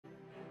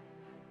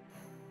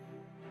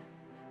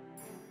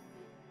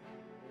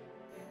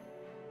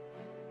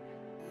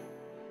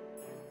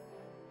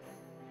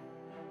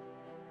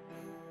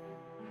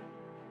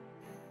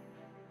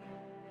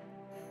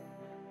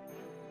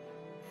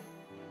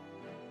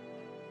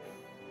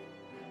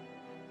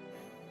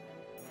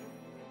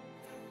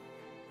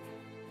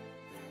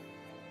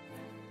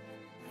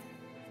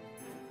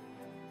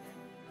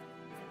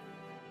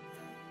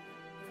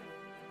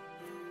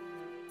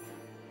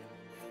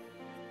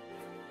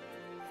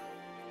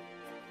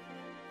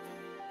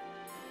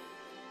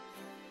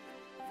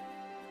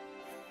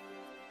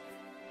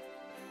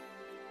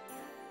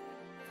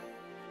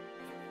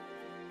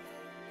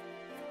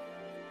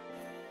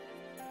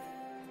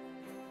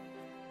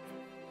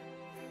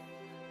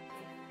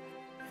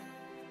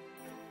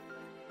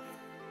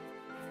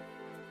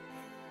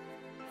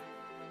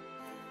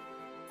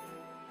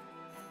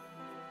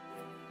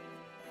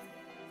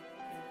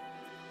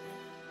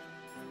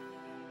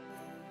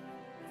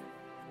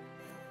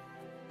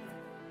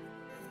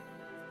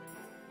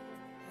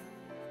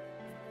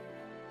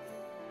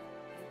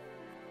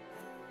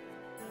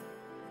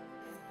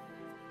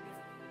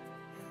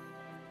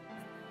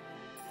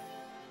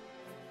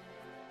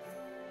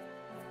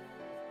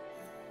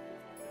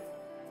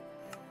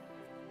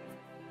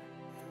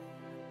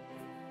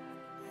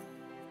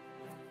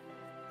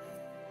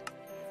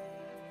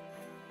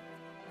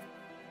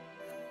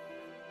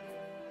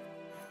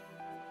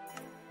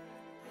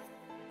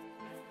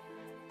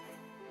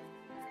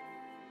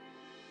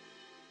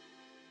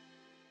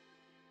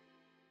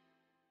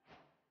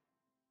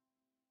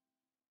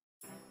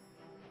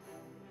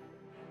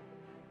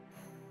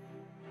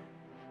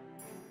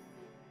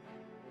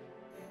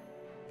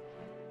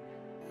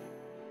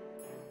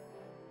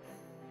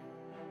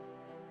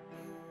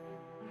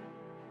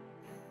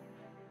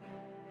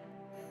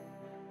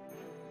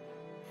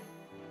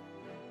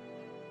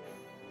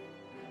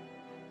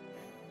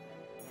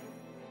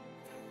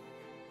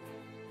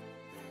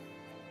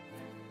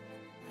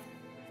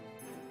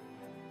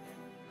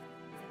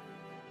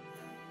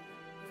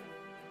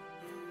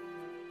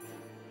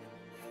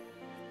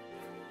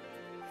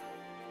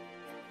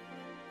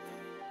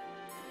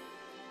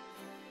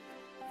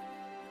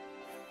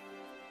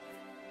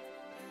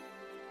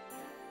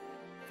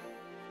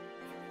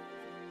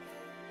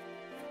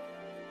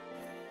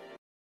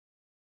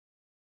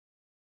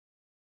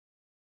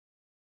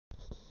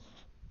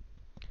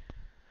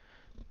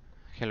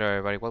Hello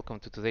everybody, welcome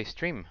to today's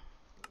stream.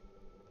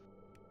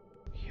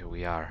 Here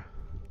we are.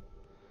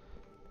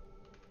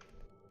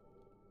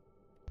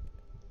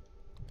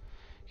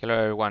 Hello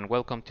everyone,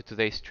 welcome to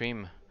today's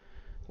stream.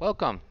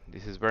 Welcome,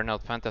 this is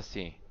Burnout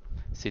Fantasy,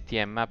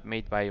 CTM map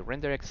made by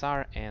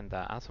RenderXR and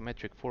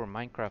Asometric for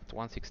Minecraft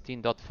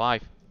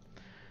 1.16.5.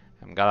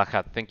 I'm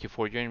Galahad, thank you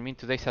for joining me in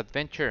today's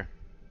adventure.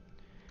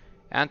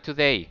 And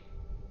today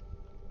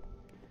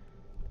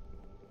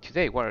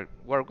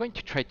we're going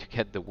to try to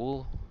get the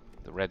wool,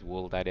 the red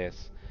wool that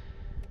is.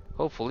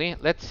 Hopefully,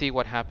 let's see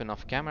what happened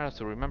off camera.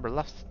 So remember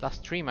last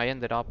stream I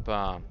ended up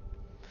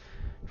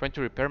trying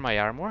to repair my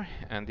armor,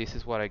 and this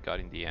is what I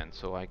got in the end.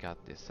 So I got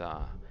this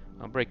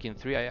Unbreaking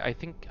 3. I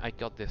think I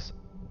got this.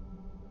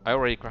 I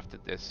already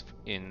crafted this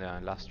in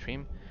last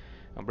stream.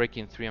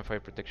 Unbreaking 3 and Fire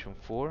Protection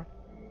 4.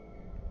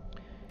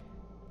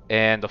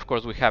 And of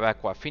course we have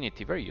Aqua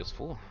Affinity, very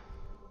useful.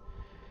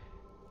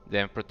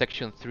 Then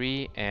Protection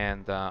 3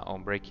 and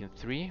Unbreaking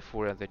 3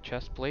 for the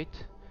chest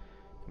plate.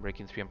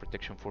 Unbreaking 3 and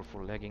Protection 4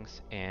 for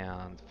leggings,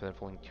 and Feather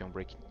Falling 2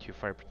 Unbreaking 2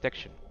 Fire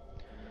Protection.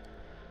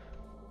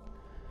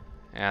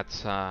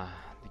 That's the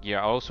gear.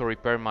 I also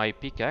repaired my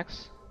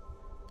pickaxe.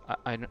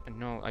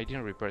 No, I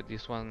didn't repair.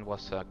 This one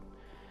was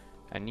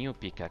a new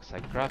pickaxe. I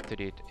crafted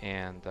it,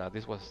 and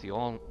this was the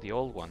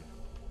old one.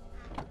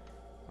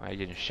 I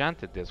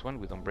enchanted this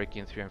one with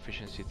Unbreaking 3 and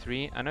Efficiency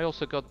 3, and I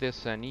also got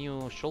this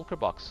new shulker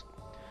box.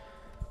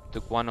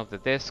 Took one of the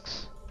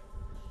discs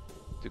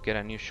to get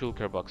a new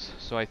shulker box.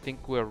 So I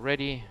think we're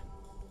ready.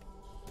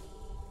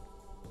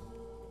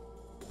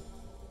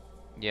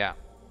 Yeah,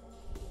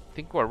 I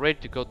think we're ready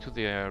to go to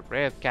the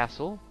red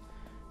castle.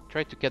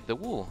 Try to get the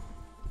wool.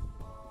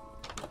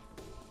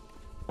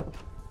 I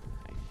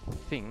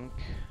think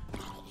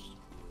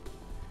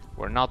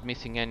we're not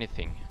missing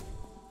anything.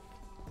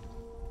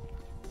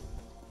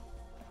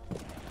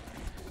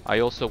 I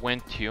also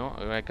went to,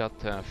 I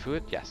got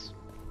food, yes.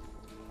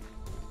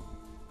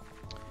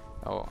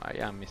 Oh, I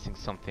am missing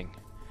something.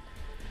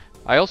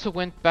 I also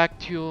went back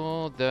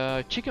to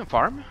the chicken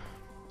farm,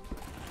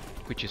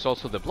 which is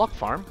also the block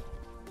farm.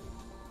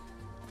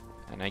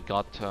 And I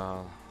got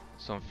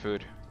some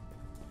food.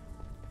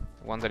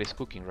 One that is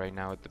cooking right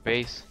now at the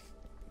base.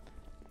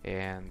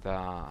 And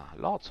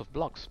lots of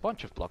blocks,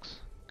 bunch of blocks.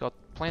 Got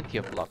plenty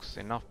of blocks,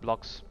 enough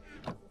blocks.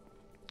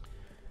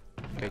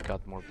 Okay,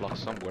 got more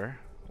blocks somewhere.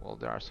 Well,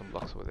 there are some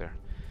blocks over there.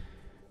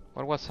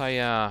 What was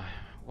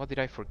what did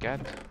I forget?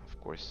 Of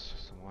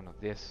course, one of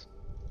this.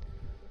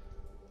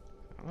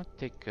 I'm gonna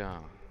take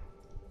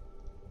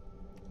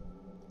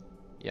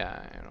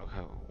yeah, I don't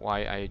know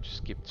why I just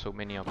skipped so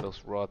many of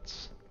those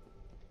rods.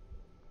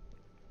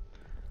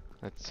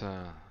 Let's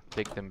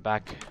take them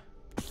back.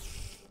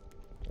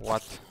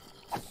 What?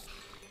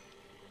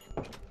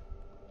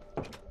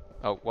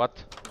 Oh,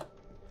 what?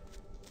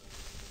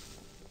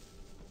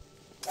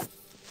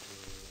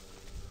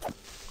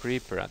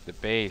 Creeper at the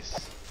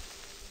base.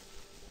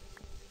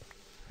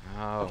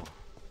 Oh.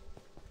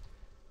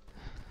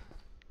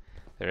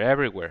 They're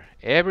everywhere.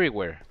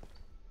 Everywhere.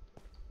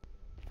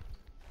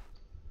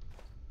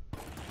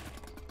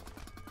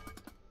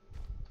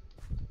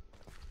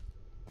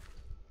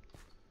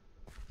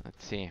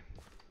 Let's see.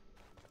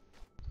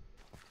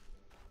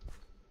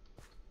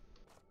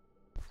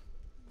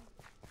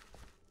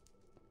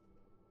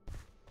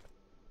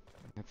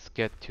 Let's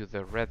get to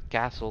the red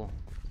castle.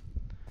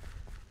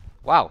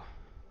 Wow.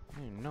 I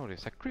didn't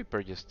notice a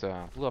creeper just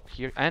blew up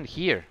here and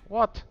here.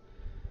 What?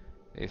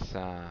 This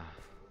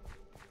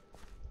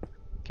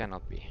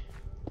cannot be.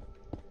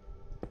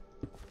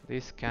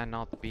 This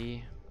cannot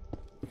be.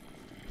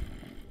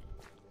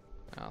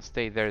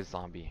 Stay there,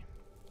 zombie.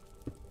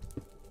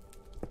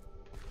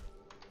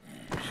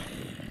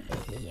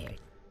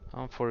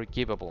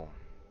 Unforgivable.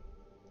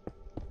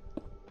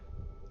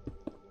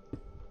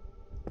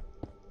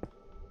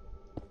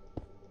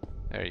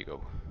 There you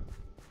go.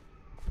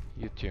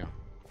 You too.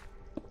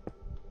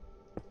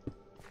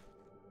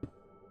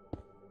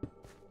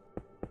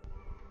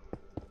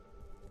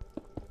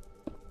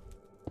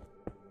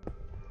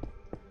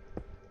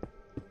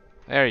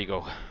 There you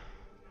go.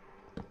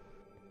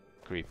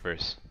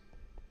 Creepers.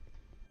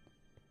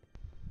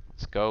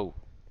 Let's go.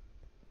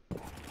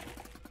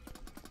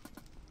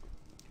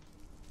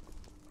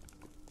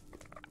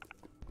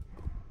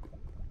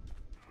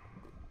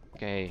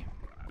 Okay.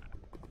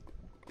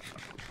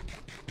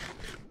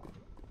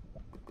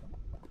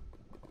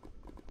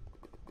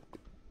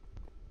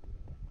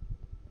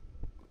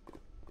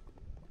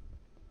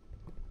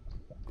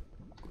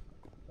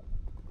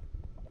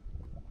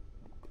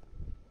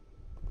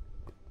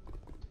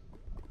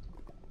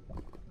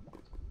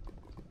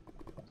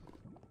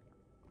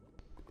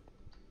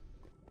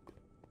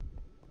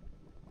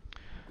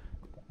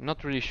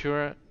 Not really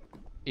sure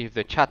if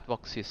the chat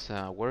box is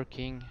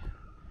working.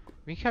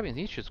 We're having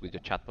issues with the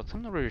chat box.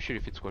 I'm not really sure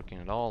if it's working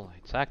at all.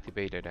 It's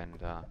activated, and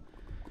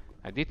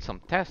I did some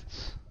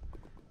tests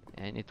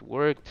and it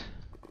worked,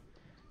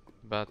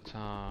 but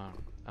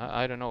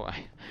I don't know.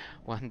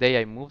 One day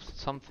I moved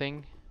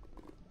something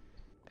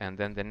and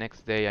then the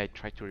next day I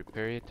tried to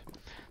repair it.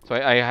 So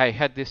I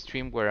had this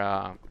stream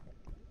where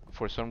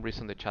for some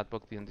reason the chat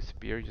box didn't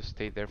disappear, just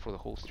stayed there for the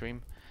whole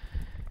stream.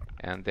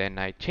 And then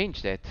I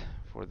changed it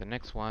for the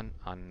next one,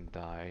 and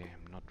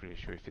I'm not really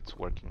sure if it's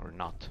working or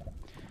not.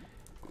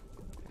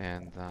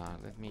 And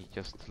let me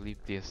just leave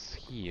this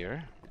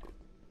here.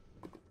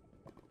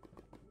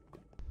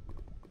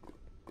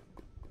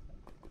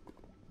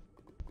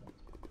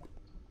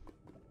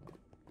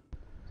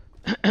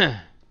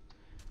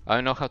 I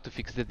don't know how to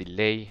fix the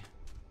delay.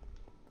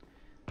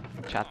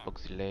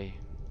 Chatbox delay.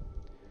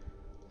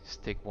 Let's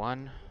take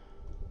one.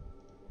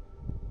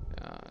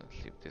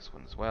 Let's leave this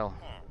one as well.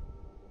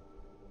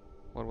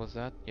 What was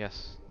that?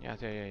 Yes.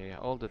 Yeah.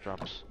 All the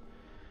drops.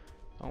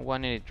 Don't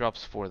want any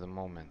drops for the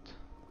moment.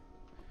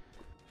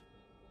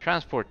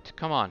 Transport,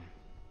 come on.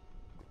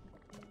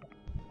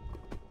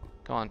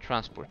 Come on,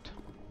 transport.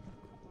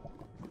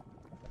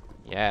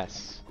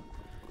 Yes.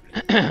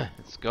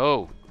 Let's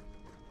go.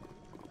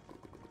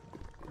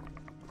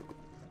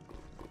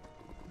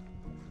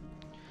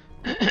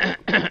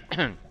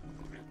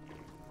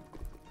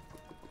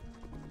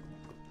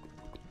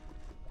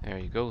 There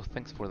you go.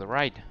 Thanks for the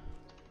ride.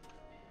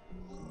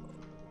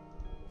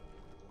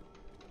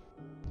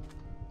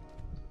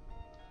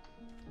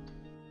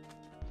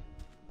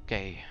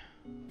 Okay.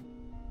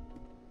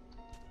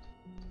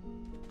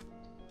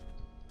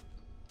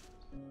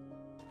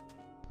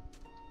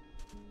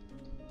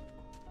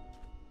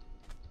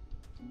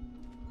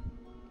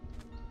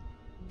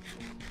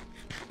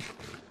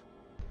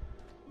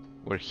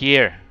 We're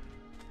here.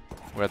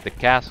 We're at the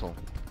castle.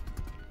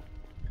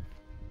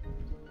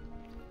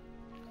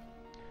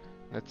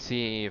 Let's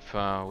see if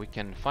we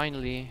can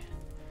finally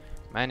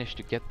manage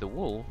to get the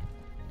wool.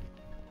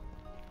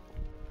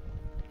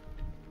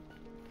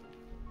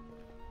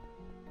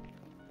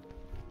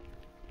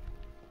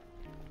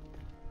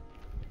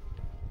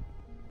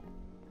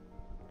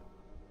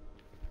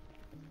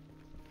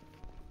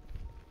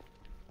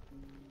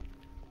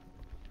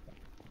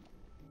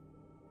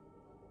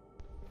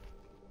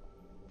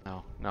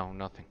 No,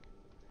 nothing.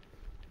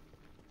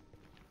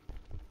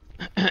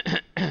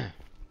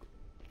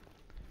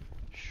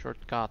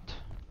 Shortcut.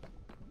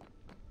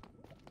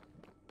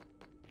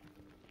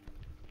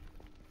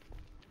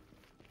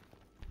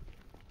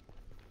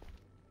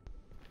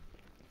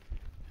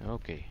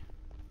 Okay.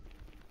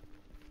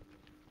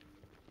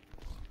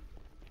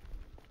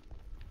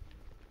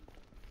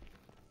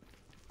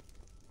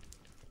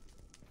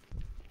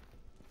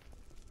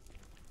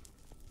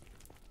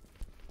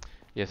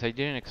 Yes, I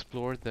didn't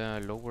explore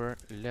the lower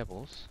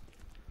levels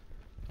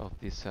of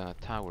this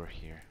tower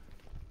here.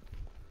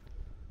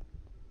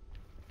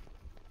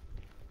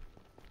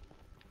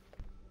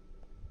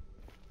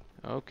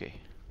 Okay.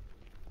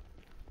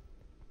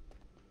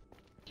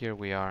 Here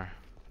we are.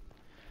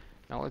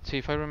 Now let's see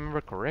if I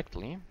remember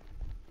correctly.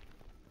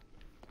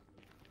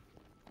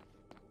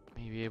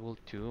 May be able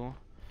to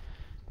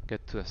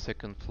get to the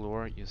second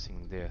floor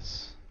using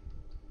this.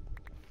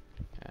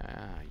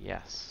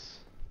 Yes.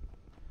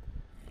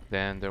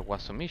 Then there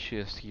was some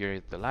issues here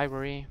at the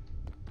library.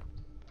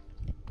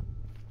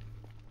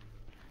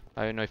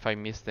 I don't know if I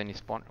missed any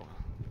spawn.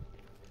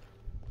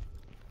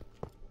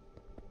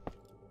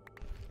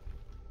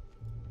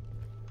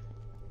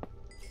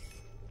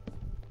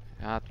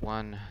 That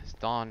one is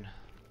done.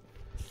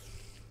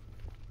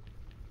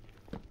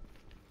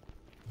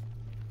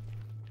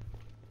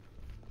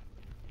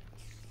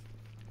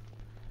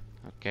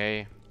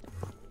 Okay.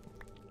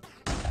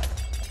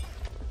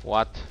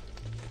 What?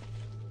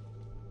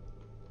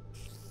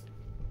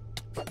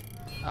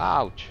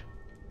 Ouch.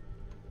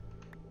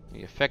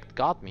 The effect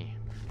got me.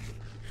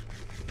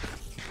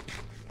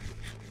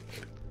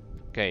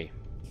 Okay.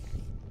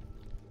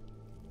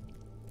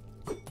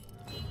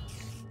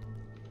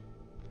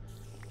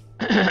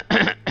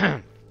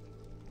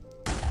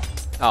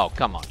 Oh,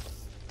 come on.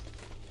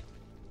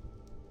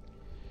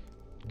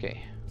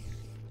 Okay.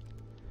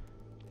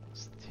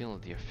 Still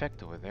the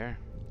effect over there.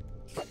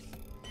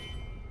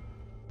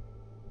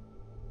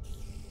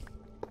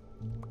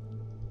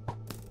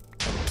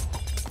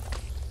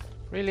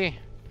 Really?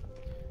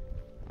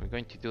 We're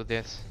going to do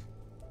this?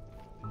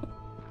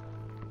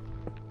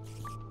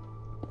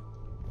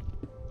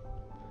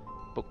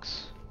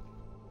 Books.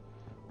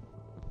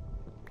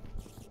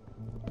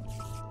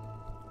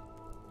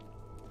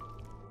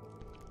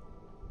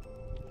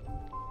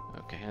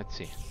 Okay, let's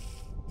see.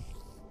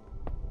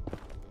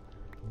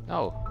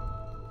 Oh.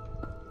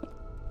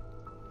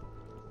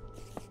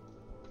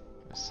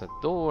 There's a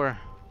door.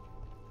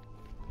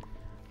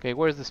 Okay,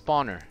 where's the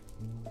spawner?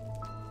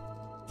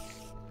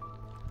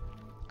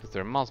 Because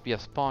there must be a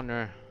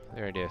spawner.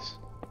 There it is.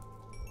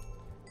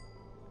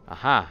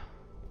 Aha.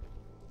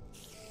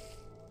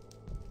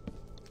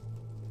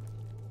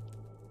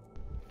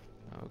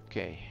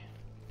 Okay.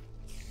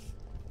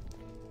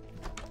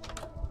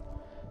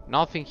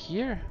 Nothing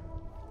here?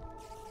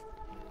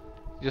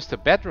 Just a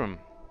bedroom.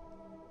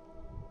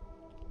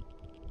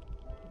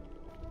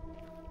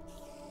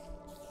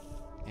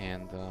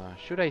 And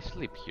should I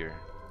sleep here?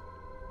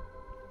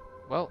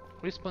 Well,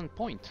 respawn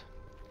point.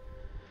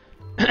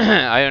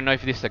 I don't know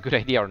if this is a good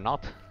idea or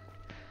not,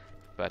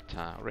 but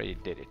already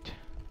did it.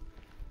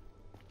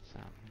 So,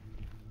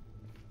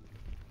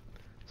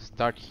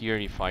 start here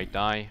if I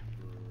die.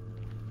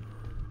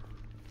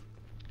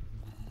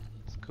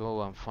 Let's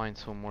go and find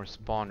some more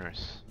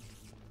spawners.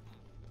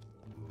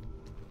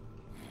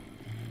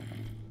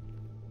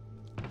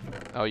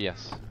 Oh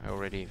yes, I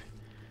already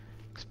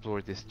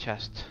explored this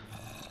chest.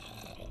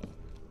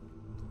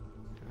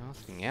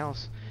 Nothing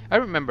else. I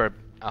remember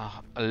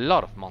a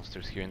lot of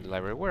monsters here in the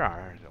library. Where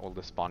are all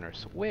the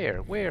spawners?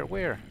 Where?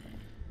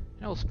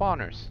 No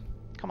spawners.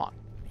 Come on.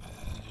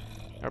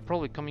 They're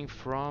probably coming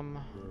from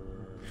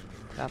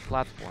that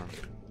platform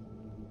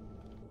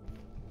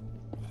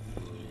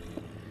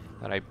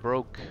that I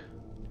broke.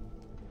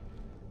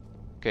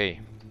 Okay.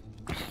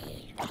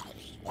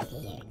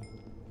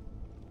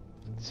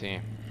 Let's see.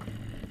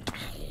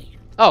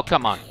 Oh,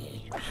 come on.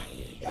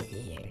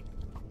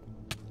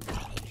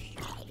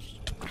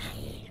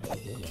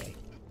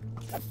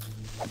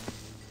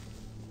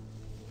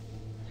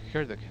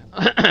 Hear the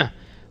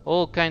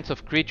all kinds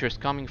of creatures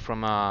coming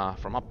from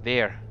up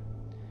there.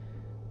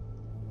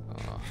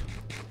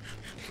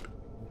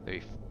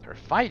 They're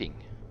fighting.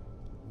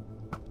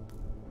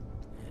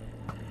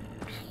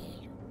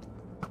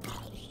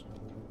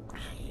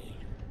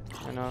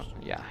 You know,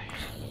 yeah.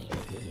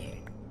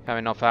 Have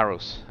enough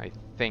arrows, I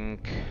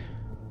think.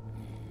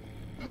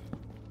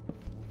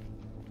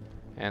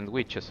 And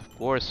witches, of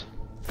course.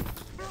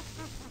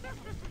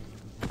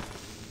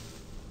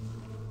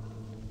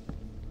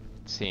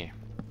 Let's see.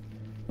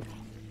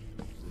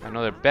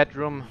 Another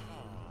bedroom.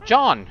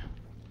 John!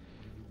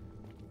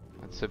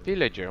 That's a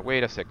villager.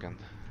 Wait a second.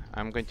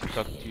 I'm going to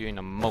talk to you in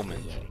a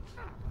moment.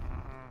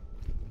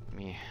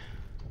 Me.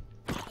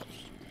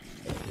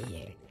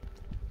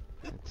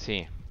 Let's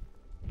see.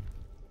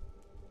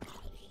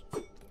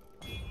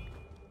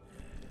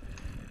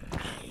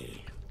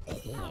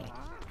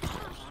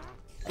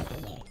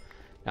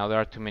 Now there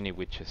are too many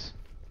witches.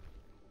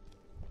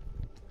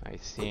 I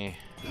see.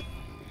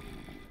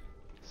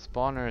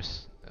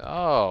 Spawners.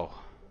 Oh,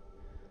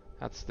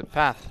 that's the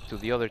path to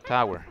the other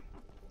tower.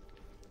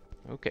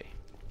 Okay.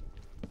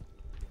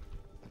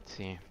 Let's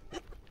see.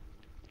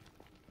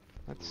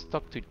 Let's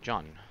talk to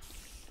John.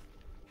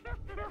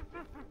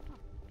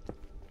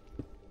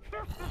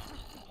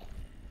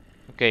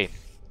 Okay.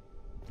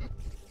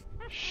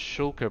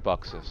 Shulker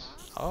boxes.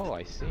 Oh,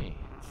 I see.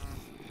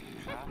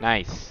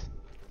 Nice.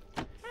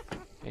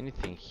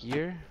 Anything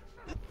here?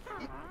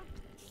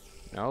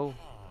 No.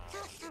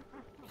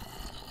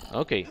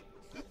 Okay.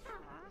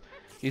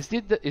 Is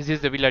this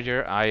the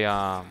villager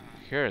I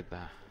heard?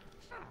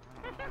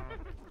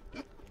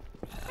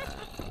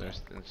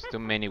 There's too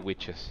many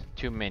witches.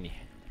 Too many.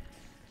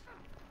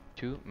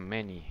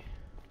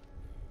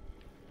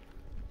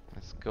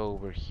 Let's go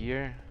over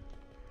here.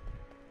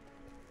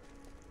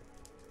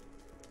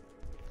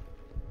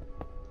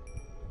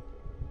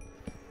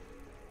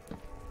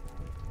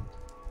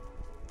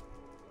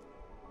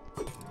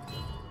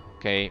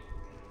 Okay.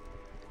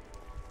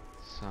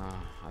 So,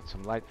 add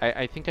some light.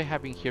 I think I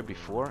have been here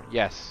before.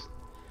 Yes.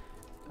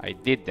 I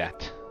did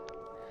that.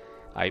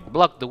 I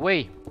blocked the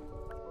way.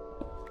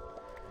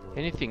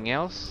 Anything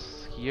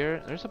else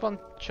here? There's a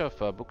bunch of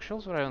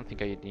bookshelves, but I don't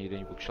think I need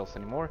any bookshelves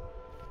anymore.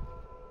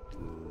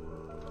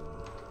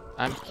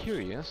 I'm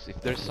curious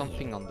if there's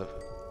something on the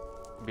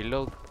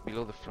below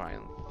the floor. I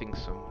don't think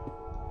so.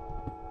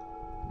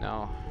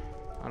 No.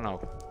 I don't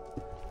know.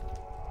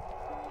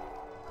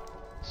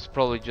 It's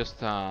probably just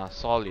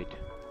solid.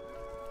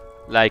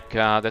 Like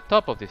the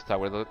top of this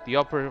tower. The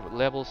upper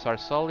levels are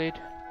solid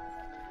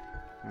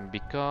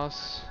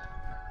because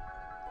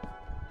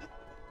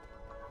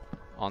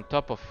on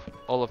top of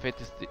all of it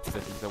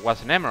there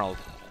was an emerald.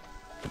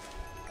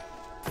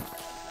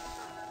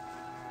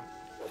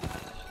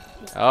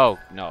 Oh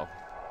no.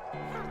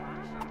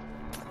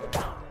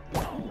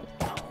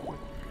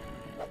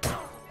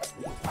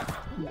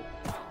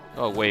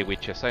 Oh wait,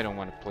 witches, I don't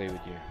want to play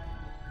with you.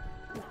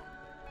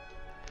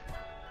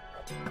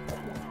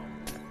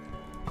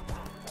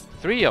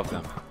 3 of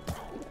them.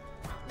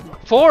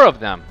 4 of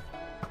them.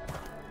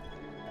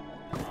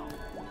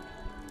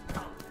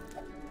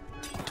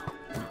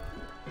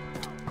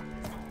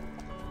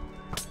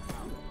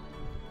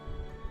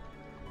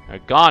 They're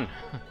gone.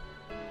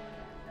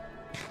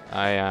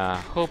 I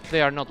hope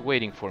they are not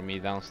waiting for me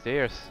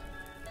downstairs.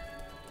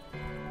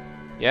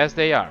 Yes,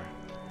 they are.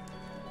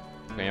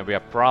 It's gonna be a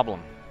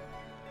problem.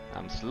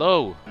 I'm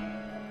slow.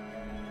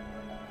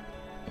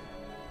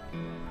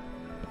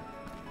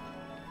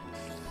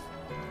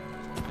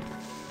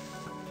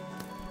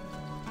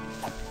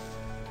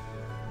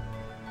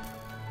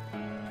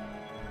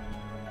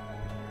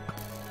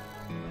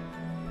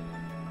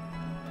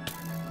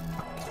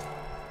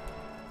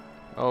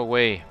 Oh,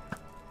 wait.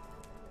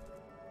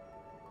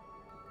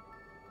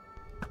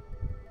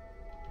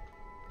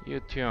 You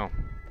too.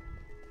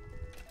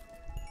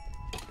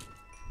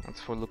 That's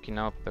for looking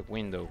out the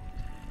window.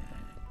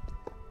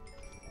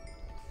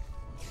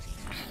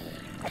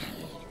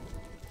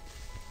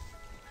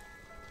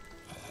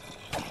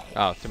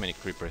 Oh, too many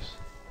creepers.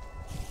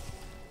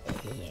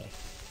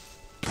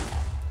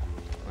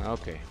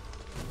 Okay.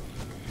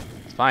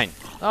 It's fine.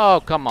 Oh,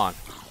 come on.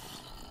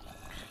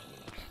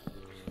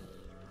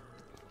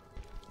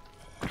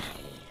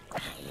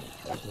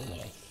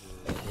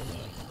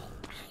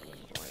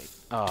 Wait.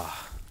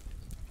 Ah.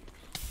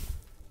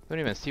 Don't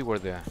even see where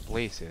the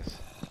place is.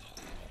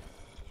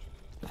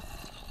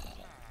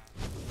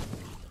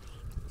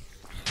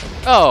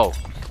 Oh!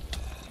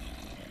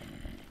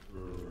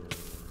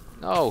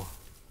 No!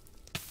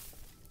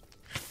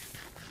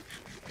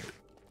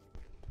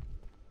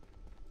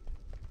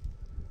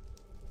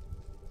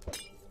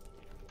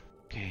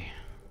 Okay.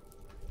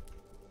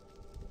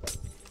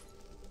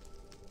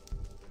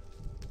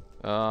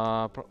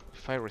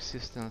 Fire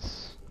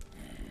resistance.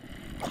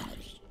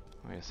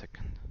 Wait a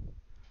second.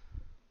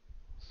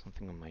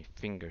 Something on my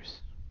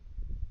fingers.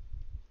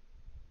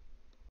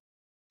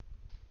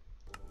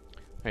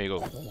 There you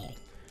go.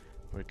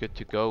 We're good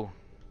to go.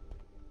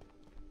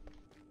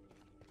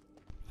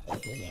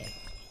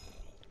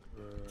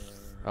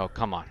 Oh,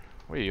 come on.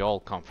 Where do you all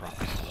come from?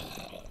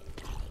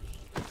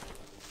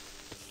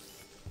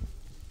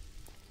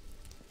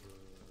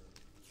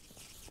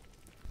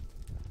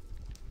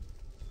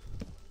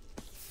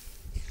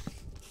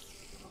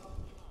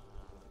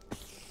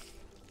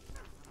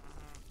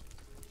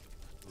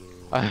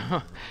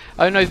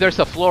 I don't know if there's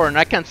a floor and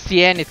I can't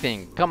see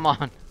anything. Come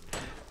on.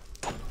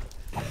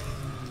 It's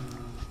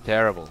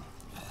terrible.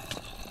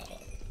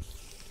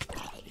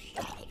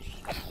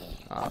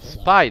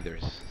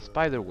 Spiders.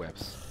 Spider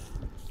webs.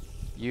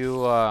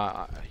 You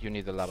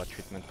need a lava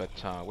treatment,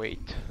 but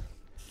wait.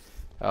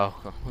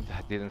 Oh,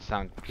 that didn't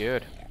sound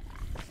good.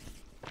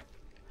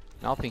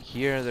 Nothing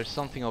here. There's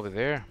something over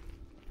there.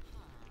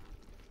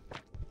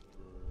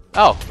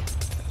 Oh!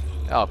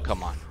 Oh,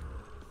 come on.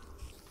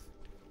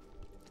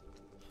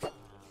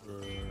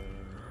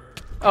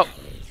 Oh!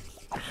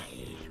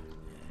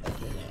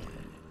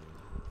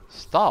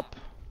 Stop!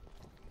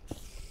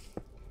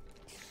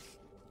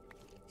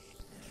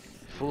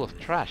 Full of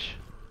trash.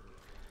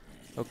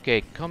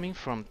 Okay, coming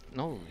from...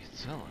 No,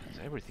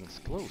 everything's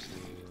closed.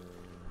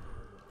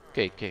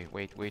 Okay,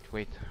 wait.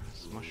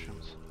 It's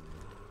mushrooms.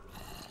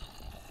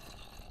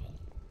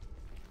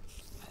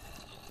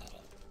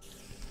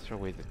 Throw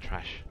away the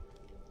trash.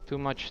 Too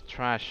much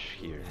trash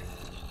here.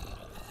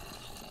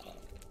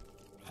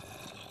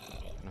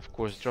 And of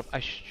course drop... I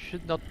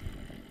should not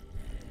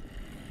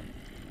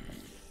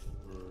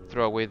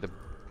throw away the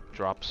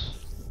drops.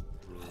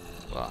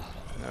 Well,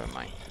 never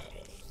mind.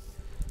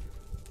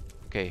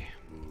 Okay.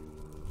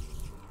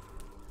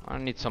 I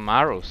need some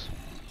arrows.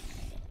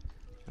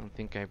 I don't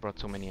think I brought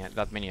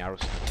that many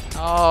arrows.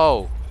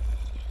 Oh!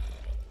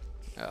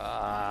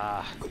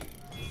 Now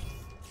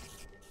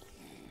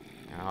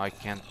I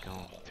can't go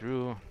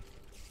through.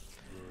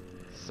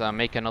 Let's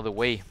make another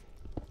way.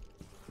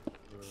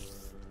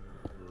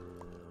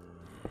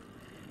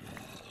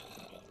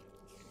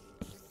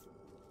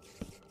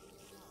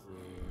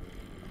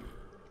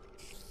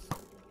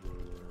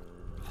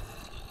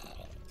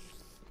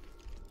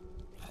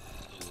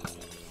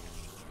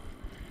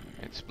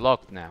 It's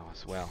blocked now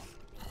as well.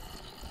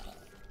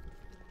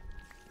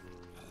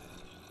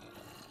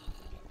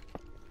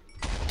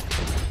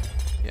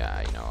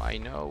 Yeah, I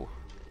know.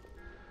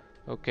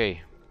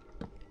 Okay.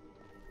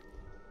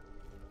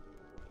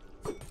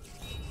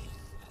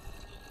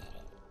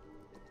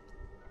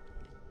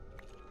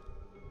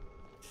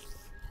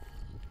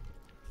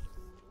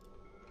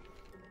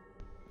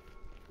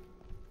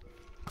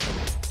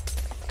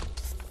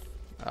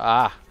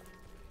 Ah.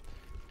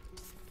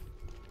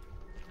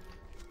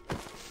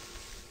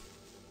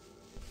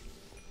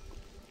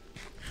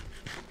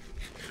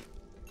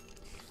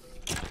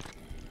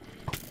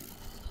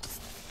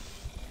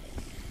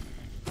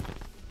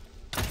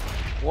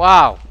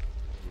 Wow.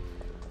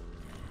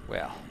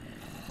 Well.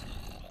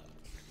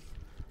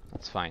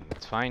 That's fine,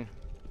 that's fine.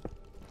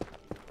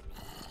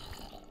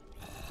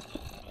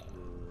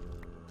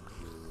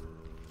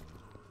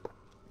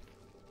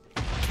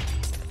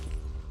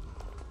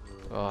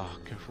 Oh,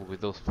 careful with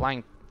those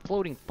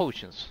floating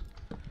potions.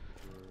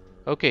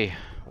 Okay,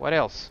 what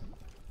else?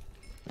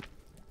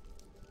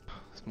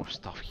 There's more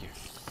stuff here.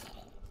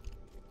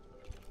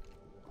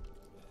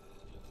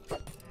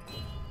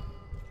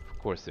 Of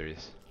course there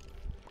is.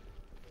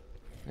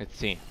 Let's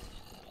see.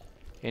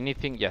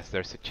 Anything? Yes,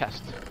 there's a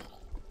chest.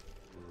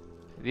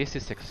 This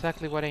is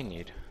exactly what I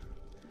need.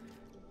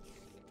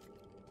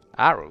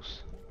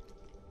 Arrows.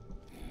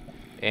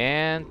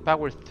 And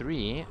power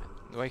 3.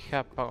 Do I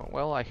have power?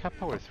 Well, I have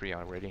power 3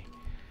 already.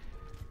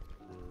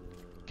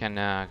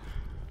 Can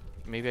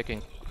maybe I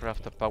can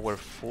craft a power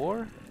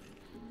 4?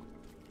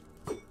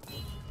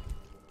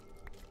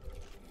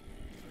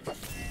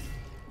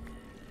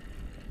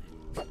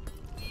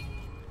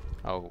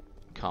 Oh,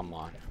 come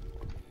on.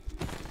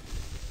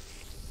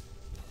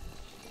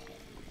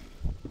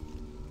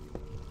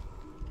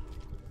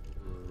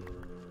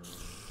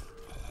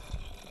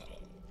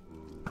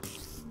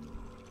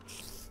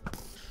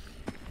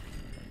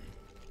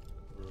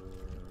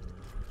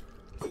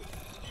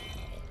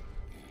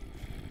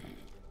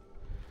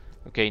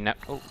 Okay, now...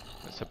 Oh,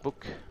 there's a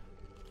book.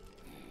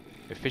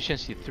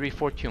 Efficiency 3,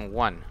 fortune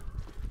 1.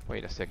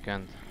 Wait a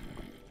second.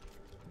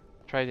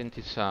 Trident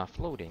is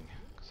floating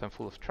because I'm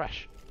full of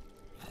trash.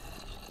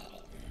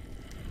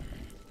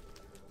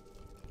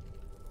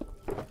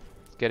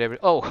 Let's get every.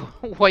 Oh,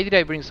 why did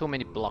I bring so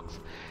many blocks?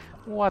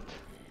 What?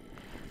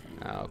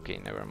 Okay,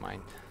 never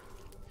mind.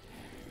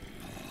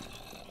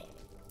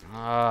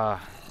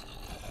 Ah,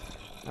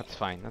 that's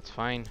fine. That's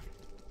fine.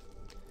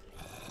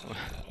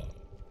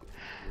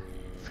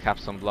 Let's have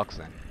some blocks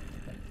then.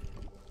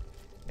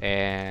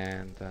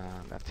 And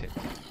that's it.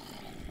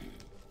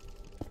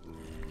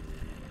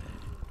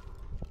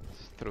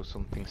 Let's throw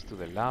some things to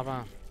the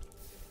lava.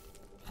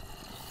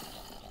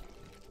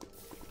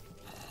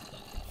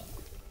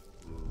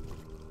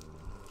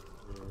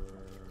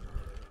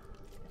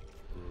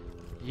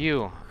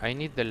 I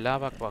need the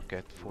lava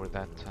bucket for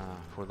that,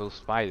 for those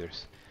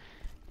spiders.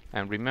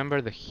 And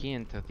remember the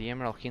hint, the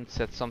emerald hint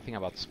said something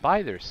about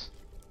spiders.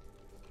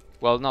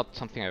 Well, not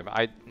something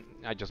I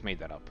just made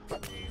that up.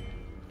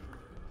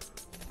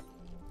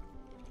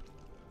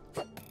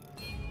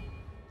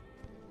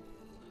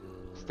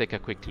 Let's take a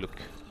quick look.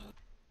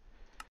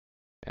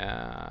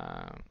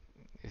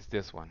 Is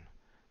this one?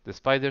 The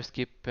spiders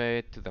keep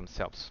it to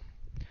themselves.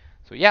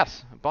 So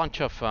yes, a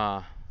bunch of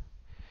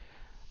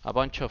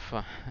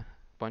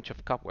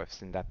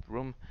cobwebs in that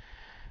room.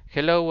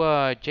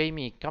 Hello,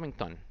 Jamie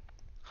Cummington.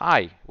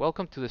 Hi,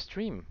 welcome to the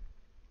stream.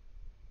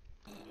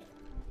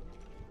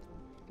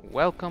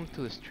 Welcome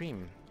to the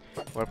stream.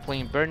 We're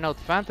playing Burnout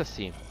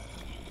Fantasy.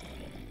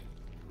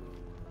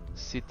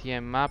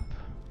 CTM map.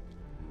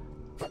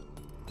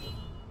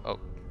 Oh,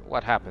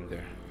 what happened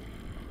there?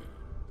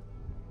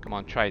 Come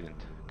on, Trident,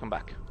 come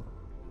back.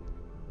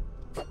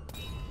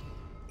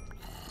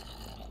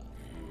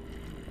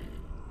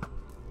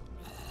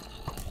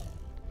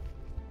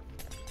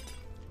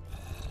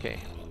 Okay.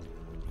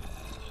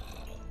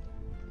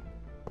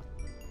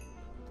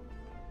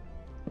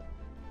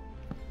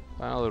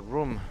 Another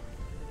room.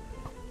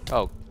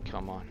 Oh,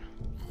 come on.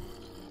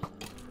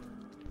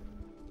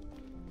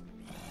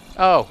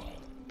 Oh,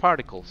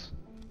 particles.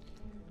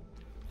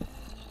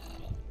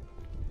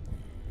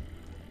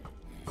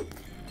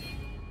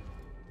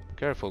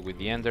 Careful with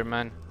the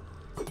Enderman.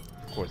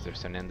 Of course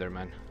there's an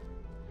Enderman.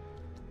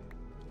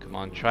 Come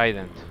on,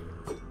 Trident.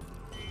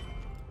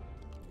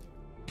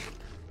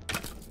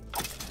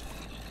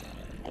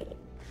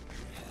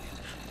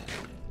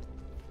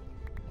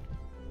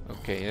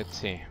 Okay, let's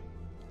see.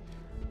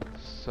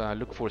 Let's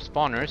look for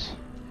spawners.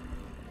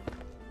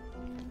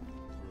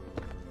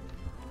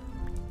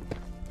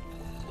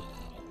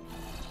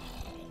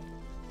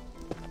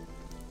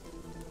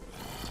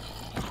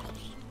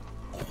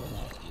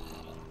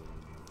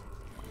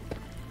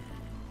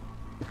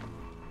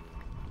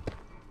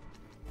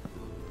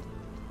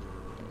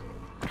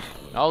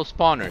 No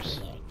spawners.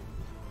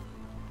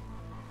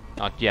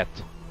 Not yet.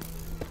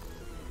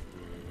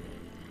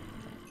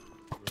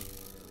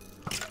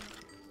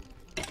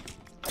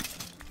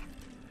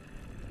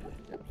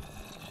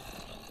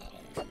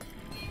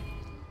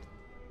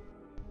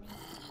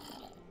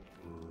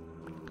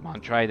 Come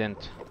on,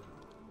 Trident.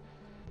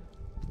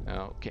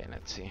 Okay,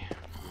 let's see.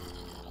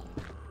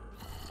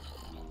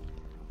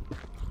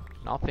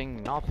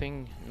 Nothing,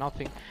 nothing,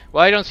 nothing.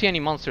 Well, I don't see any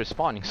monsters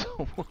spawning,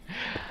 so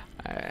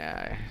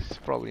there's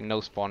probably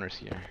no spawners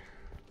here.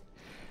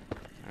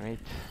 Alright.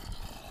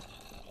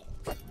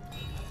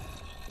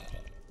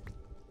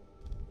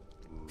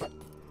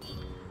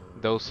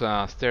 Those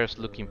stairs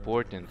look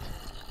important.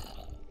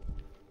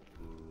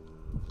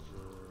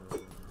 I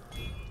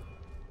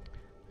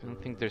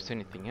don't think there's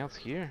anything else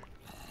here.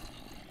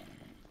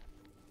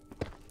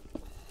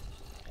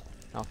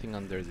 Nothing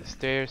under the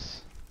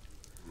stairs.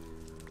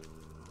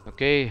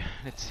 Okay,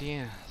 let's see.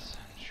 I'm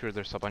sure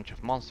there's a bunch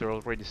of monsters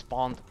already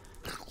spawned.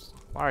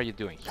 What are you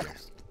doing here?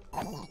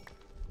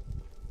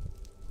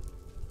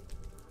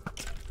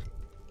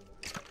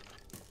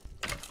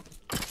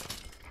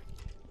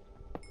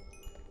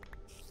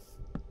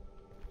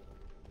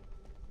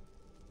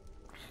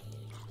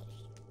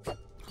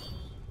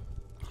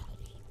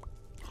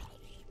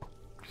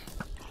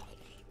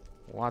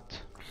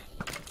 What?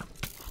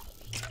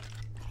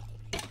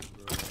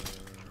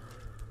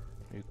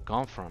 Where you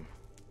come from?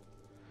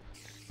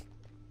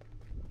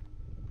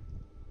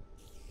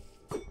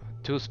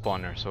 Two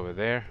spawners over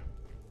there.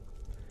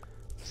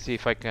 See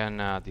if I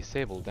can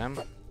disable them.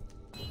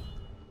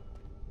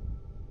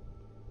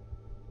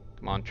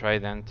 Come on,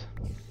 Trident.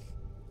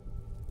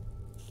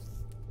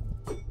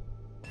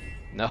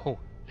 No,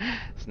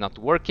 it's not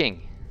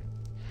working.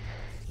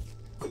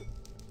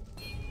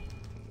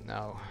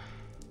 No.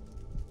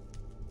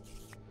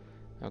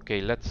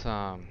 Okay, let's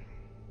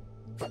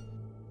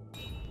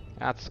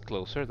that's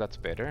closer, that's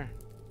better.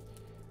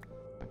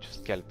 Bunch of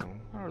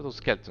skeleton. What are those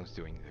skeletons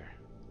doing there?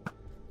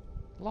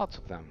 Lots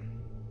of them.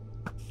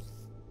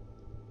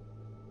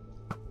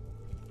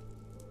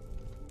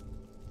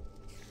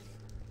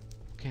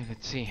 Okay,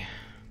 let's see.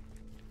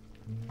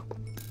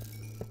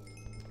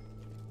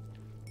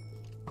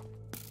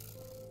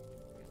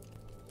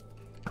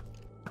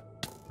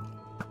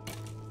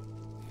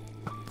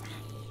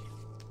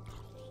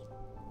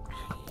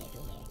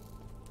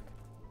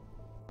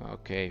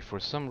 Okay, for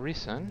some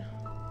reason...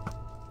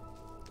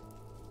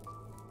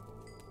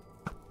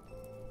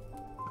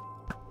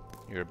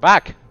 You're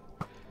back!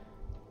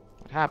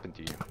 What happened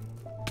to you?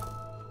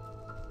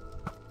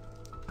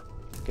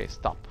 Okay,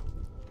 stop.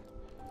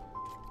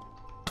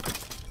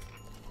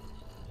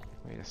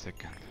 Wait a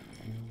second.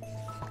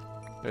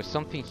 There's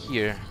something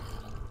here.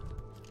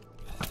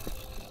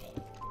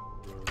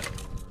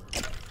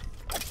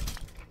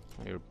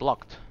 You're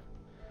blocked.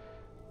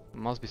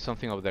 Must be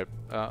something over there.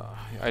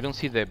 I don't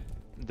see the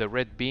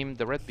red beam.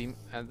 The red beam,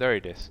 there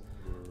it is.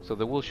 So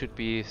the wool should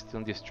be still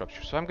in this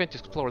structure. So I'm going to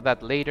explore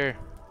that later.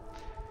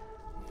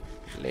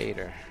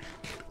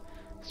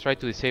 Let's try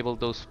to disable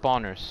those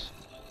spawners.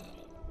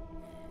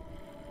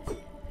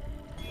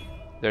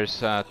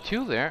 There's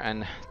 2 there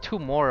and 2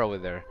 more over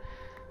there.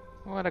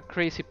 What a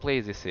crazy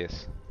place this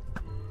is.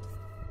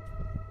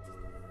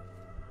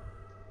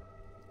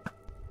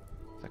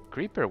 The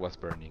creeper was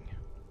burning.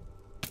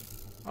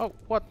 Oh,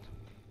 what?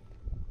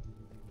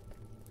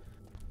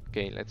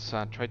 Okay, let's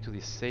try to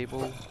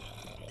disable.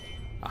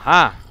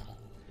 Aha!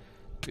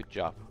 Good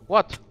job.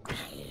 What?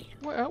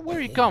 Where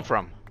you come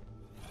from?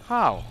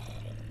 How?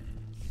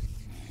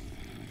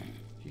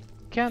 You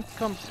can't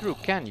come through,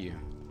 can you?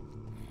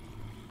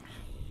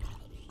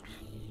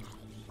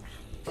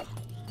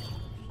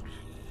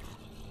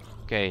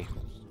 Okay.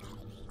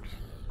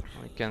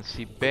 We can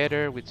see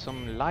better with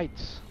some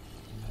lights.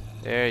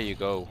 There you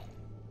go.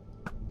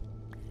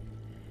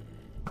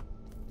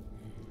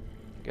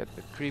 Get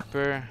the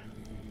creeper.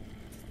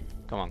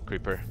 Come on,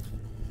 creeper.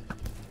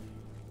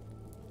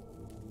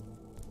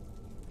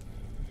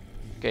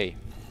 Okay.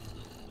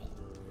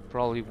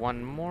 Probably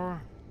one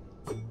more.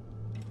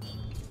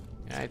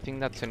 Yeah, I think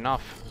that's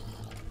enough.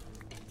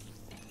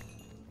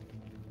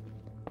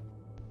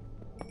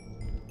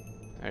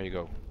 There you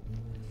go.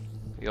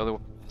 The other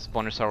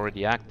spawners are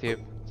already active.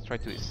 Let's try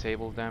to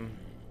disable them.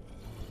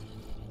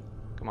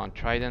 Come on,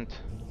 Trident.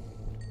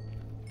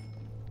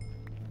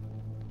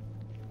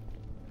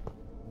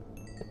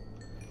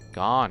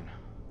 Gone.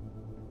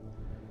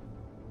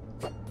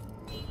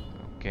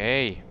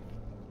 Okay.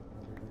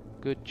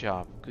 Good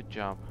job, good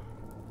job.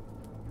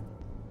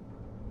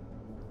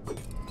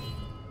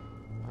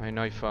 I don't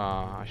know if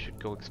I should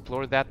go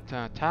explore that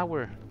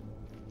tower.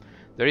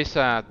 There is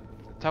a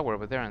tower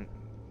over there, and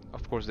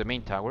of course the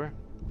main tower.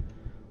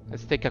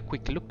 Let's take a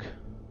quick look.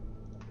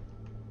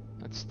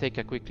 Let's take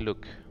a quick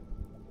look.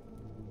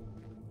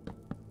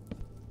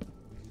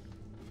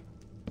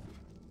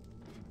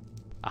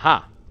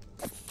 Aha!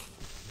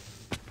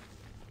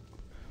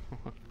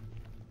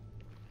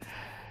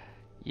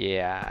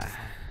 Yeah.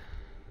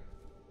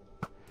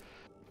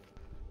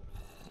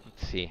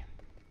 Let's see.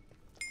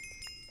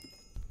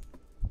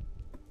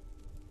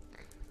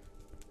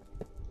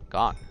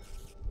 Gone.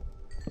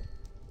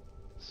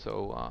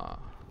 So,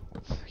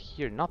 let's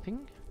hear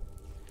nothing.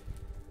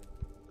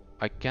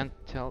 I can't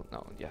tell.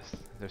 No, yes,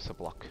 there's a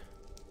block.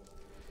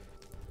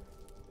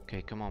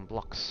 Okay, come on,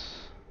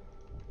 blocks.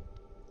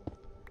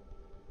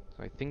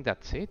 So I think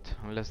that's it,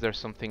 unless there's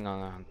something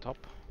on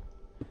top,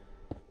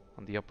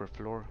 on the upper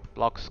floor.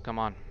 Blocks, come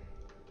on.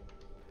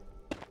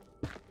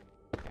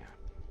 Yeah,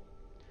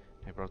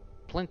 I brought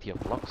plenty of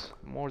blocks,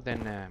 more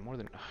than.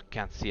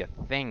 Can't see a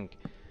thing.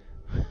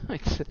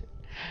 It's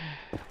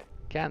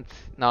can't.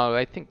 No,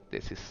 I think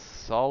this is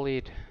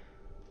solid.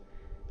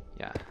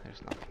 Yeah,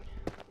 there's nothing.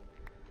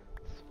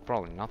 It's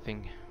probably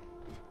nothing.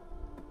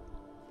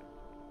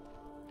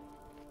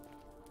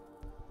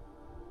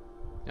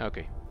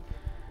 Okay,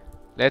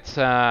 let's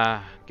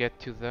get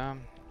to the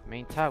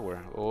main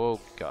tower. Oh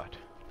god,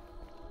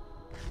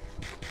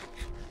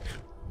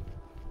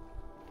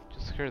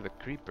 just heard the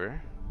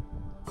creeper.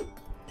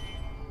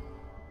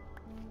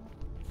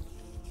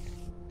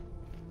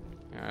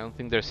 I don't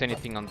think there's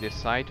anything on this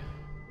side.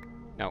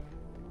 No.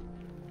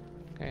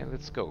 Okay,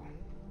 let's go.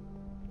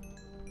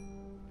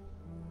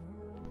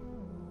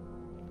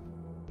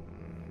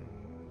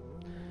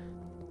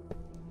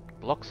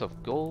 Blocks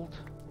of gold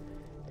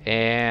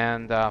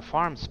and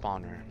farm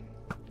spawner.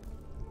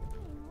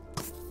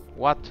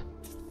 What?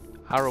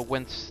 Arrow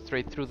went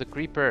straight through the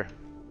creeper.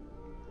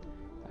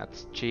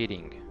 That's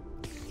cheating.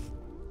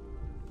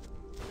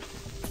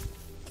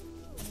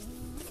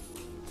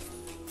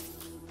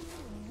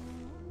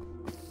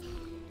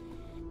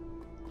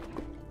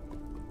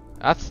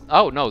 That's...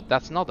 oh no,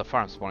 that's not the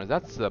farm spawner,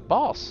 that's the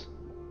boss.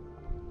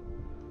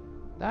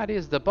 That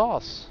is the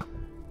boss.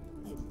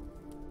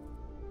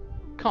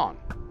 Con.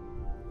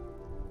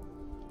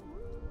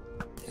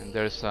 And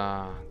there's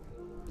a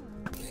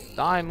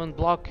diamond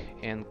block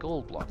and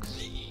gold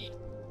blocks.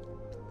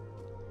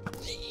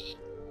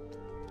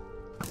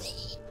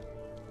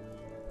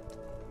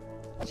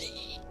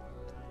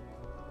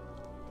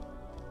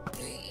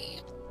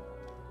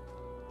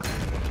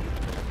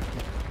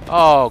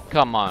 Oh,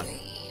 come on.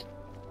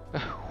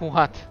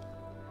 What?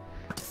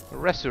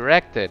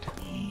 Resurrected.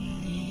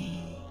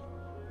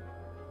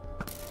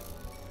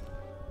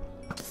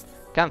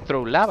 Can't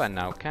throw lava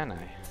now, can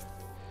I?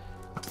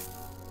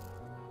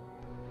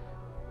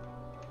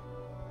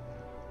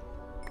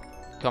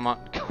 Come on.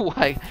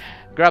 Why?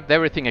 Grabbed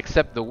everything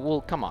except the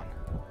wool. Come on.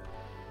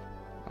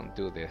 Don't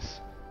do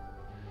this.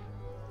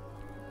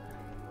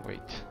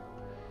 Wait.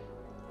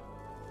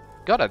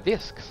 Got a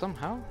disc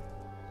somehow.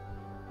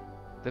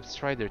 Depth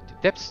Strider.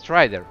 Depth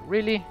Strider.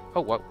 Really?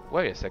 Oh,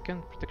 wait a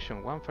second.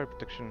 Protection 1, fire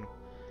protection.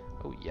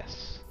 Oh,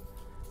 yes.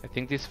 I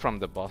think this is from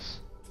the boss.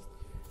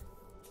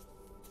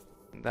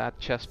 That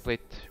chest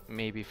plate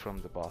maybe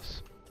from the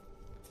boss.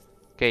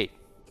 Okay.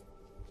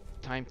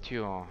 Time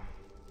to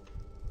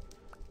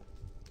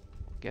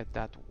get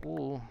that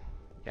wool.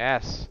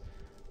 Yes.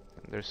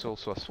 And there's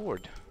also a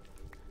sword.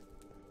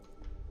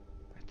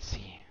 Let's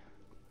see.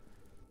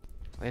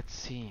 Let's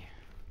see.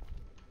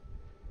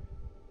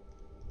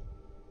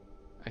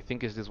 I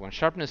think it's this one.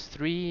 Sharpness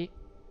 3,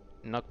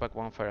 knockback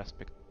 1, fire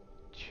aspect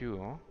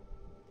 2.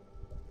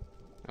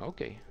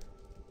 Okay.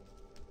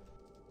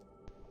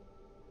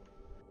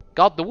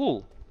 Got the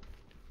wool.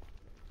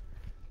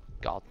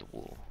 Got the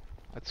wool.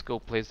 Let's go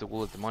place the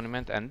wool at the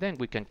monument and then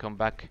we can come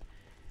back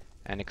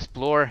and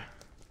explore.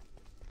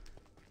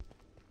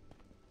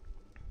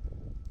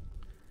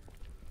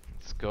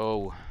 Let's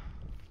go.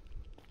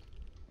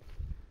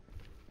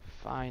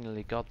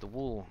 Finally got the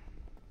wool.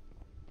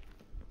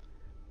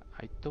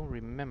 I don't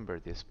remember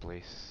this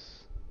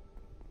place.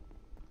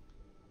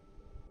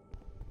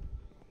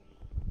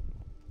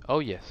 Oh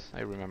yes,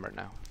 I remember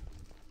now.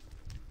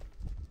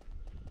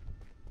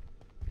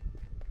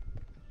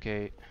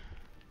 Okay.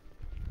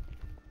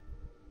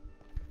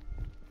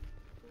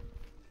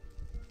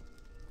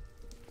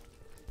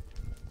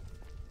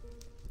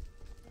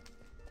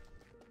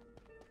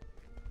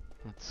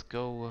 Let's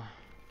go.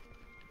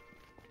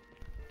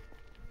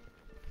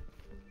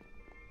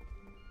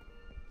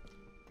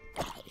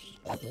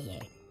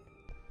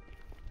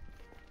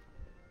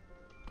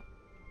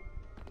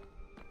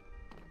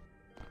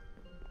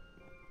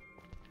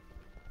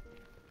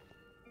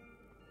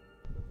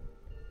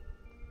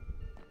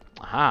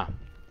 Aha.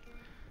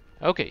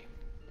 Okay.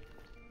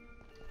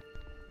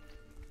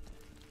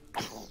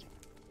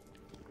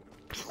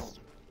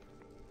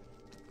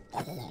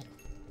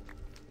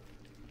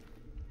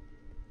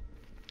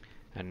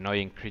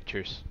 Annoying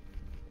creatures.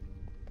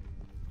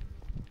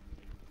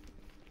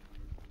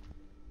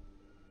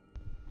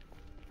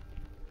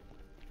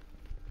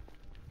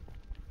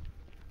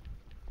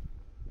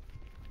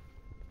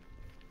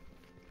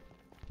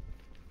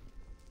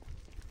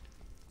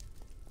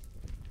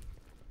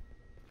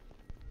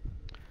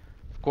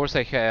 Of course,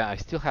 I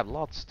still have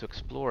lots to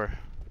explore.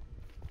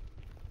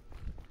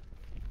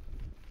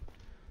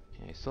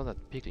 Yeah, I saw that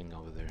pigling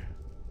over there.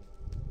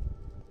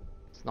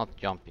 It's not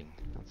jumping.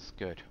 That's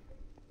good.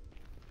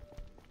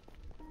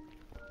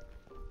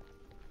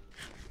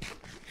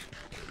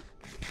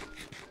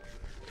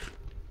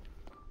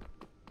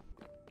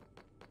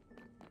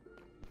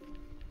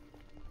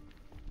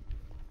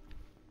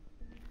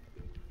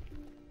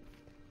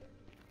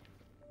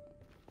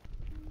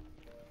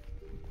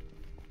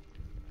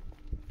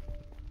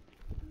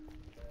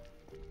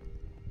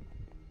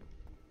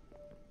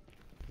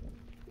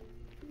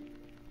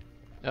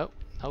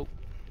 Oh,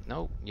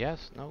 no, no,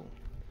 yes, no.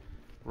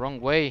 Wrong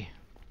way.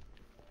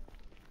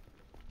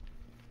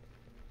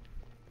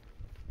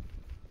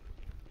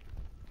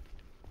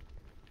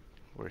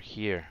 We're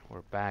here,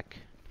 we're back.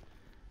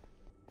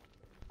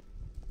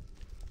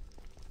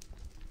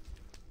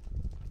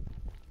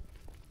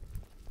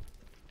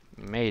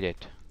 Made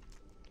it.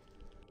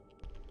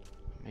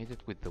 Made it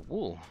with the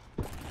wool.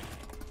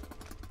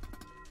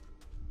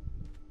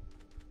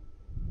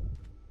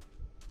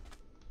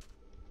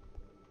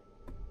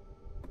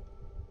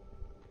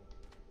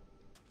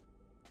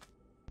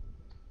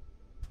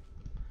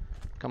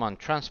 Come on,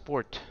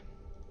 transport.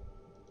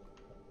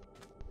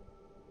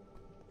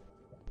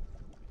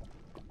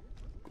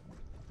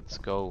 Let's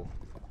go.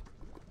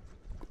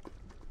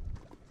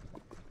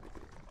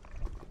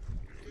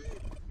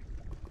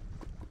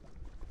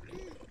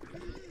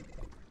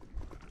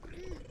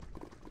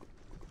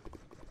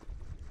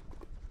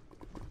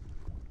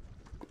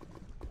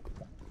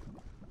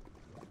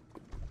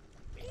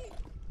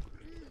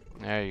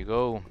 There you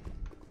go.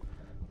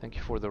 Thank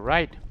you for the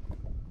ride.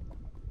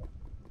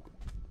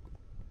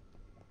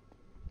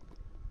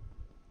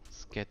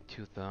 Let's get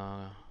to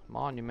the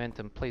monument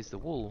and place the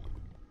wool.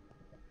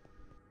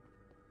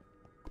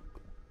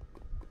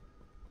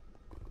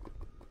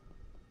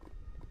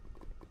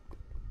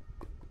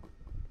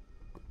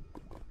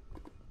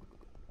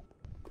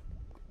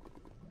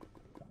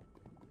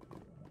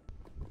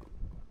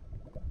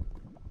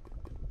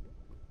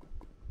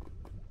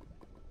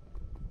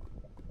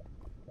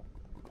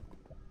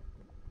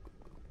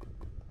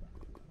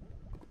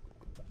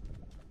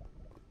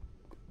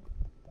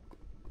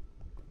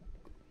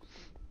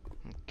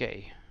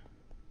 Okay.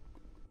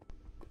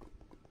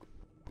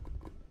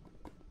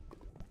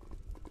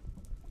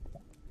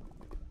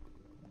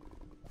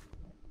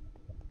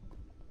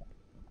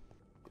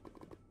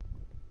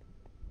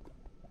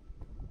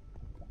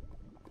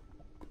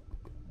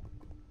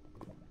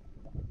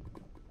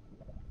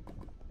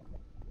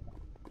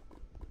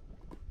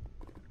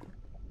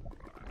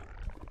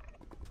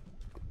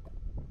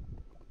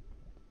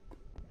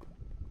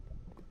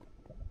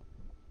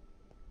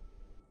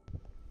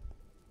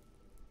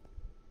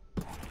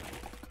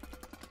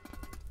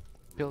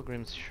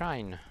 Pilgrim's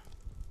Shrine.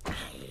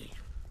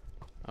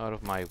 Out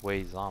of my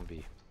way,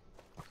 zombie.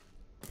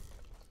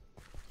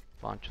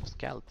 Bunch of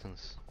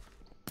skeletons.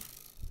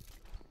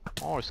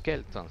 More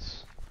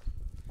skeletons.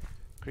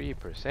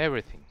 Creepers,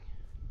 everything.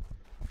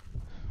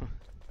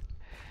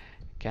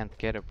 Can't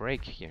get a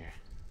break here.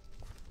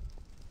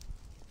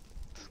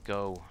 Let's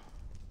go.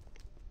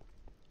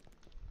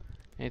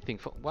 Anything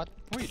for what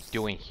are you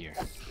doing here?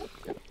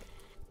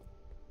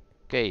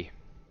 Okay.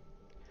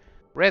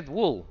 Red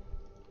wool.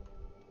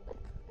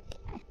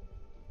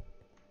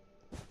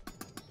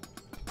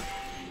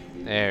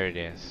 There it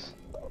is.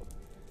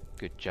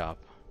 Good job.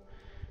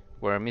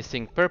 We're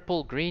missing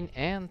purple, green,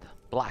 and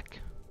black.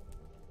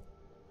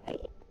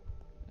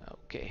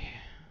 Okay.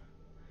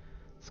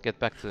 Let's get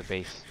back to the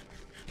base.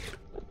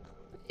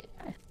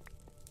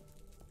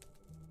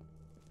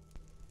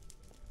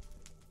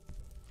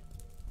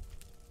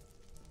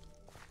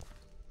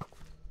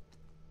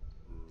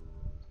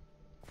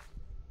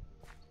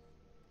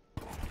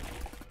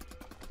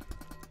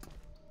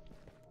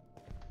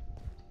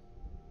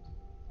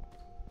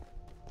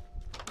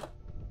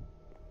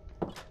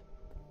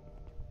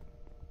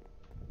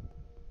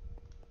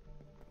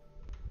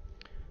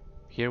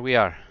 Here we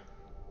are.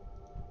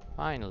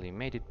 Finally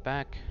made it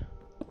back.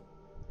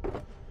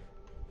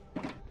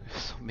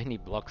 So many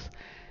blocks.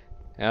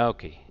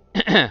 Okay.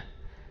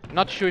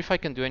 Not sure if I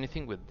can do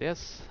anything with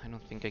this. I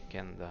don't think I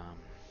can.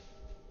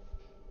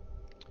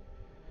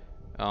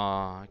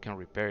 I can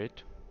repair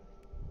it.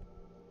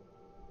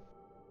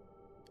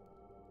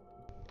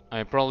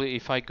 I probably,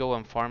 if I go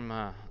and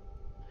farm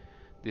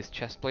these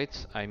chest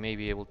plates, I may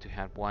be able to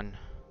have one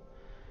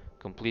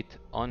complete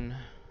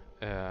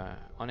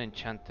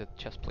unenchanted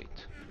chest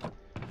plate.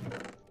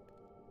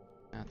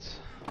 That's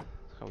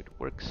how it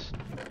works.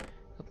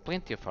 Got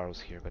plenty of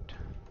arrows here, but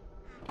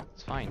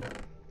it's fine.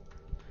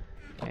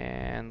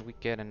 And we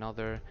get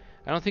another.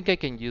 I don't think I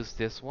can use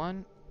this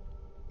one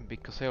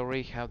because I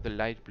already have the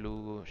light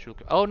blue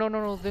shulker. Oh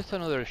no! There's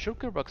another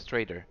shulker box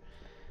trader.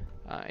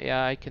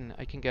 Yeah, I can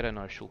get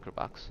another shulker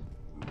box.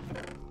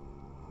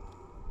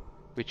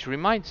 Which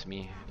reminds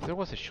me, if there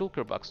was a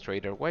shulker box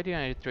trader, why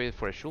didn't I trade it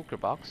for a shulker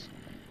box?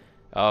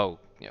 Oh,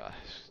 yeah,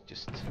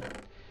 just.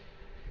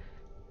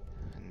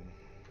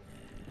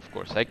 Of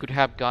course, I could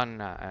have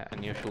gotten a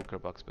new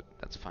shulker box, but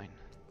that's fine.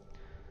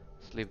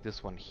 Let's leave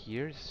this one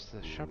here. It's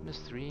the sharpness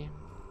 3.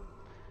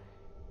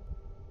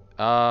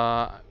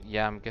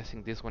 Yeah, I'm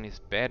guessing this one is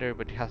better,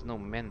 but it has no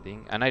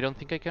mending, and I don't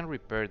think I can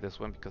repair this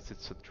one because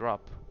it's a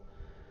drop.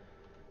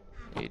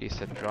 It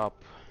is a drop.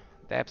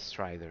 Depth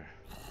Strider.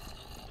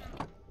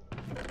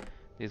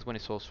 This one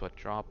is also a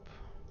drop.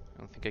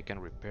 I don't think I can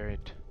repair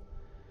it.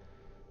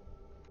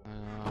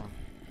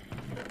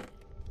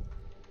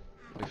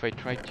 If I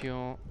try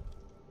to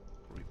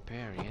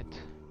repair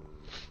it,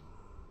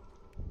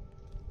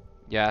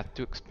 yeah,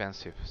 too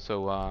expensive.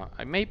 So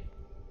I may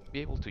be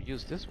able to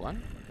use this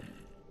one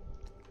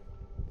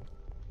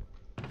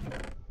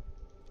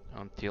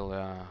until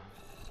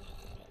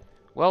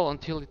well,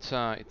 until it's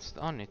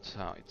done.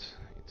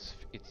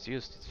 It's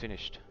used. It's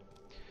finished.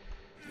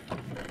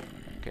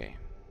 Okay.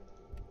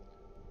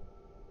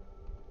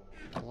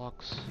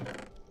 Blocks.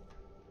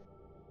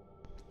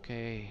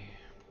 Okay.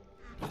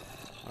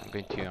 I'm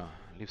going to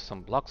leave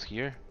some blocks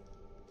here.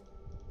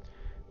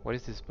 What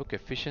is this book?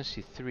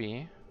 Efficiency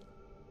 3.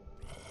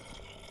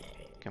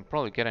 Can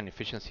probably get an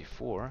efficiency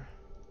 4.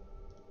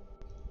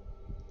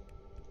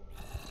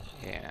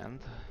 And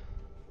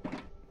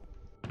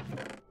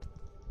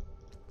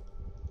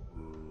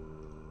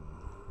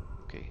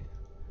okay,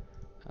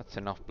 that's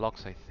enough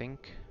blocks, I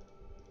think.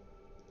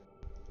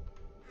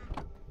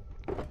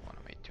 What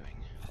am I doing?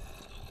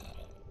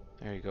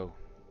 There you go.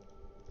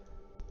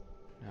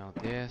 Now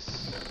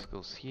this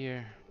goes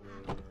here.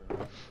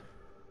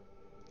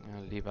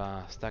 I'll leave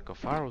a stack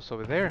of arrows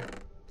over there.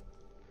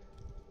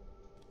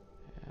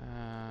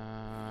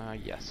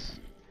 Yes.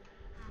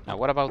 Now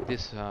what about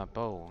this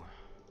bow?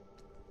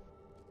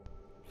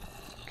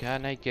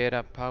 Can I get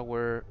a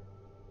power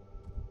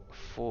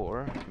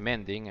 4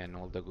 mending and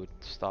all the good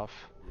stuff?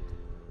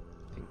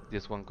 I think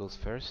this one goes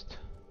first.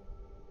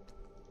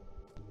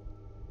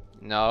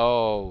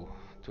 No,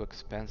 too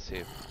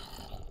expensive.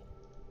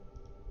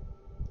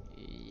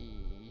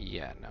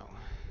 Yeah, no.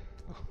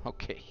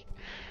 Okay,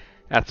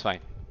 that's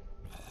fine.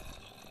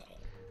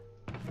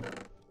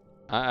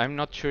 I'm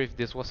not sure if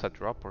this was a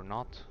drop or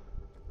not,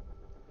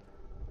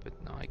 but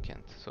no, I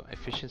can't. So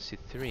efficiency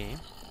 3. You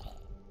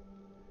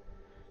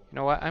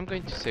know what? I'm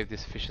going to save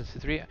this efficiency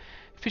 3.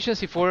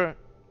 Efficiency 4,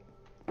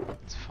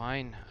 it's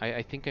fine.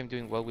 I think I'm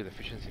doing well with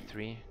efficiency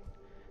 3.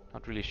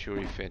 Not really sure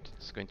if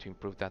it's going to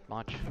improve that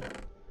much.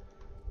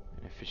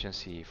 And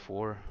efficiency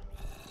 4.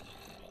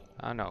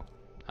 No.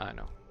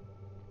 No.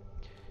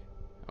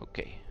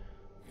 Okay.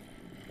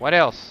 What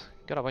else?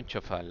 Got a bunch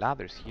of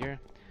ladders here.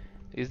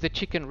 Is the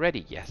chicken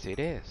ready? Yes, it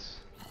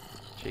is.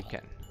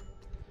 Chicken.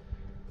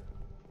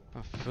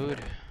 Food.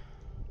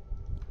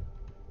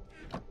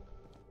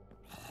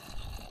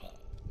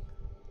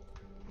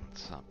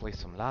 Let's place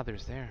some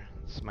ladders there.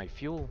 This is my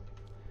fuel.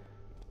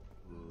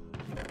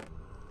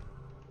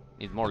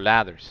 Need more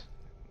ladders.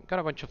 Got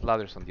a bunch of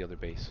ladders on the other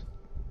base.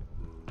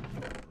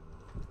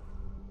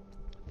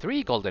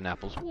 3 golden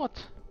apples.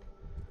 What?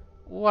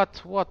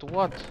 What?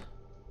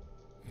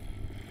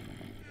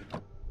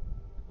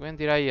 When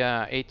did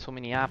I ate so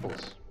many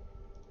apples?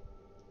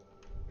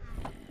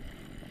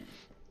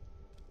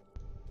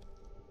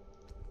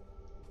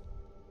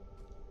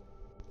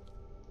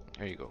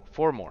 There you go.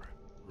 4 more.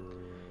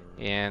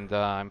 And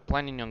I'm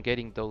planning on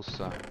getting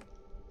those...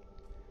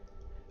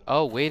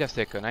 Oh, wait a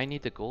second. I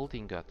need the gold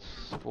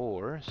ingots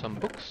for some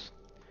books.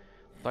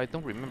 But I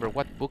don't remember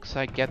what books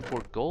I get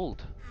for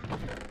gold.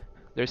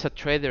 There's a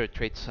trader that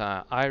trades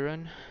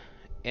iron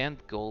and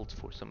gold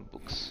for some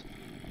books.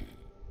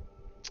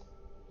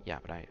 Yeah,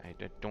 but I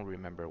don't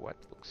remember what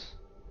books.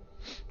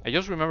 I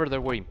just remember they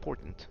were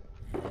important.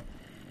 I'm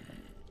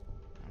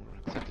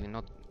exactly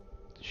not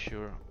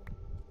sure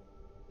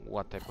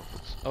what type of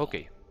books.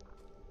 Okay.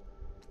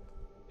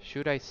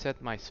 Should I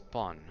set my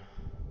spawn?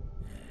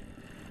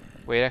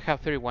 Wait, I have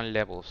 31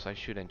 levels. I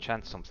should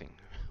enchant something.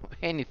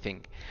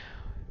 Anything.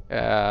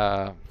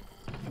 Let's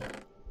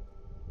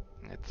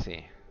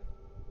see.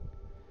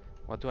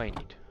 What do I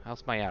need?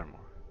 How's my armor?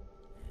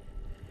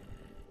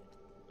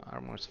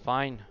 Armor's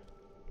fine.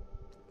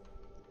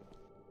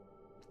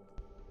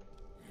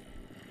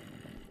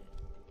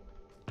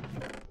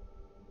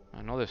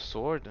 Another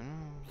sword?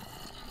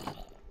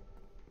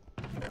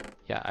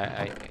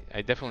 Yeah,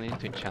 I definitely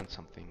need to enchant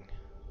something.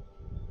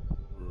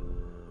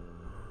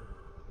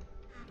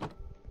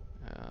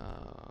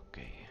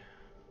 Okay.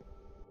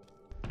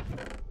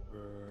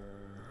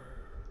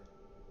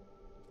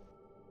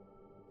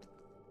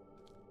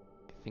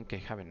 I think I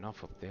have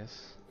enough of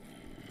this.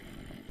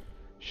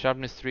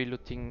 Sharpness 3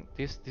 looting.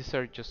 These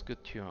are just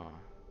good to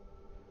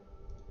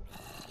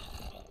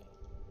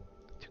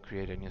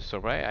create a new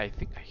sword. I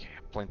think I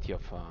have plenty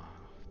of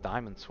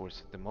diamond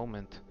swords at the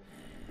moment.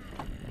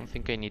 I don't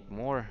think I need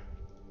more.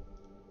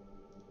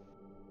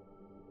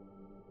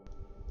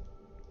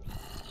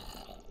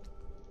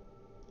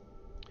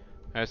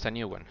 There's a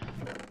new one.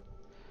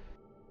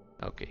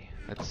 Okay,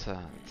 let's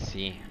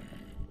see.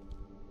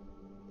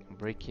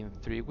 Breaking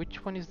 3.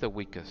 Which one is the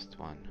weakest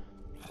one?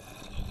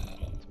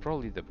 It's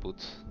probably the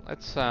boots.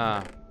 Let's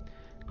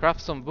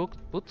craft some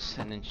boots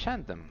and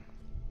enchant them.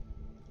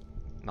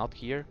 Not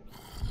here.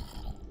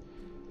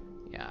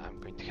 Yeah,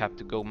 I'm going to have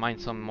to go mine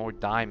some more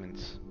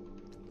diamonds.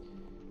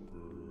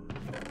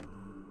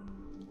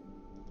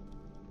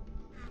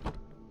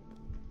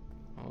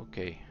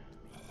 Okay.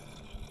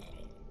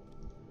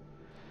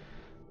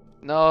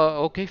 No,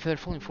 okay, Feather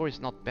Falling 4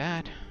 is not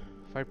bad.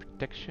 Fire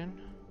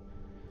protection.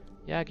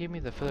 Yeah, give me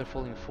the Feather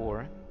Falling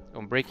 4.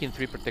 On Breaking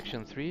 3,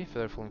 Protection 3,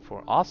 Feather Falling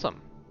 4. Awesome.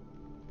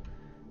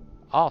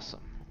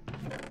 Awesome.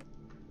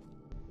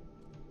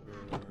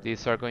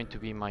 These are going to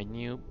be my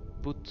new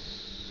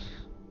boots.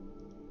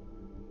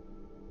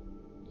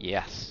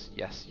 Yes.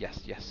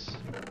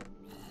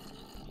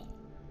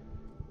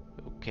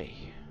 Okay.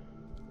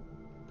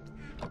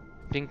 I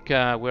think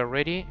we're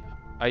ready.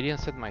 I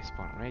didn't set my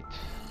spawn, right?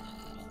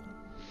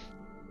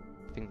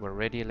 I think we're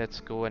ready. Let's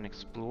go and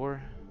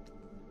explore.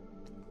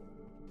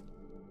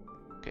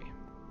 Okay.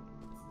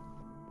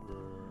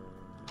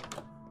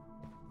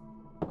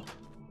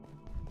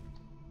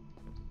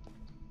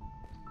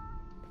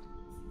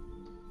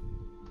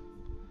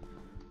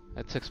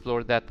 Let's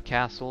explore that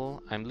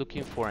castle. I'm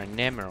looking for an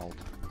emerald.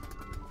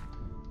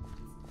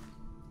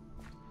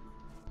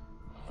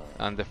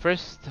 And the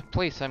first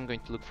place I'm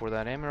going to look for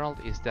that emerald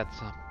is that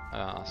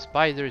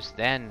spider's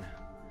den.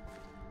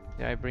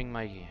 Did I bring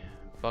my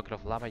bucket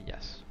of lava?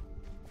 Yes.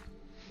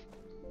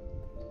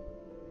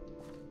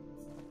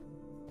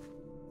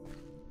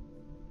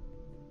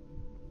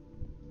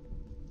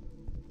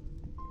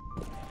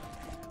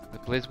 The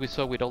place we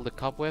saw with all the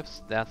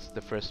cobwebs, that's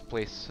the first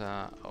place.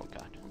 Oh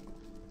god.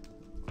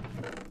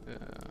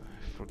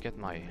 Forgot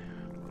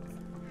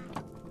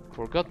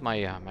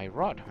my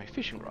rod, my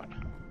fishing rod.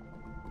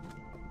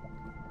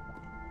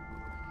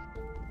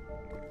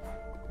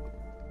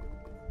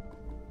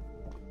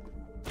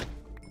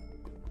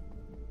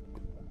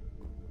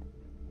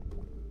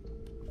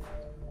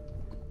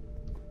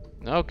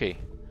 Okay,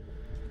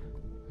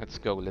 let's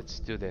go, let's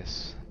do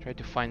this. Try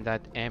to find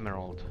that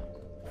emerald.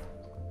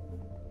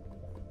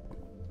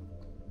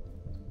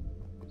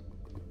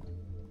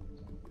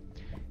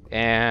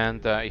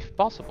 And if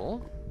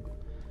possible,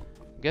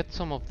 get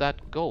some of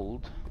that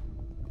gold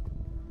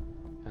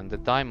and the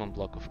diamond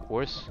block, of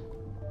course.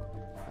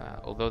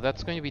 Although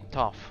that's going to be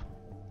tough.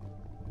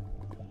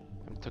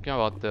 I'm talking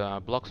about the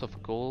blocks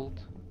of gold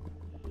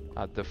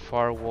at the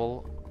far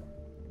wall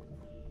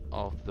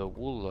of the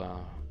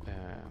wool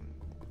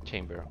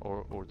chamber,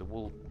 or the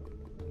wool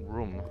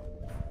room,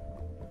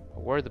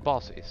 where the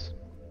boss is.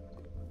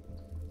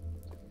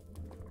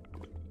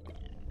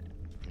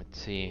 Let's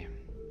see.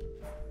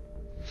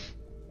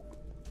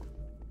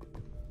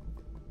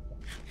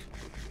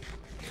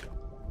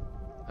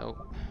 Oh.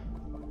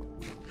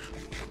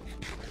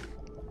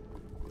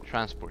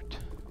 Transport.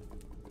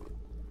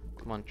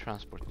 Come on,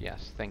 transport.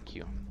 Yes, thank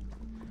you.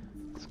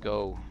 Let's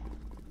go.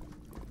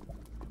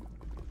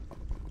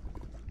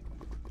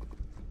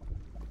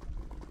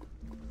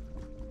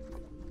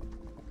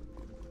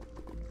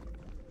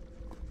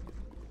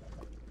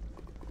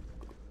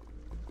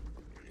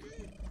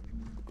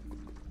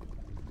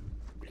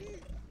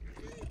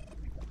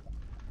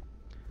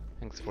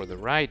 Thanks for the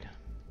ride.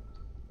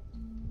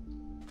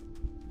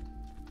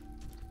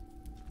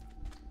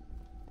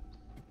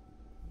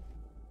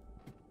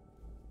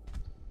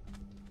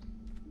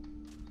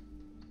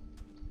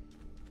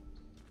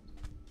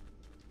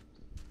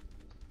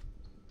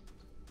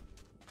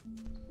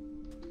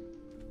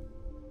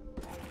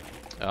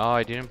 Oh,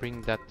 I didn't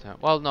bring that.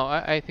 Well, no,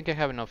 I think I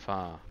have enough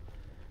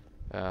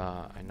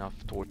enough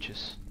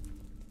torches.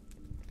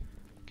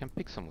 Can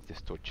pick some of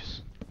these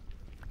torches.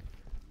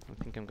 I don't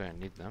think I'm gonna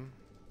need them.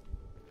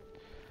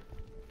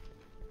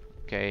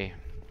 Okay,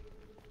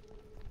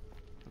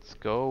 let's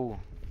go.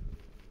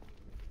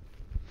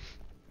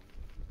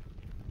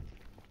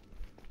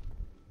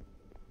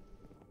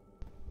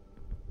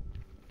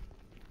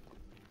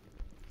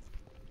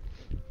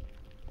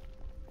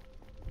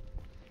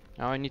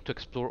 Now I need to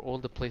explore all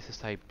the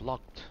places I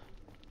blocked.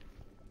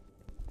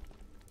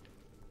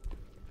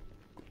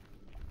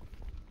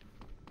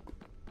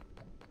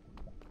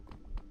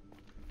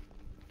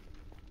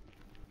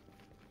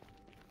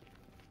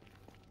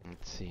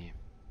 Let's see.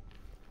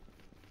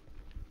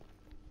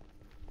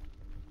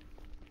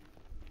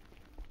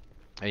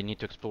 I need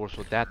to explore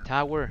so that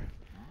tower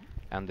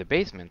and the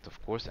basement,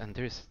 of course, and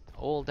there's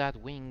all that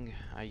wing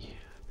I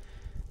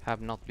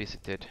have not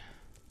visited.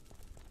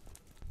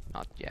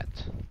 Not yet.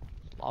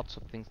 Lots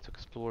of things to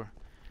explore.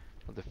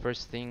 Well, the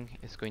first thing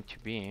is going to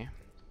be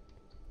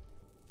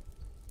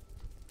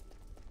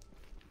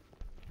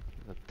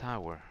the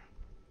tower.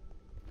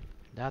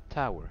 That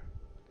tower.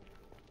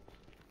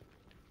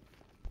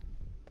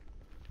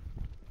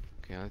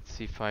 Okay, let's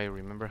see if I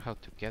remember how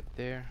to get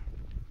there.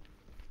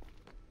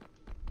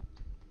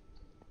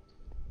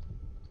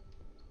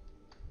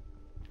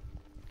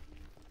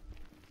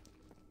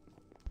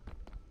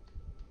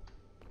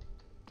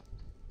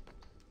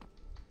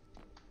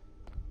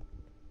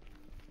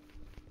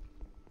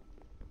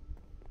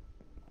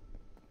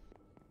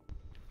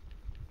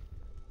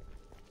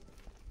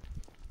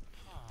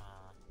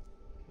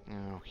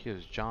 Oh,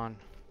 here's John.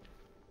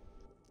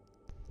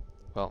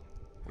 Well,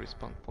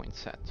 respawn point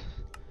set.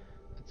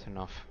 That's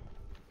enough.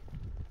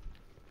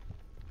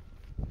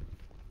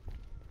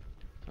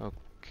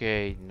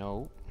 Okay,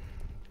 no.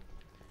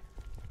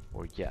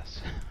 Or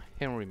yes.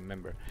 I don't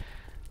remember.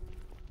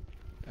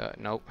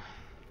 Nope.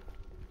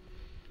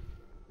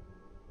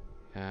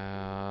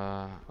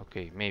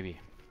 Okay, maybe.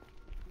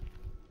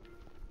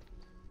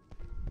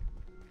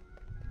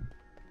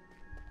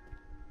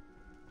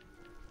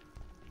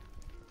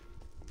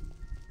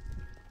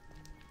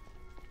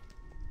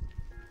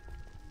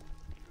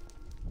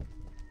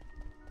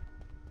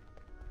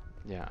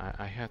 Yeah,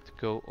 I have to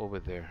go over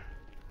there.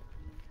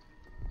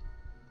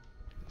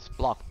 It's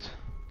blocked.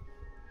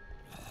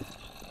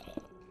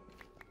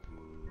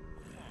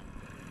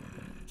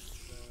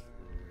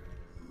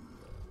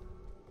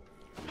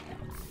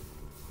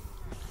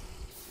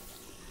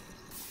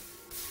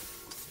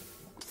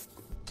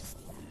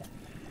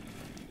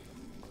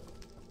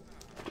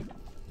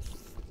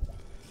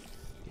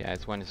 Yeah,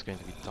 this one is going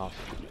to be tough.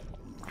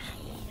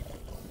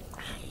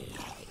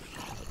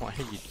 What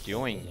are you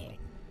doing?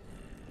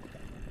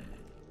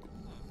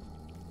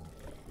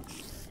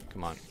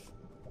 Come on.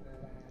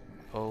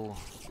 Oh.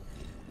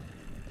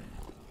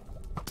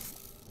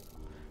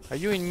 Are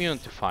you immune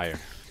to fire?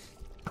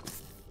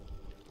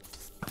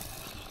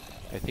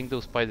 I think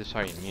those spiders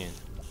are immune.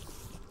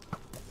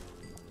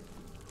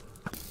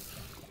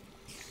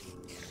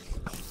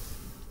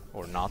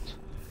 Or not.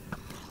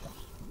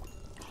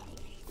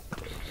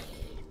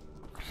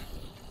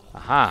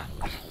 Aha!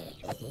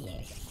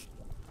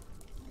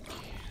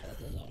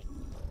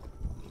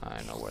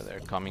 I know where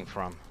they're coming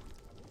from.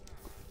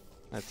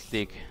 Let's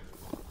dig.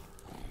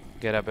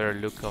 Get a better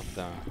look of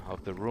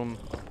the room.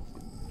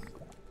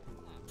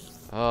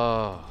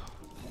 Oh,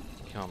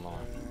 come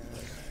on.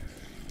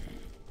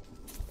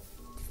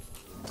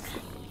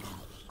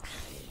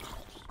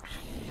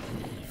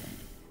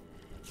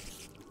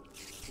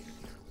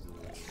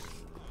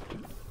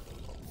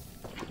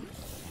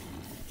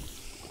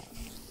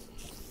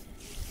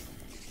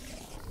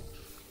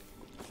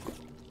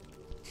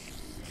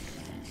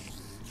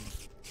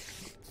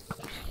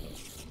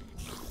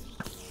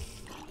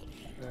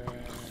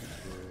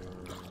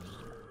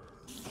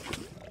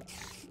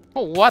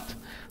 What?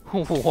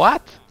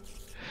 What?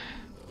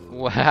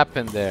 What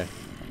happened there?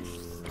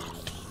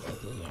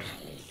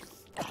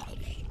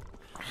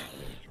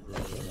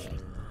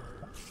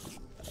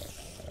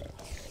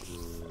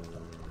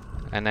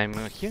 And I'm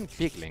hearing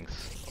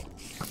piglings.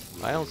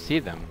 I don't see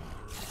them.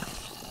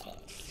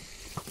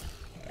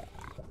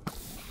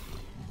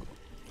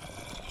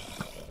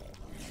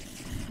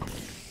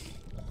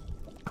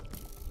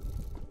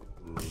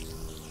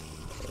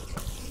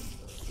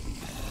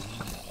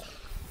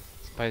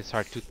 Spiders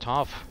are too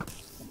tough.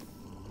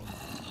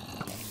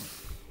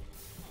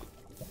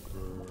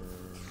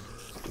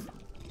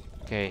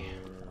 Okay.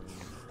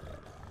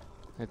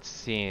 Let's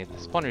see. The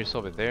spawner is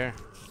over there.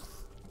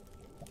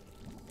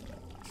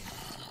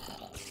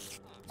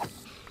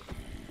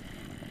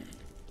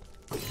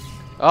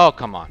 Oh,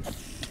 come on.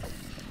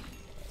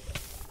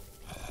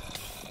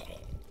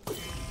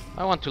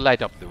 I want to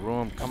light up the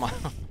room, come on.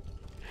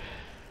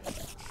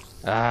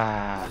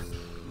 Ah.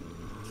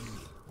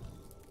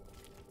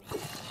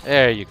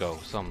 There you go,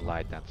 some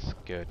light, that's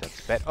good,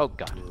 that's better. Oh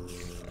god.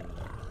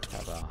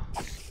 Have a...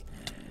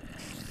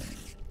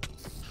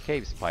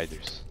 cave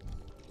spiders.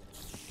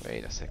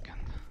 Wait a second.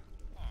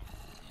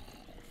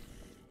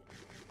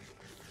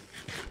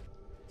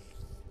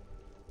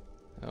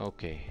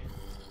 Okay.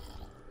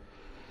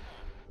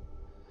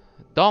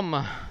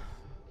 Dom!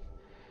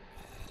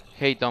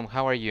 Hey Dom,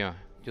 how are you?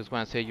 Just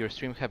want to say your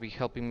stream have been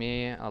helping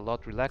me a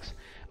lot relax.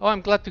 Oh, I'm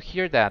glad to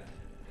hear that.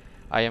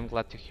 I am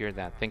glad to hear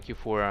that. Thank you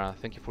for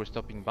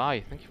stopping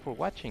by. Thank you for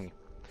watching.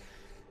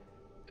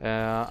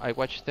 I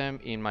watch them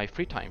in my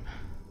free time.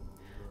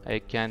 I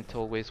can't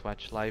always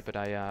watch live, but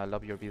I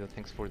love your video.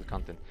 Thanks for the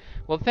content.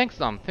 Well, thanks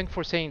Dom. Thanks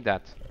for saying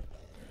that.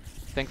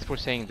 Thanks for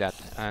saying that.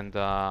 And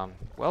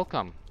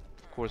welcome.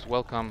 Of course,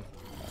 welcome.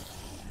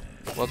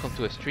 Welcome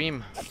to a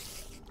stream.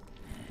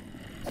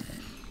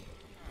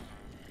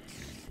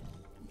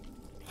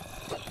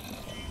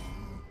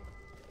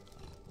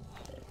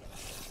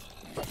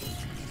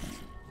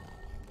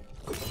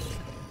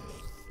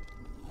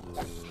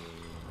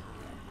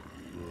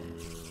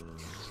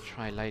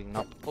 Try lighting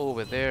up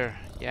over there.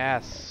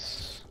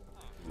 Yes.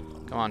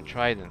 Come on,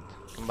 Trident.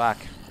 Come back.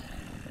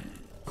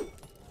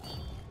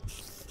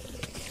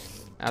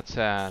 That's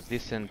a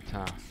decent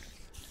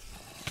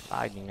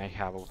lighting I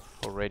have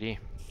already.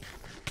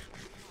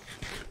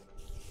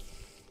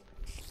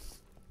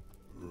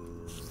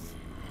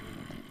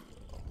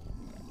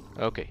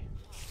 Okay.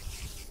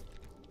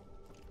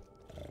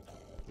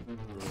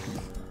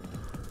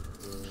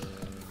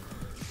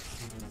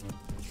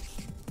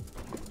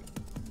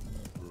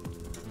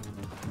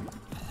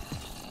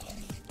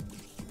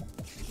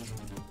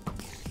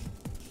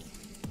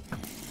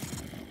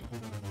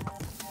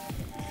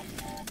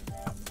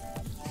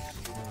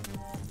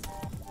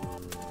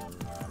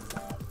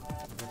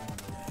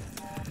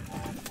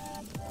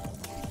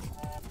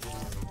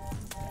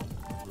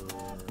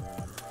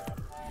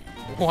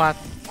 What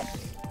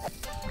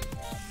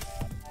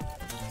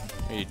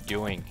are you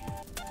doing?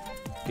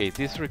 Okay,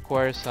 this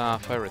requires a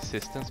fire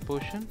resistance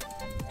potion.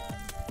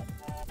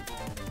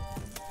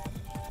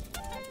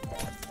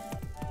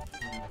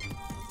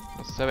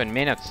 Oh, 7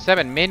 minutes.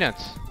 7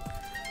 minutes.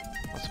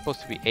 It's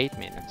supposed to be 8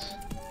 minutes.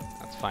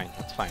 That's fine.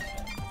 That's fine.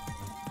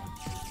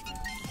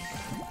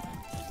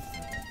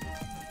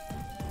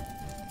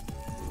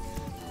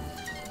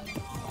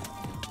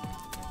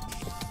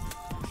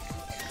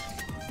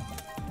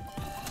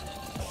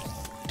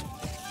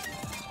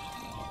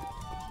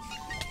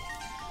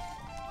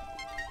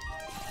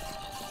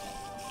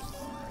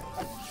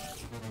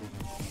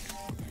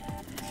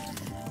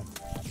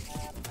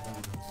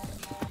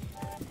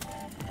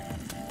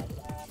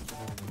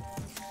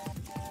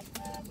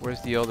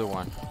 Where's the other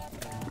one?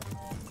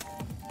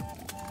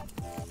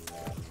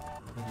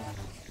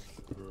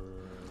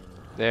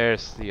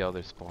 There's the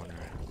other spawner.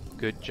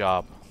 Good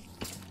job.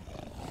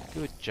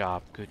 Good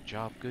job, good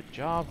job, good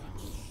job.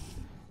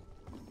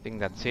 I think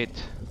that's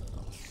it.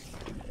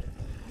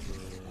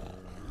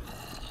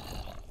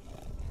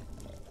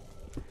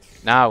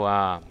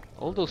 Now,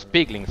 all those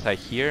piglings I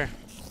hear.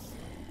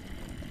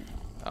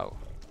 Oh,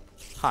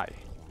 hi.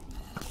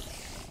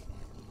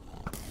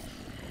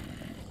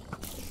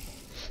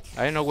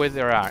 I don't know where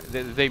they are.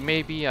 They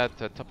may be at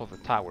the top of the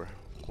tower,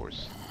 of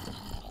course.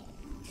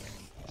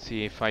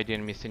 See if I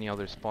didn't miss any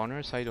other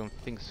spawners. I don't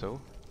think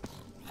so.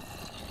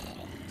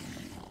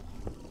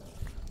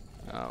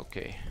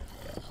 Okay.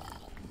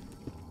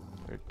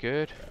 We're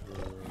good.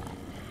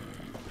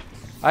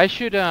 I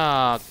should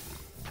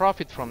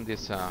profit from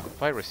this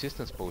fire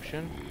resistance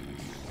potion.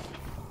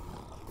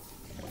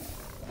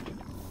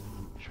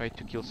 Try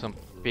to kill some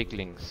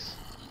piglings.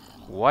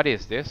 What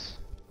is this?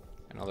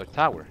 Another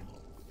tower.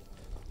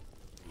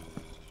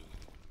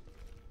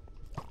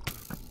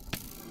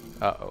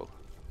 Uh-oh.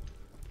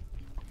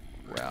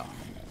 Well.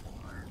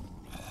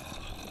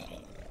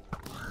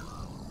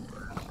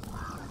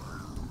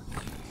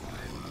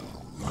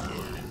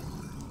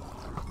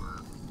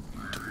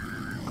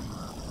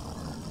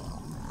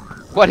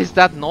 What is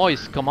that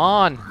noise? Come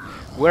on!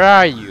 Where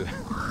are you?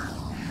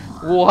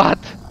 What?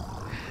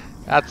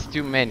 That's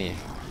too many.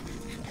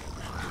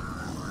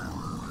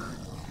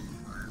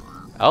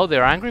 Oh,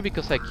 they're angry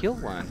because I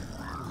killed one.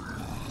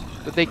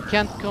 But they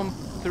can't come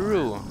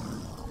through.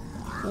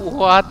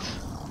 What?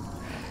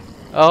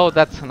 Oh,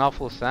 that's an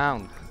awful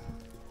sound.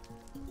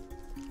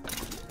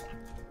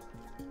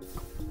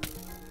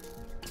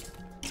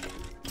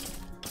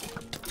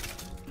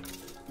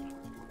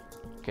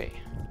 Okay.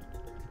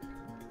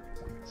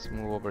 Let's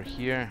move over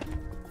here.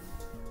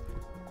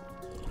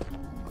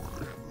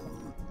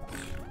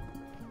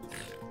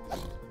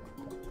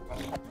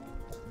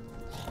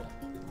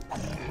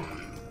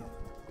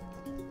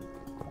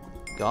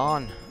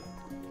 Gone.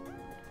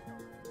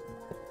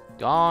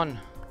 Gone.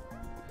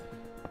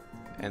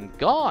 And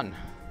gone.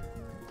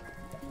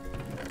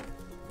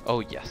 Oh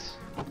yes.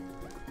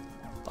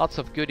 Lots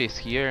of goodies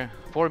here.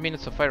 4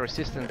 minutes of fire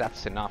resistance,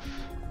 that's enough.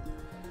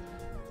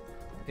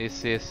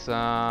 This is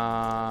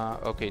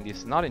okay. This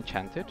is not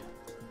enchanted.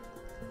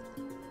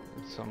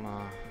 Some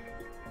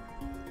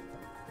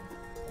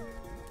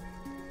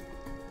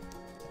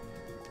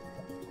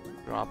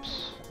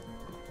drops,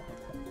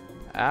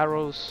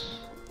 arrows,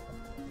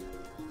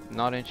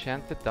 not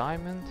enchanted,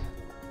 diamond,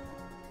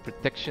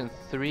 protection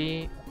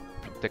 3,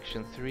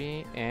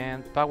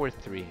 and power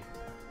 3.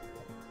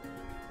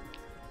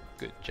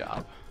 Good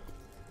job.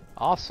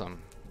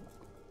 Awesome.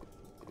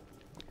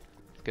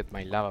 Let's get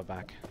my lava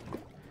back.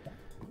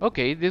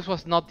 Okay, this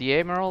was not the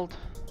emerald,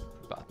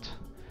 but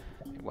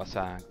it was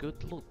a good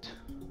loot.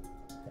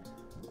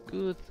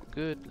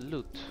 Good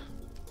loot.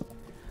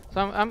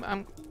 So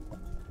I'm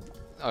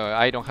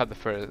I don't have the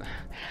first.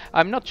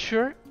 I'm not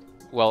sure.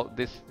 Well,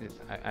 this is,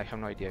 I have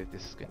no idea if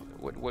this is good.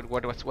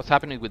 What's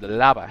happening with the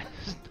lava?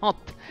 It's not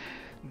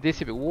this.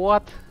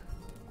 What?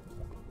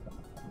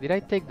 Did I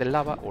take the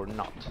lava or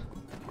not?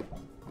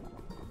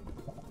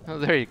 Oh,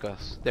 there it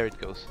goes. There it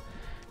goes.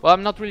 Well,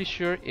 I'm not really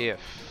sure if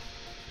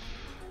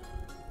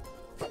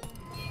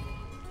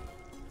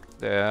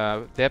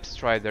the depth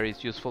strider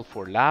is useful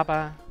for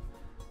lava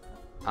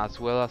as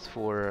well as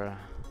for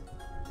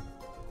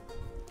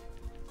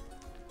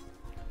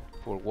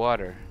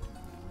water.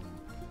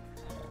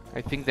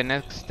 I think the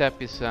next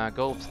step is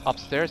go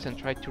upstairs and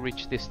try to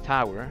reach this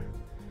tower.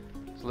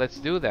 So let's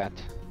do that.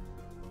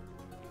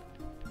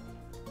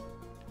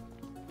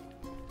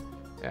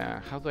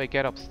 How do I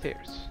get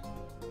upstairs?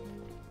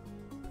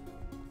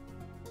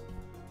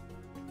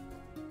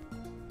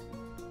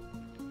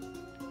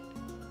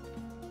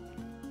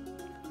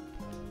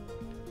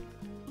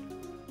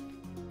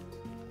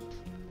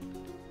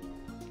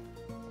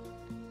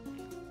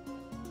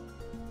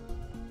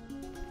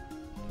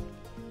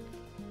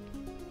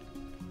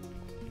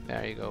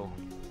 There you go.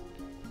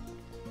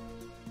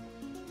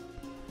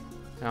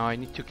 Now I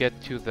need to get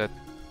to the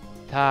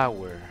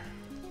tower.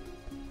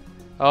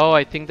 Oh,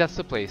 I think that's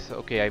the place.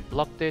 Okay, I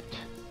blocked it.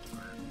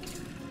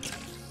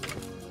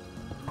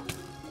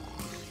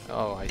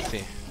 Oh, I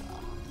see.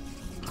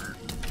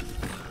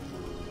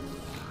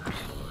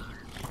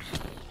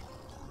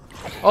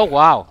 Oh,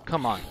 wow.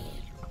 Come on.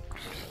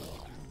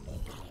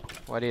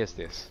 What is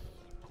this?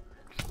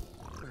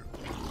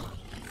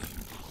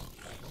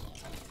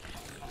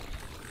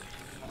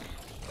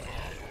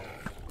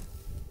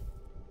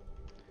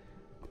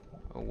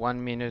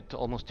 One minute,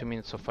 almost 2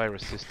 minutes of fire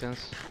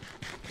resistance.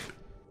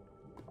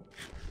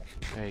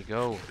 There you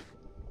go.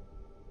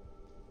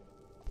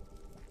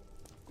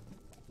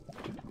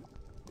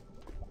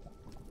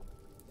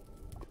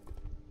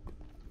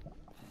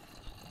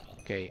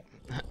 Okay.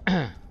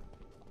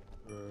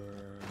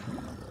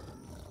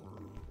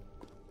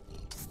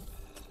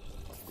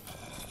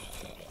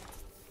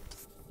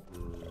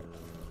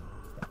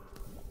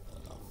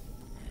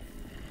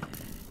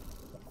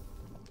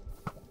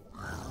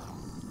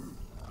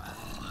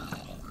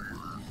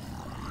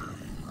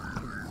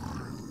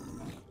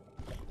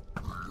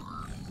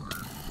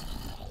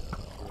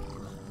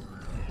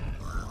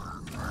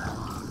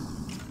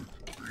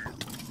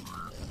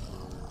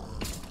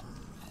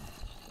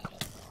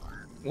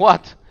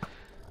 What?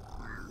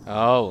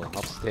 Oh,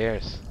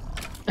 upstairs.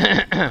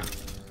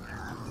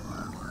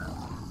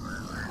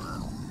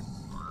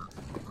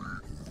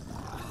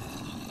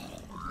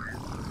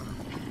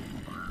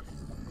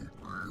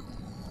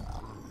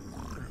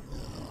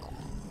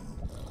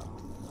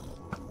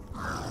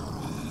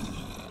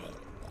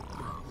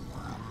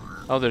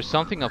 Oh, there's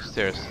something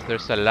upstairs.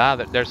 There's a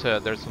ladder. There's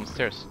some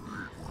stairs.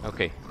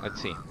 Okay, let's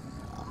see.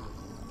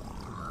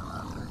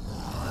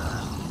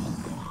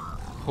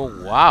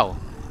 Oh wow.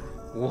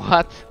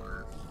 What?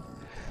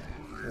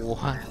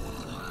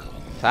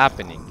 What's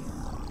happening?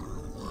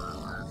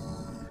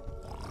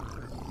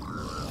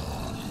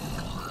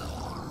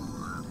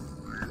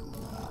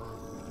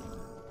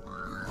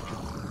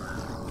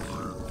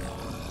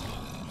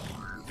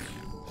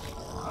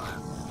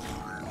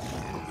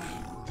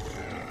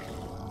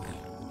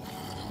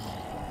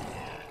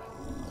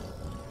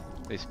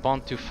 They spawn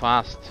too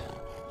fast.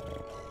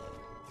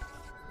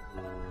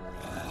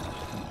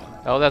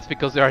 Oh, that's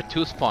because there are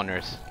two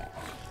spawners.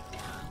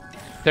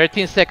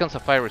 13 seconds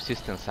of fire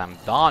resistance. I'm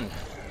done.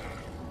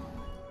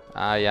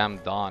 I am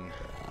done.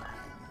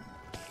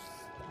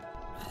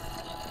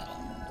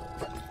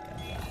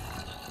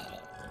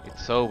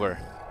 It's over.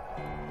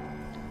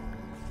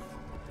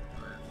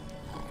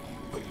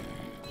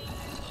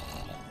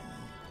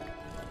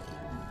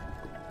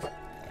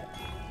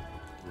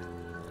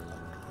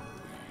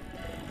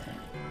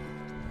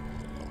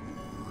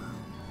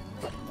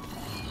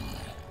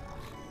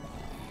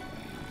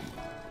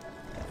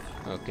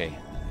 Okay.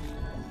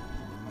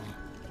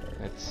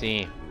 Let's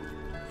see.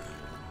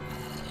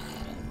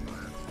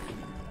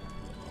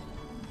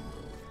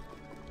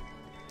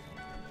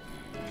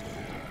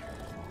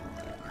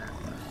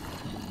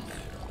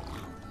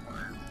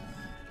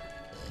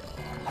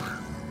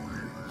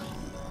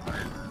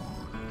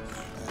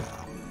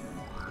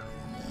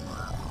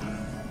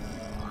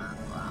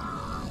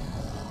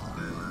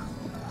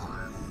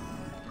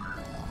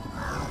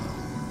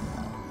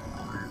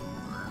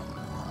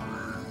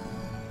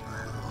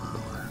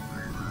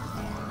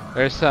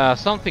 There's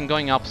something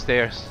going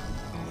upstairs.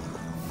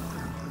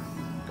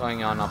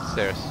 Going on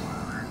upstairs.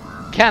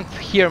 Can't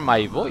hear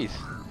my voice.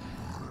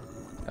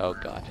 Oh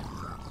god.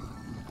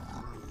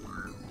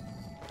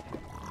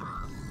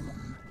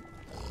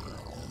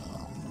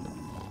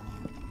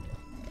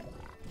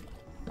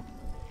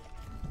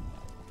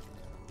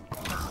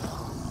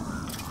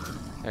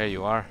 There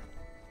you are.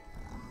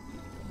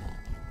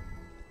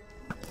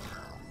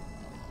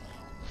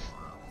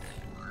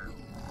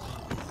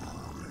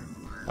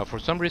 For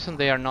some reason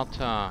they are not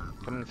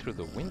coming through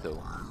the window,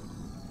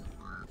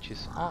 which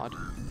is odd.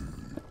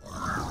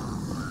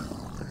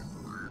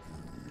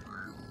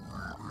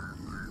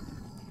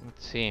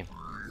 Let's see.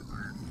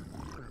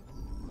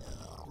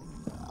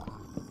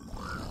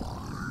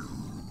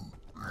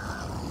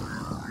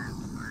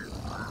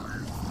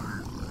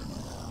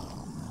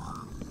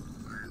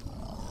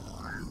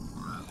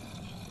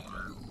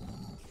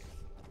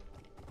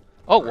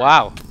 Oh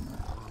wow!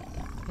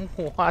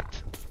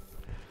 What?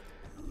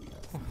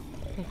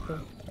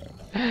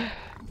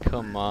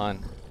 Come on.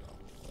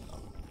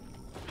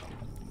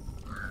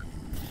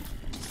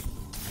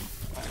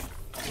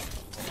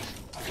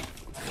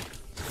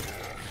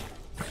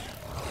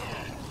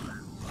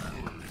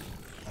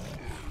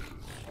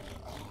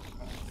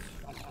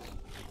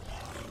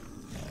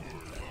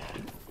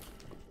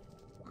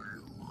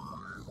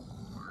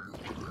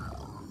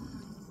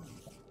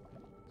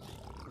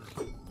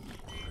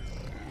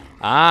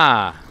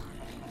 Ah!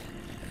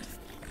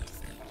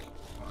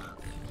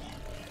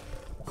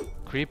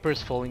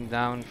 Creepers falling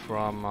down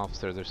from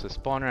upstairs. There's a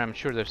spawner. I'm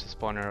sure there's a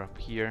spawner up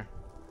here.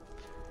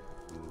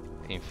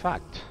 In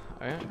fact,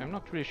 I'm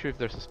not really sure if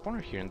there's a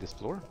spawner here in this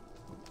floor.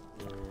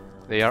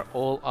 They are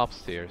all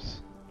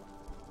upstairs.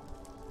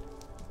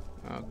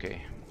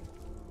 Okay.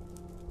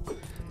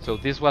 So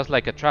this was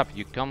like a trap.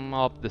 You come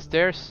up the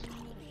stairs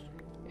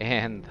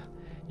and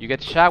you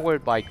get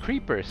showered by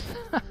creepers.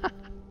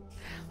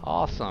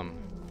 Awesome.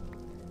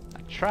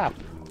 A trap.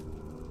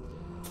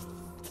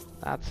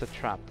 That's a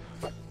trap.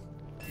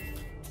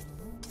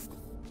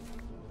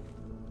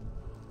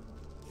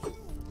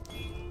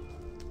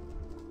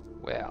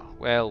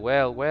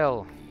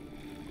 Well.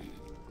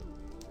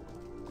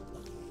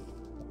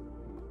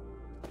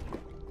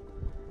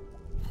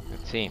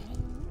 Let's see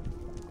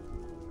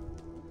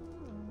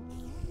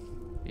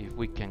if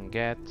we can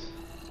get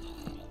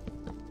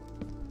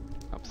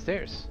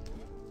upstairs.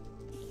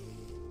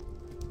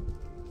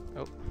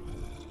 Oh.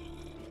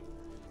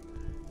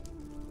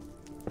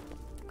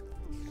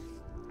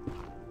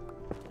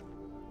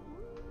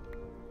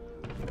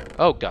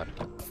 Oh god.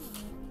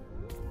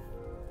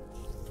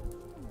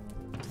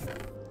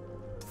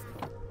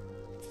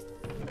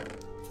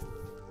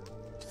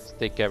 Let's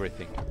take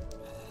everything.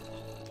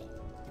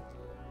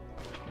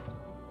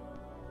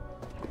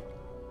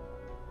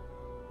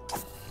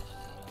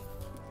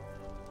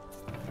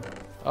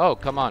 Oh,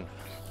 come on.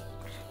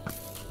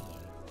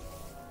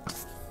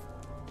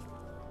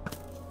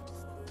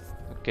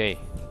 Okay.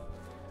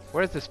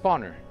 Where's the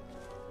spawner?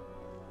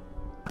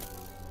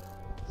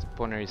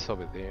 Spawner is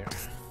over there.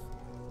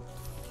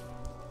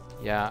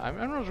 Yeah, I'm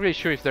not really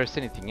sure if there's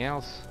anything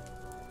else.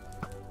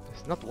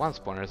 It's not one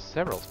spawner, it's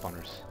several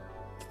spawners.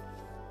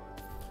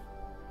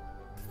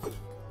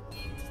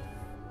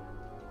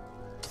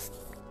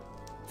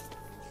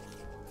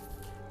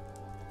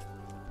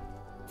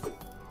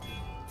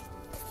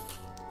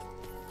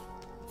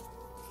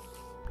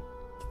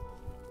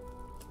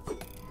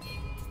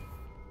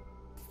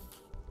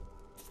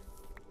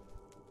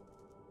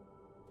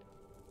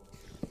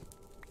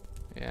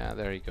 Yeah,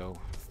 there you go.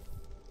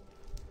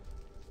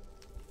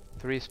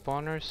 3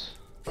 spawners.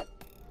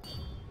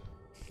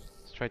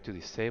 Let's try to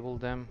disable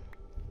them.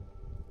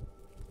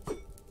 Come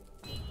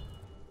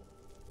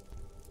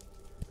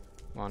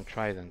on,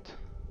 trident.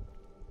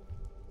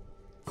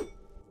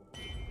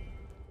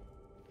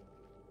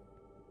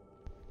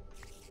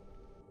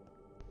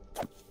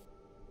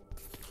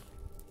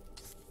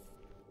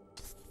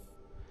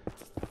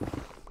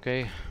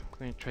 Okay, I'm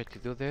going to try to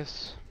do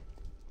this.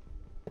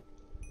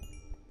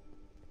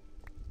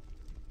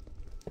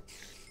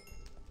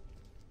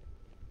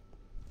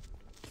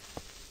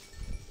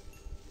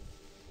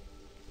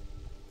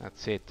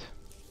 That's it.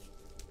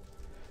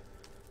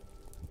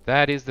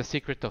 That is the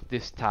secret of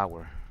this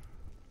tower.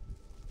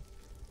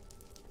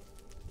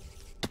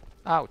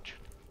 Ouch.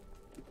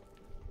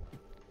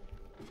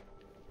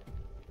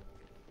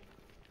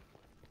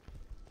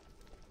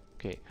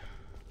 Okay.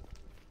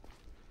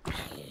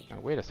 Now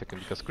wait a second,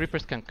 because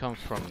creepers can come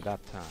from that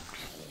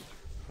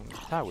from the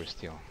tower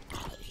still.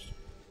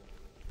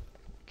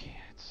 Okay,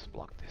 let's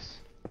block this.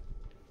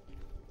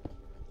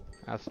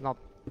 That's not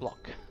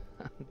block.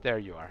 There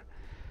you are.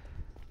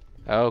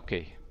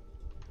 Okay.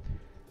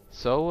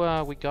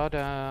 So we got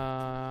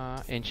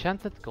a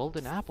enchanted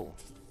golden apple.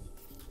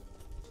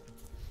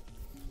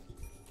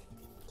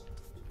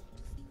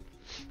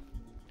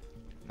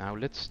 Now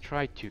let's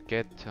try to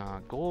get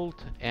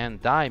gold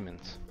and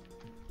diamonds.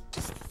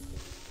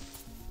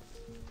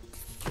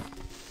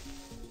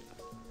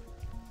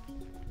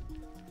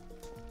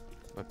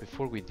 But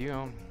before we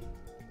do,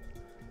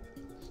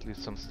 let's Let's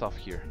leave some stuff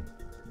here.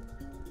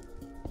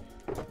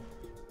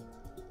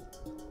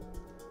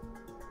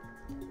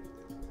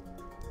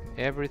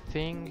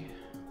 Everything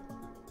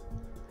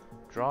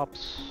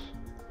drops.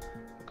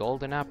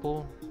 Golden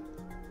apple.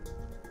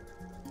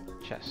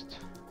 Chest.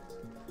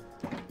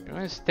 I'm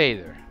going to stay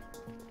there.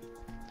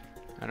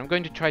 And I'm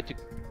going to try to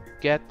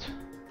get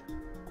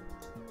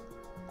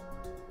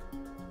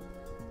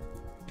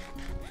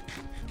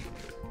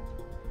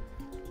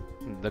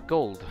the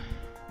gold.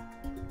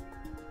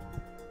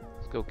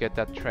 Let's go get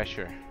that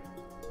treasure.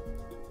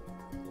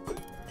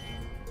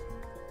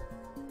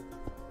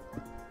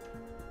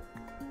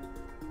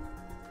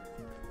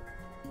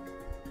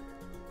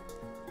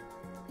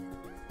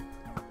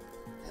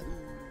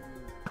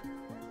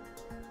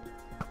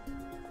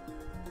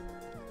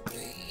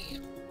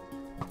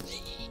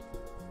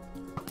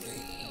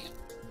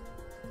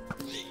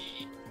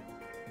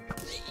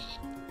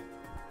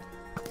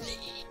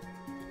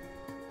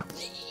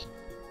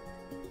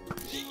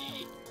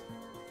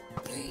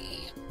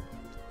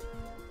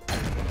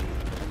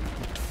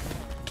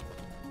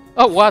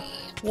 Oh, what?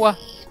 What?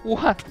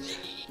 What?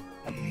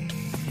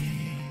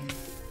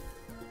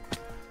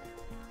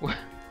 What?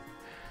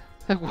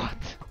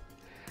 What?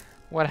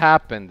 What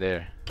happened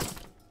there?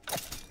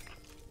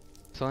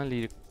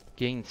 Suddenly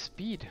gained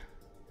speed.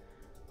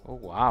 Oh,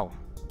 wow.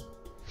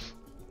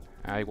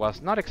 I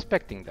was not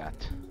expecting that.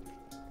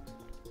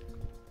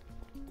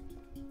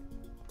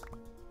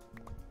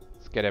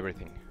 Let's get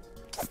everything.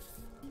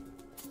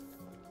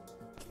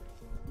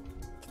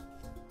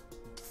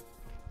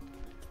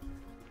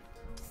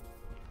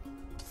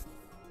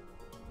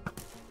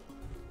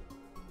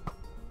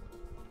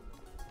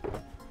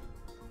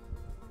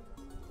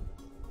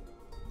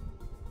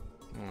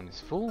 One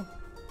is full.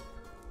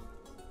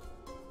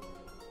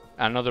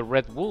 Another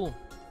red wool.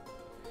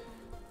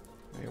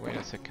 Wait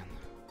a second.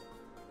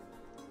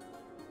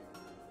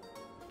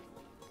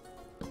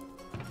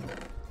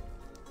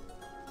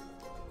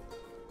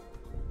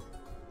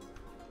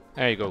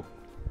 There you go.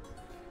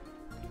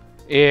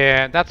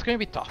 Yeah, that's going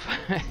to be tough.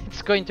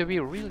 It's going to be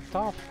really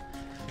tough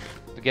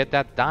to get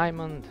that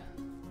diamond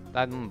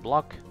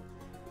block,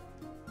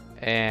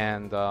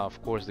 and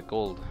of course the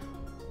gold.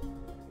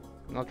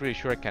 Not really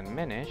sure I can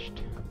manage.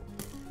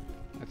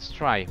 Let's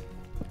try.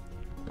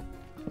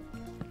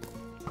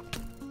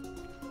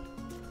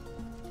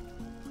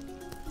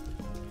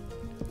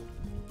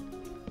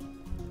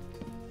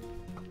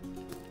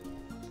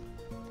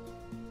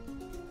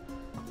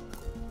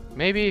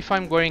 Maybe if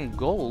I'm wearing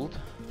gold.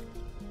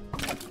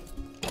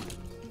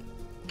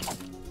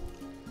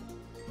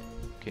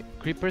 Okay,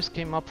 creepers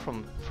came up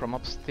from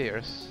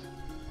upstairs.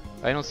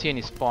 I don't see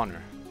any spawner.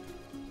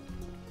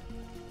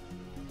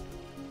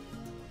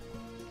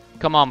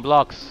 Come on,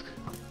 blocks.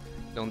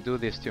 Don't do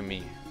this to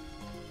me.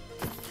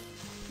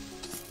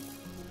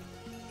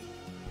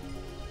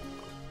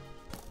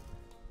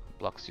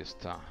 Blocks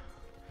just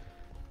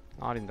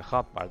not in the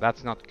hotbar.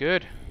 That's not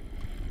good.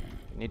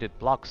 Needed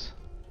blocks.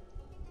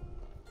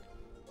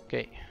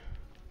 Okay.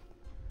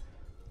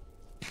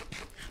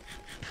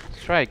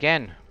 Let's try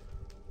again.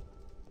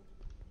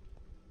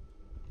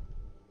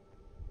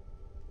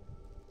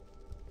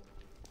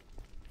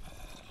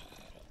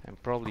 I'm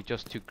probably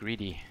just too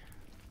greedy.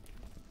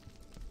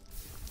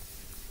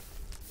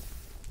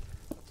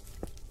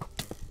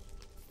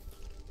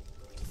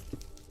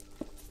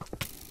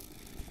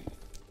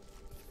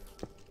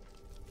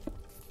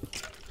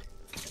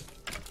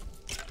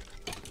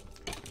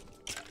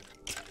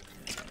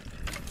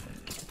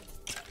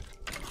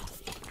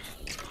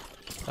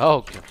 Oh,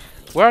 okay.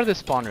 Where are the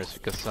spawners?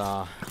 Because,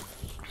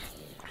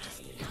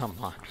 come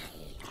on.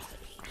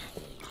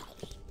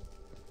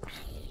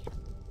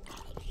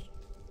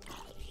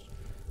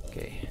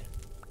 Okay.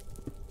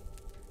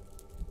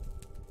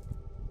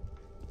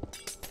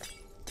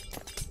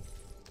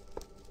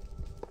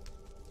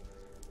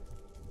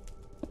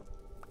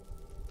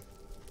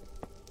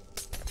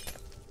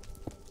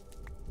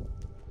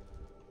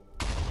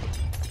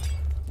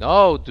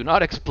 No, do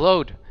not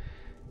explode.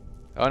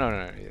 Oh, no,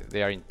 no, no,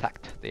 they are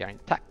intact. They are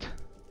intact.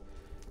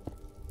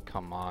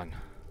 Come on.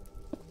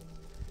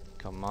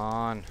 Come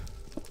on.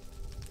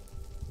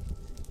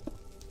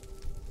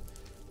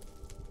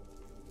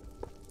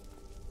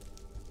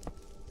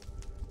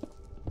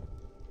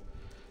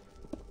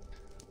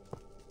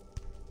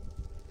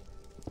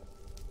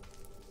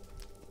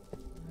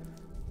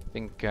 I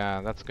think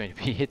that's going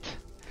to be it.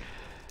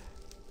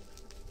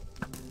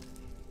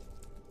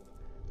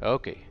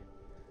 Okay.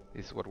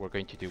 This is what we're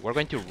going to do. We're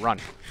going to run.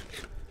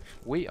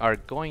 We are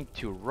going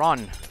to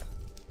run.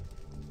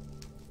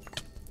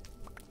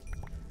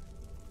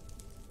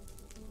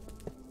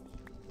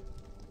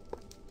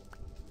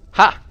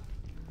 Ha!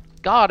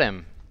 Got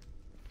him!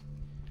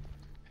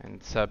 And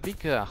it's a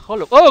big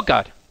hollow. Oh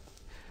god!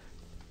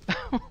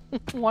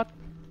 What?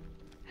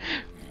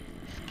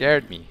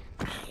 Scared me.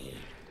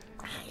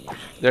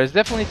 There's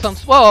definitely some.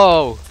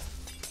 Whoa!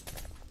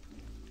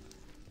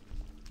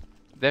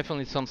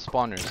 Definitely some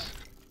spawners.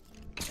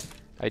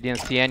 I didn't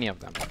see any of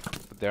them,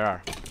 but there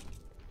are.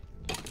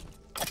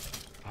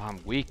 Oh,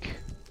 I'm weak.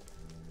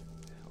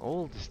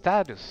 Old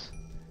status.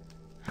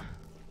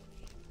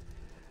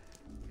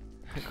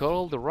 I got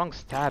all the wrong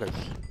status.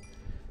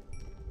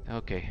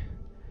 Okay.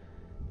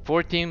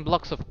 14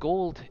 blocks of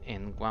gold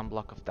and 1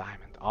 block of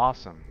diamond.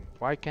 Awesome.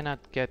 Why can I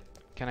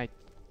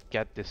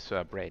get this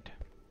bread?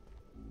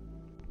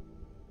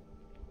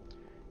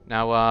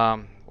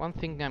 Now, one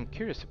thing I'm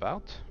curious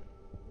about,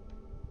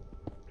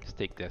 let's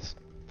take this,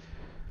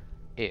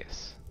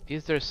 is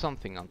there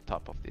something on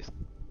top of this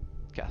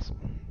castle?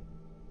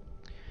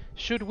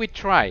 Should we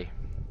try?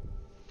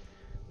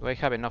 Do I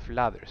have enough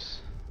ladders?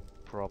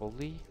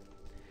 Probably.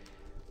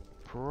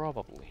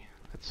 Probably.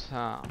 Let's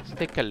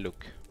take a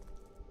look.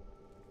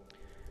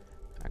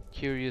 A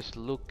curious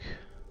look.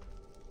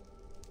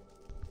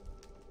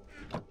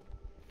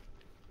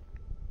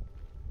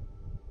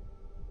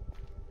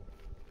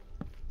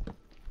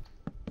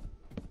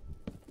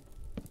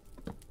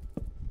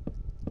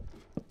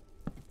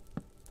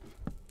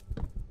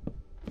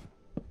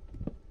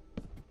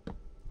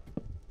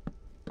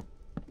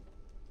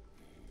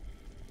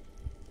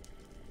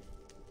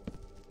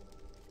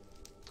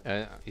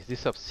 Is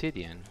this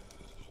obsidian?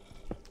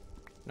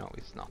 No,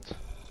 it's not.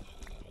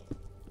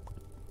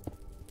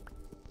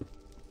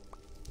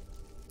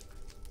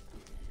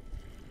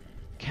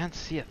 Can't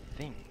see a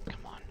thing.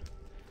 Come on.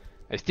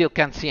 I still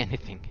can't see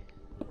anything.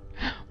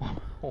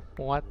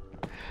 What?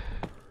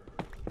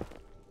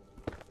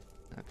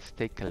 Let's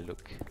take a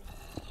look.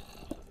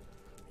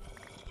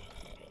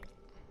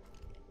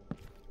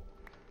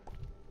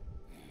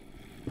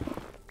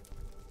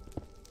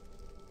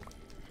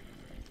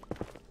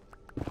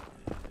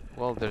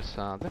 Well, there's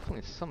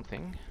definitely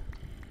something.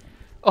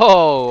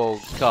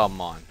 Oh,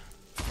 come on.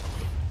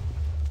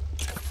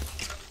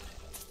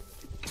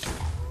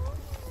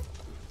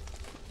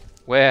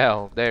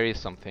 Well, there is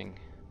something.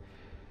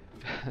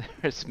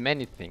 There's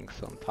many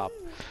things on top.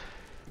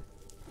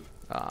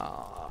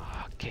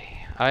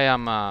 Okay, I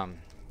am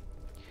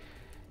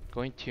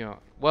going to...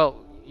 Well,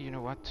 you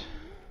know what?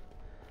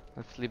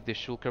 Let's leave the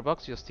shulker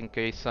box just in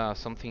case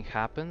something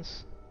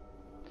happens.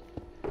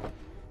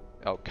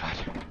 Oh god.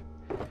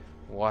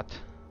 What?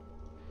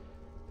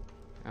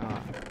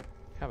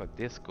 Have a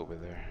disc over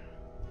there.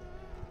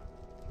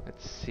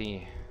 Let's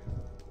see.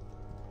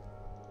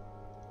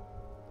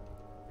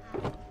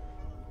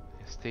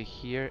 Stay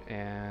here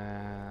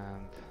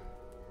and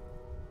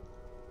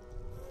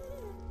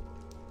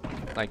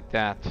like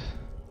that.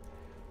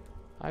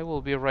 I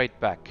will be right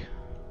back.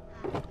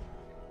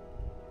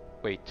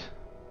 Wait.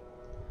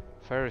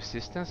 Fire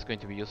resistance is going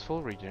to be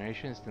useful.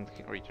 Regeneration, instant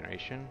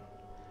regeneration,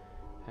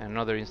 and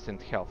another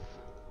instant health.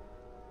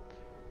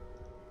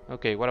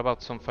 Okay, what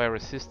about some fire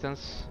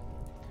resistance?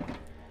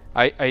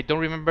 I don't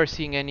remember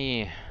seeing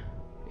any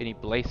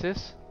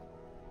blazes,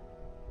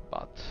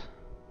 but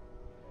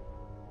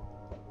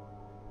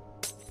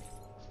let's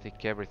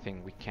take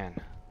everything we can.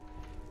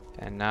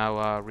 And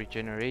now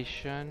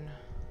regeneration.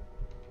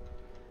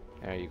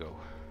 There you go.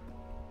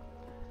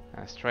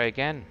 Let's try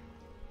again.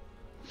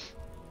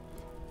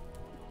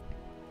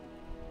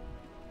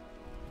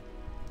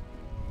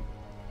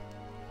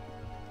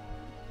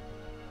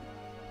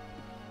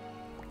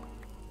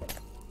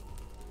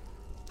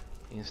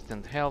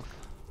 Instant health.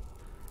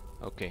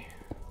 Okay.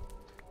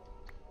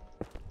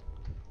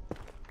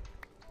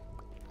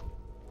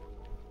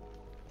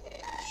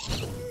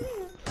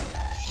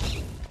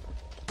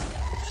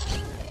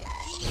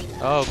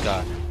 Oh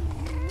god.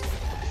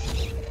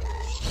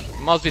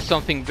 Must be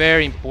something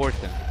very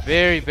important.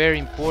 Very, very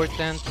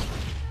important.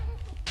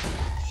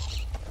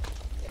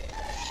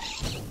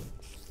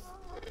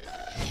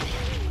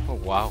 Oh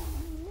wow.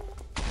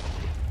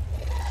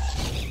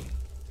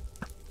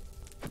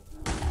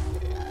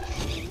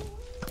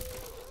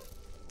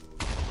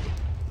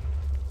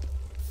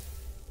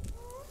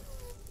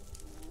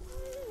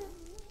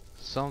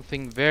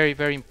 Something very,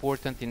 very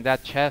important in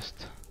that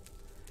chest.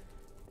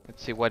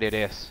 Let's see what it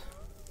is.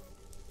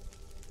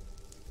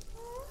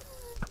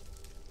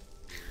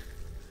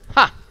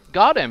 Ha!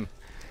 Got him!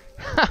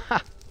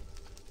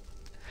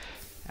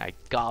 I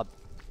got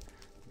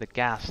the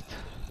ghast.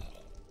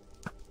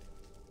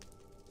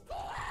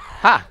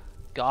 Ha!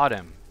 Got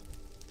him.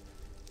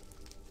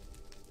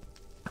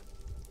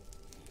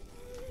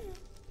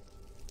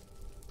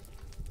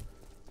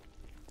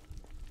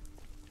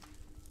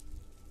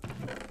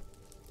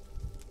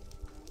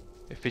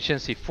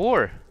 Efficiency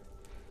 4.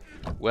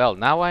 Well,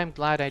 now I'm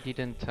glad I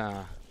didn't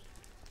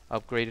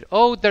upgrade it.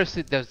 Oh, there's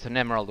an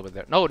emerald over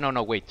there. No,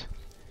 wait.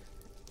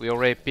 We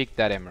already picked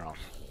that emerald.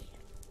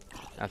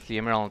 That's the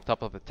emerald on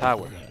top of the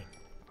tower.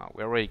 Oh,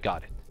 we already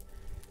got it.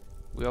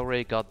 We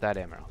already got that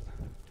emerald.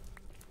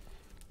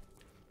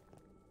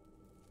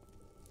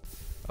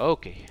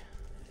 Okay.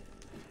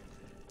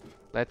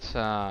 Let's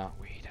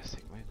wait a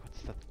second.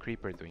 What's that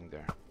creeper doing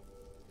there?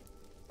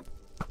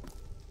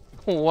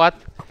 What?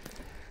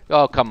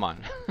 Oh, come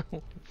on.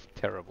 It's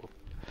terrible.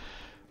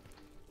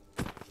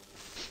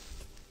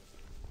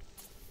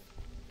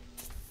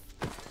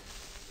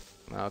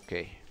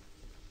 Okay.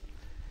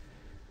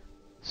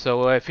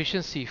 So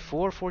efficiency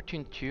 4,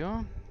 fortune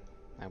 2.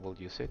 I will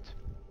use it.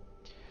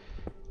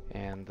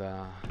 And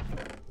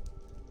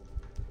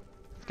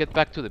get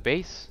back to the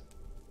base.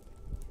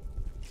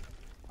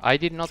 I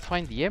did not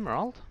find the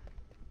emerald,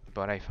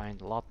 but I find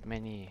a lot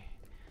many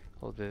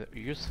of the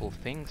useful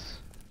things.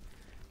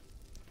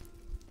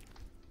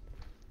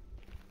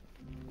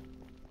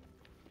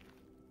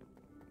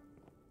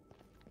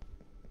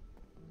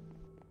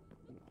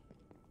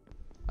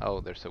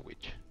 Oh, there's a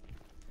witch.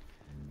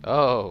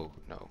 Oh,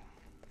 no.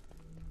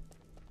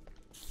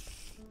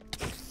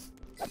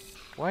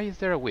 Why is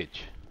there a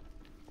witch?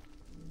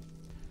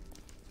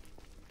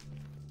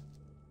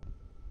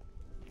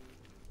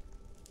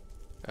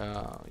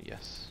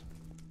 Yes.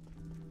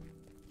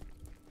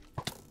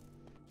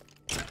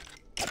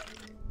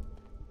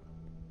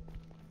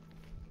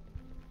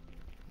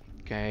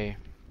 Okay.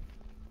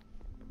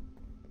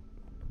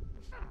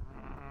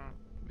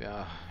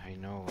 Yeah, I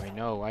know.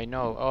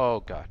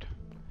 Oh, God.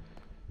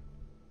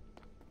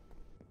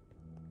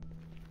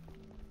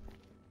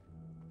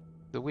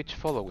 The witch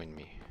following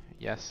me.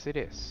 Yes, it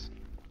is.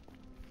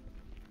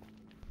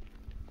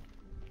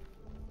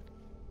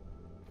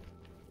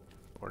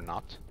 Or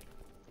not.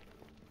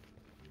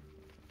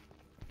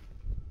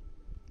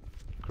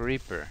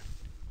 Creeper.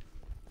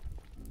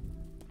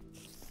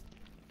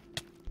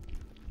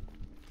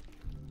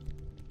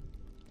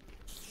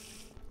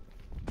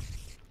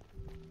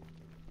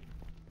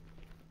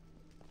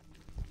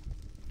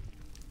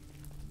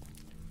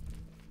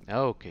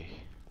 Okay.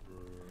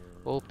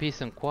 All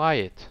peace and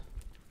quiet.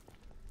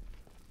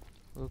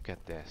 Look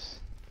at this.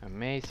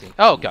 Amazing.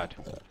 Oh, God.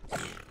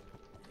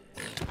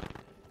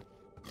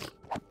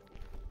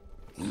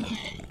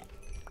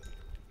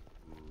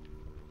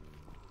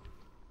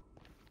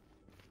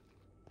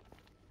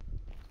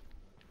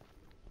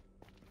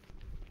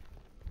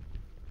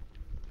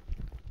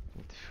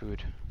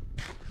 Food.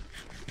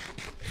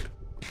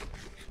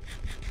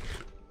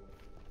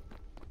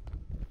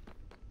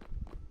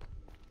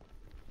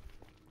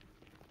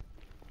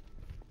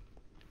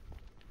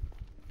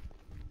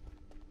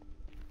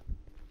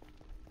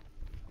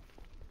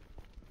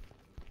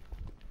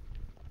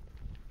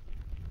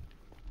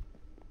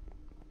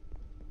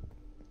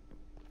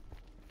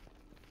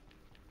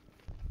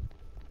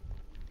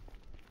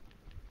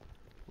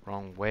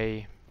 Wrong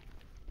way.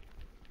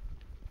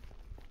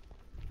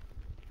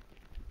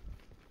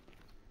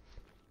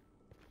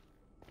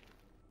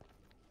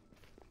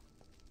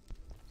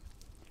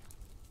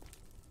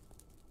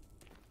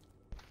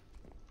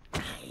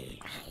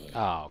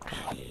 Oh, come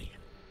on.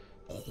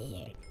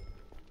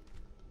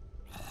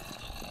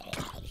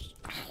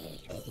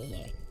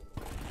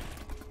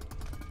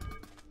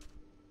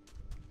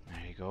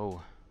 There you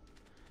go.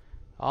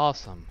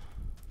 Awesome.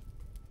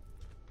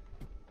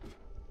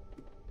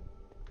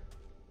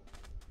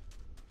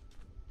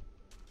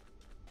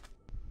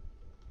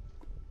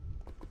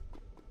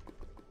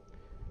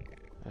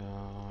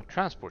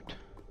 Transport.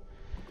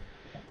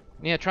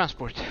 Need a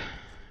transport.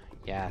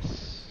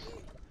 Yes.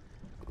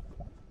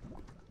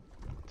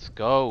 Let's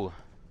go.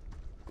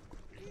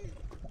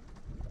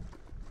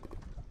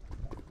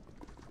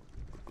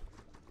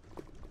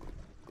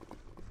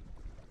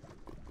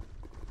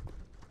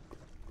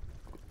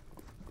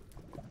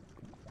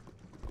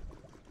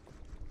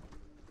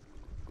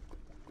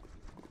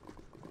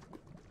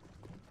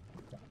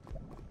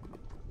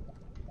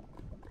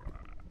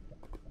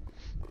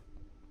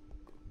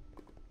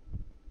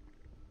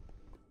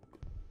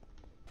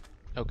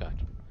 Oh, God.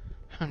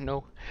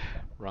 No.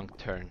 Wrong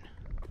turn.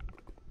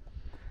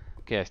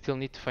 Okay, I still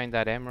need to find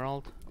that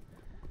emerald.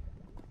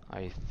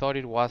 I thought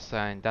it was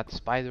in that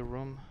spider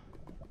room.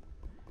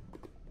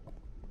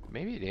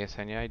 Maybe it is,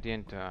 and I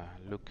didn't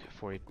look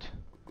for it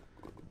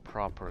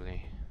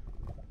properly.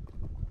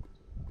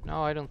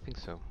 No, I don't think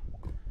so.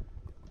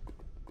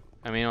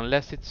 I mean,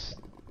 unless it's...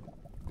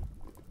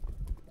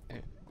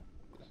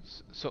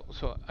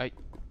 So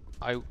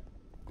I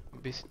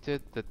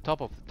visited the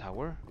top of the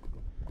tower,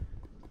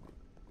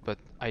 but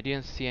I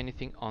didn't see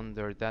anything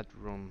under that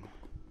room.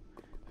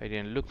 I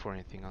didn't look for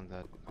anything on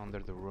that under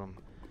the room.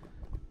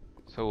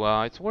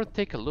 So it's worth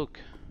take a look.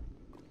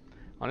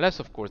 Unless,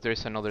 of course, there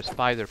is another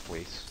spider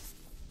place.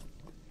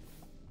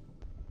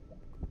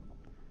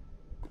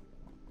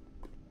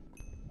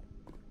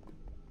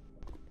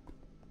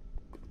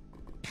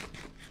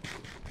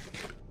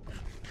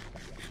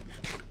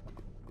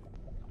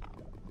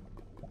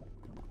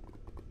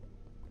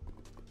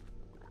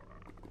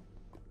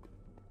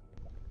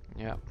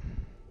 Yeah.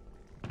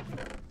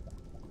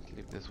 Let's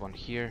leave this one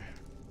here.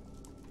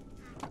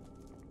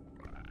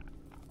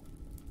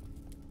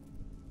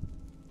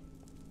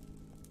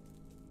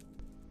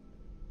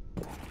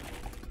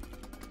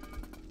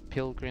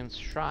 Pilgrim's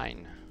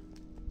Shrine.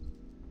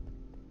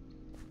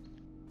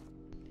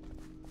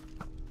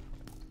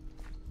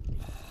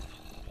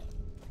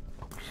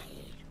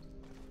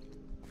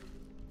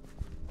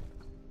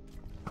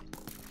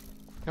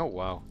 Oh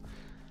wow.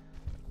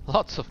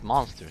 Lots of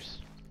monsters.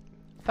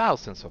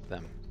 Thousands of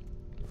them.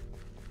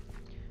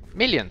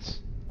 Millions.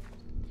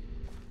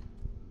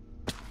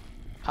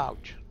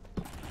 Ouch.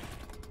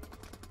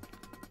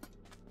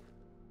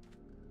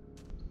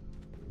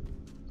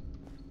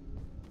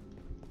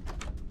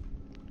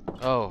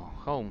 Oh,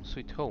 home,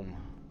 sweet home.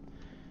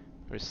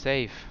 We're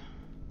safe.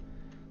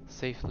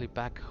 Safely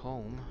back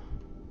home.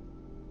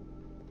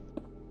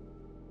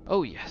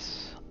 Oh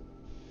yes.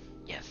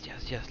 Yes,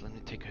 yes, yes. Let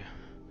me take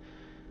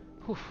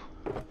a... Whew.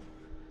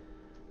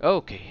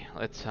 Okay,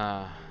 let's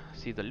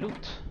see the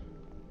loot.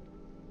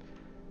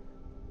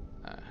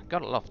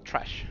 Got a lot of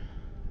trash,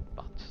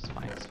 but it's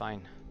fine, it's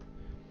fine.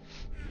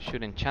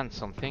 Should enchant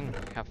something.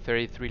 Have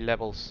 33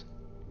 levels.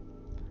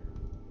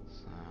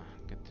 So,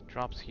 get the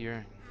drops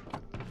here.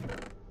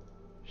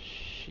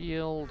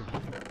 Shield.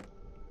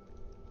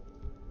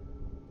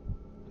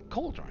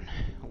 Cauldron.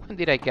 When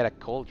did I get a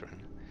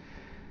cauldron?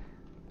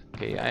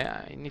 Okay,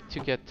 I need to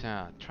get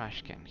a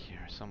trash can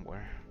here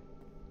somewhere.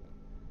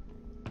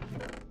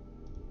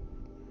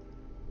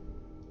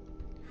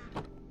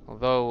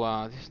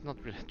 Although this is not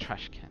really a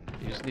trash can.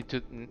 You just need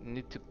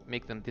to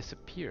make them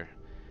disappear.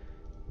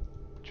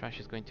 Trash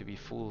is going to be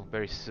full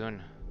very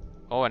soon.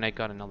 Oh, and I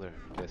got another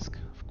disc,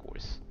 of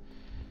course.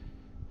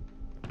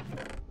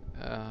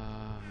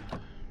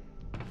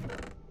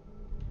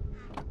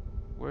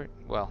 Where?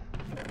 Well,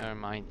 never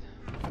mind.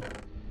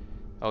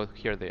 Oh,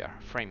 here they are.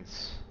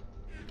 Frames.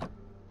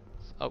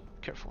 Oh,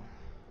 careful.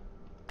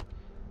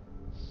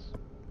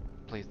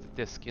 Place the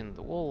disc in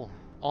the wall.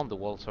 On the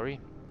wall, sorry.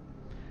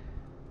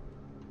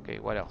 Okay,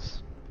 what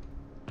else?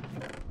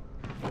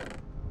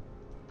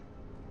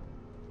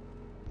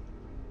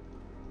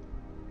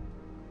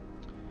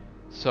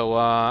 So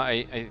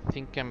I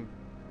think I'm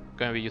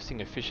gonna be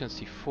using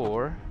efficiency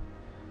 4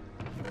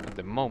 at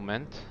the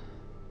moment.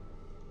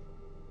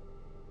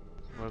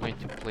 We're going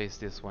to place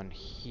this one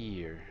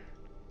here.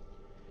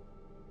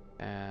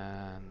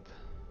 And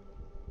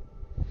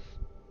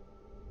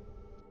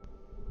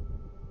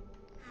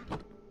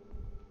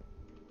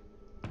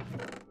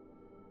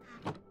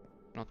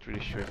not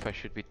really sure if I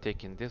should be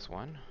taking this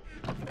one.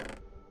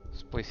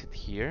 Let's place it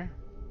here.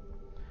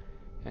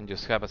 And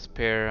just have a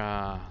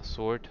spare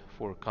sword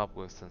for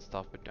cobwebs and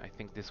stuff, but I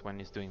think this one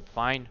is doing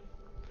fine.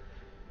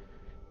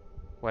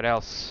 What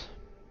else?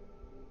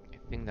 I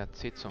think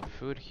that's it. Some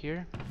food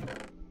here.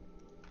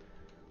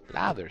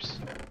 Ladders.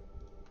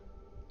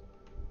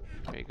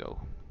 There you go.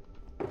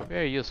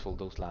 Very useful,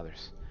 those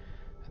ladders.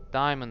 A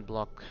diamond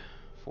block.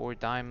 4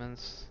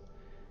 diamonds.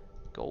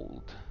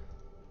 Gold.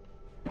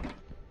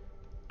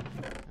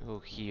 Oh,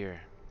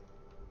 here.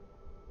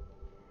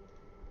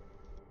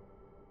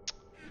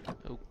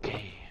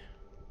 Okay.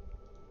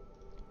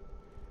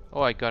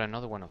 Oh, I got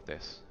another one of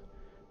this.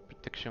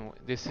 Protection.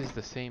 This is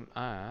the same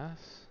as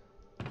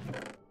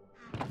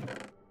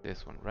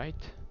this one, right?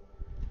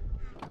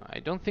 I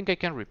don't think I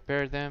can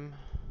repair them.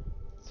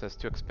 It says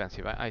too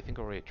expensive. I think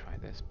I already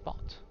tried this,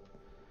 but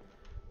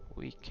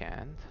we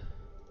can't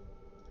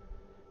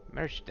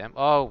merge them.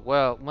 Oh,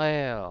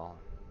 well.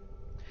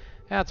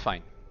 That's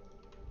fine.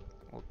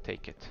 We'll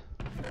take it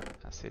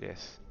as it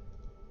is.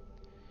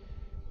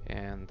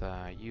 And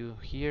you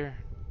here.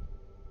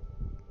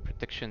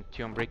 Protection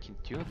 2 on breaking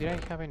 2. Did I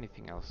have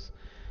anything else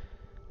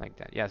like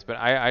that? Yes, but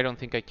I don't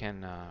think I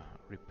can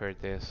repair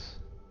this.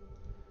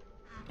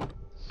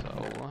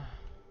 So,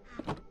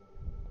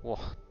 whoa,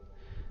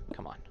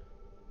 come on.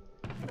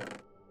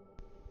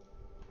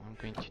 What I'm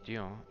going to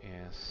do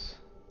is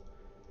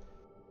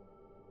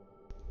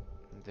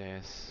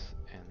this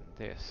and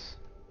this.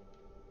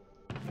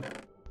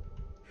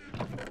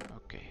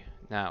 Okay,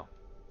 now.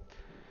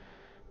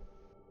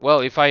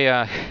 Well, if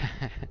I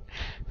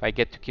if I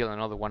get to kill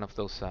another one of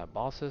those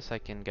bosses, I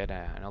can get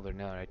another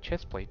netherite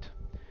chestplate.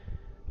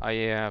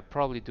 I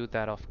probably do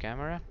that off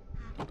camera.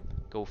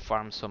 Go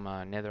farm some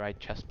netherite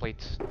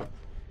chestplates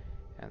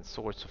and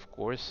swords, of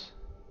course.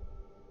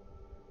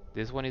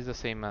 This one is the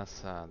same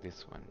as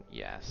this one.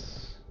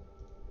 Yes.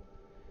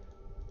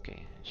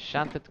 Okay,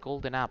 enchanted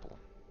golden apple.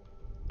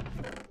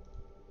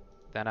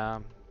 Ta-da.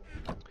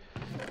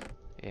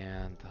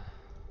 And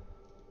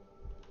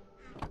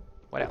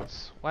what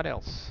else? What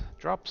else?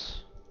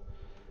 Drops.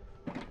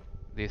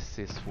 This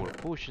is for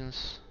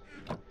potions.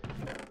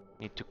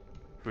 Need to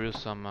brew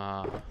some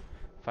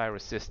fire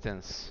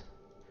resistance.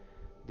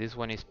 This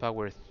one is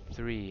power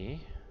 3.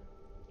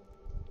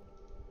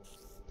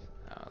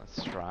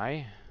 Let's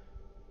try.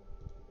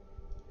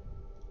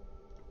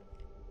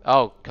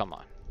 Oh, come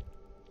on.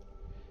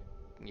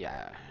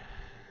 Yeah.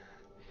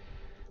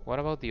 What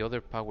about the other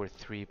power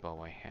 3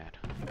 bow I had?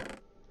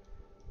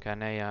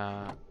 Can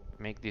I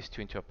make these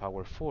two into a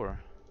power 4?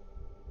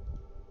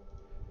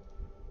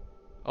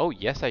 Oh,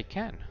 yes I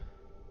can.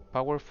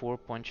 Power 4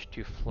 punch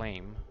to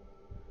flame.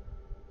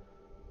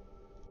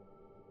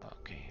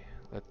 Okay,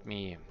 let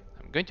me...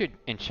 I'm going to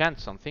enchant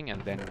something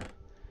and then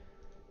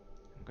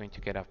I'm going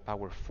to get a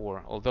power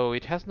 4. Although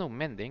it has no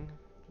mending,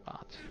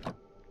 but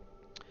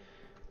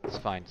it's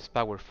fine. It's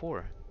power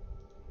 4.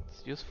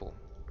 It's useful.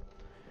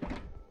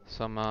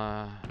 Some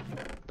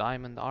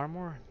diamond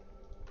armor.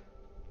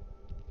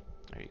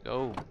 There you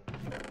go.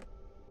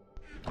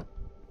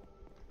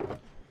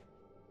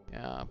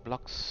 Yeah,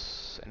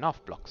 blocks.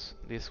 Enough blocks.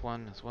 This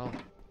one as well.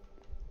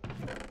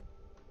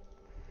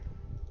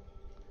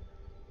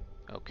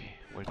 Okay,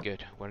 we're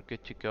good. We're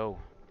good to go.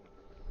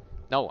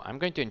 No, I'm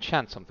going to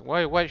enchant something.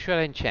 Why should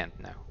I enchant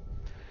now?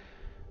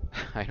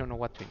 I don't know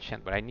what to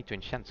enchant, but I need to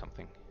enchant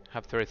something. I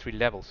have 33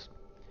 levels.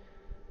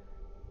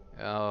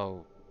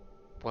 Oh,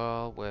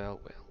 well.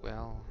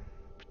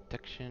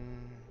 Protection.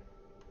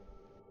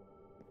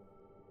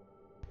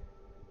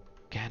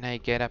 Can I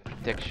get a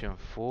protection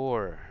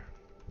 4?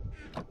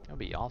 That would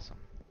be awesome.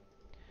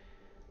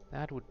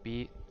 That would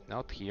be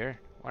not here.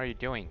 What are you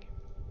doing?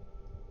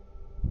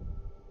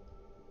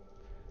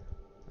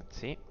 Let's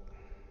see.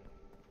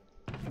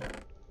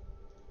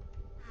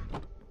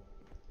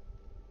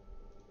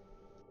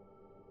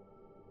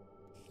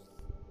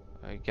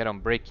 I get on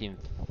breaking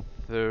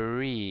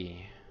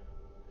 3.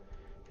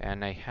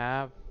 And I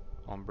have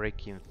on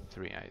breaking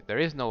 3. There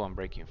is no on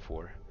breaking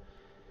 4.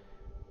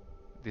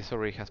 This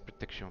already has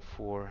protection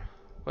 4.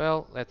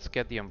 Well, let's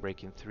get the on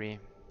breaking 3.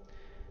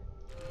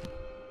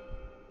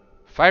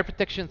 Fire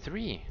protection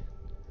 3.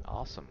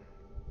 Awesome.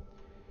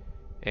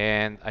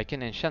 And I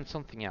can enchant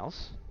something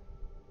else.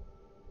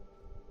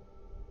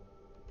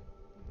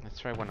 Let's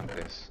try one of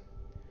this.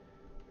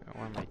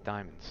 Where are my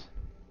diamonds?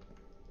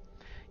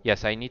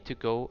 Yes, I need to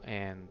go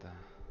and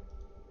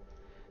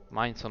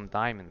mine some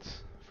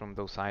diamonds from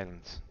those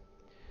islands.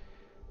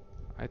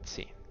 Let's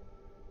see.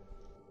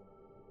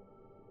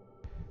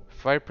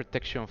 Fire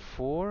protection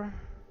 4.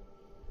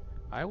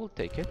 I will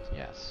take it,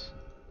 yes.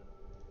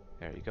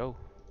 There you go.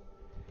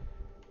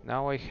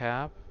 Now I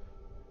have...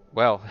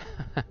 Well,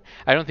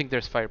 I don't think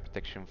there's fire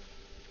protection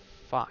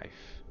 5.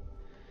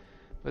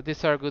 But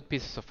these are good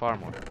pieces of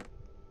armor.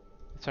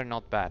 These are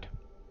not bad.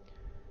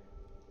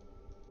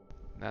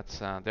 That's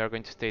they're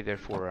going to stay there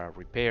for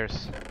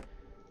repairs.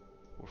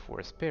 Or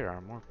for spare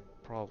armor,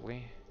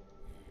 probably.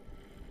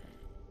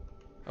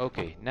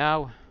 Okay,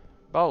 now...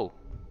 bow!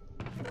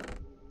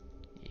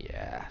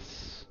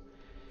 Yes!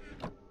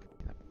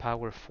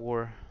 Power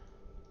 4.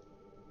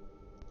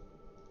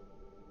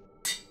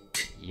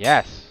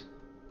 Yes!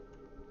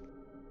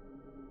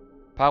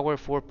 Power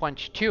 4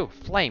 punch 2,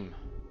 flame!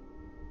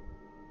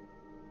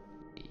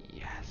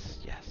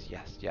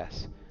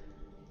 Yes.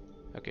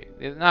 Okay,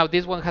 now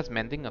this one has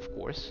mending, of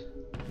course.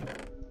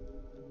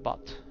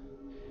 But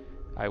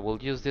I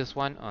will use this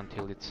one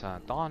until it's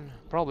done.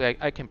 Probably,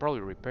 I can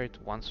probably repair it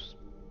once,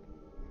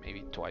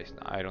 maybe twice.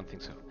 No, I don't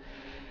think so.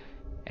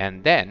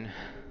 And then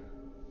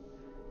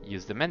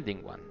use the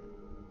mending one.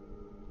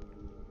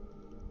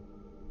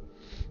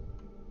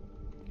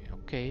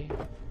 Okay.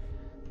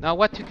 Now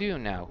what to do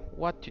now?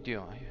 What to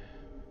do?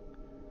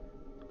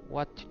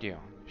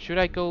 Should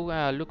I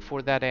go look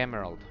for that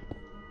emerald?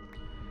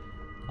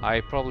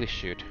 I probably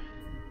should.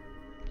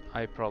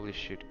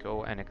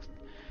 Go and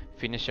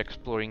finish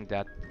exploring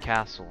that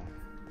castle.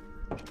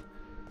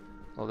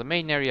 Well, the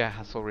main area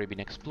has already been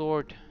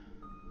explored.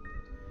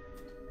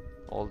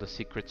 All the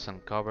secrets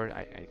uncovered.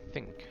 I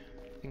think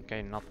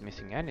I'm not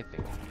missing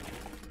anything.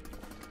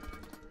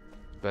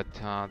 But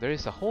there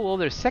is a whole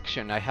other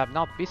section I have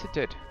not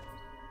visited.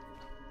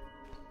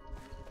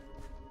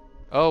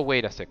 Oh,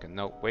 wait a second.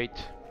 No, wait.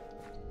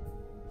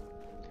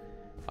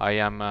 I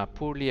am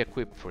poorly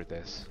equipped for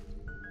this.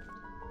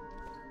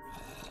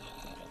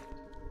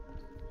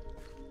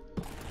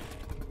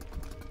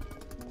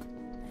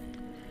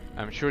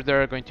 I'm sure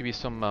there are going to be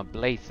some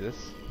blazes.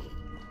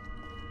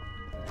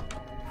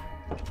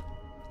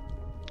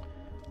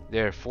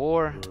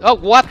 Therefore... Oh,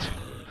 what?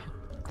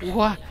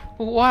 What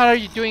are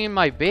you doing in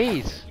my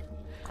base?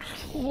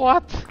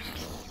 What?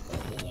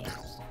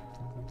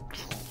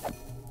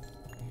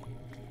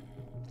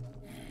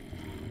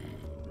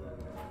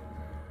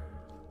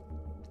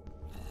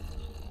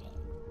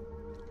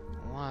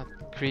 What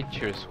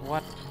creatures?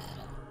 What?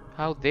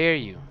 How dare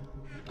you?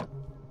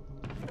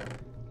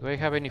 Do I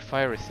have any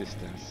fire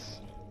resistance?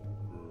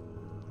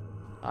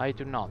 I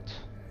do not.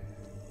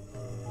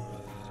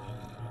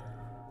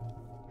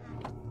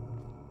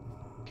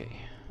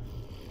 Okay.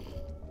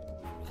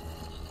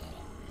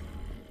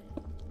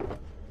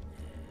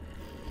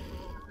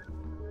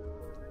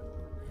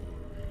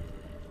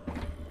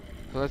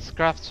 So let's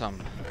craft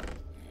some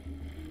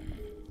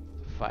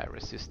fire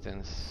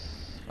resistance.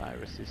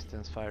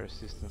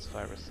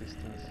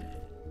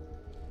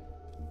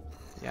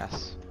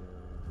 Yes.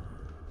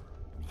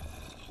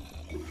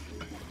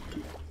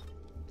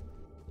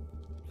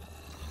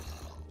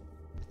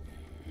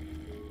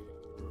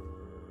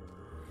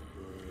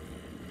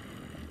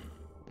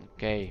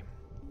 Okay.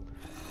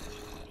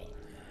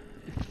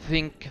 I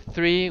think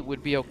 3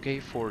 would be okay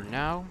for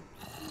now.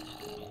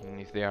 And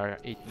if they are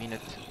 8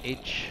 minutes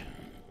each,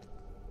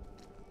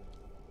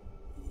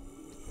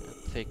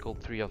 let's take all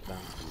 3 of them.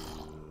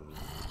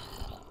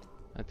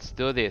 Let's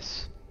do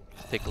this.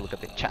 Let's take a look at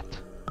the chat.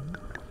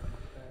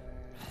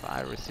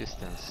 Fire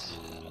resistance.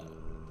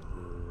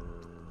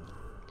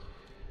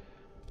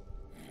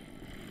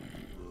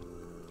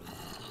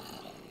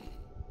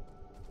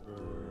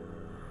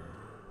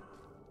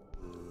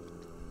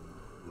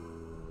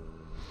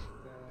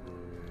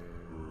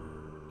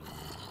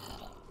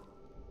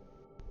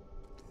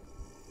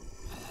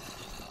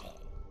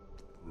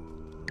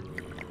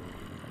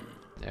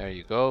 There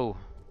you go.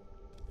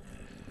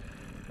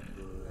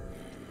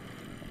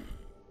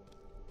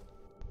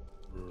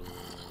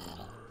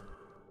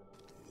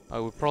 I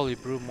will probably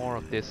brew more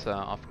of this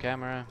off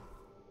camera.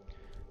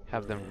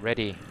 Have them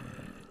ready.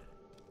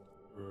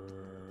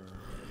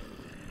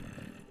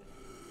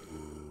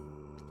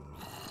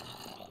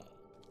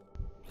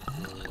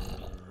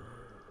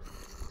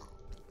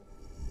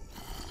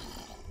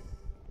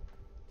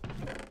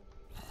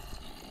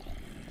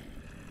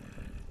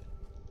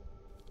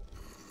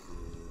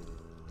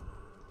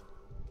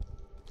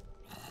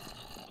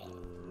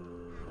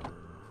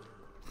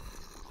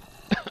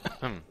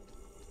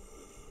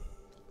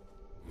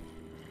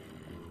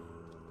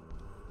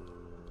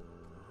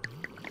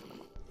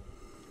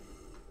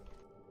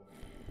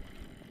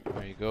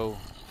 There you go.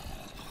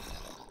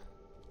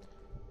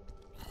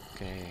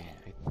 Okay,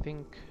 I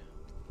think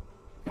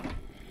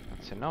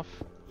that's enough.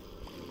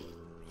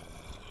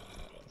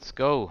 Let's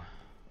go.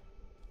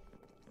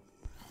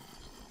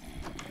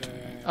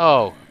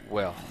 Oh,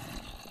 well,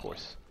 of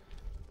course.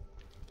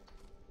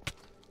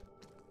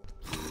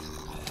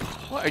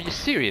 What, are you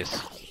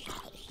serious?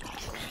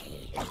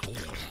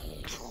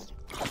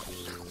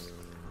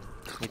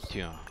 Need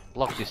to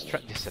block this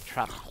trap. This is a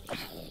trap.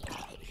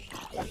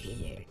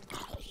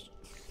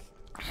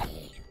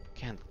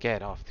 Can't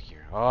get off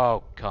here.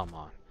 Oh, come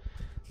on.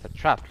 The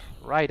trap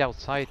right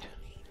outside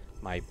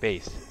my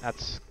base.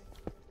 That's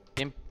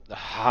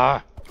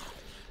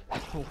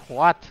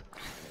what?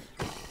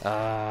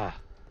 Come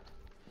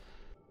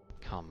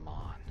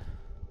on.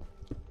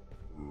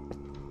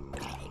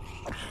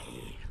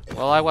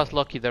 Well, I was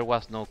lucky there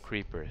was no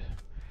creeper.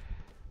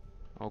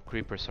 No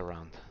creepers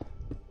around.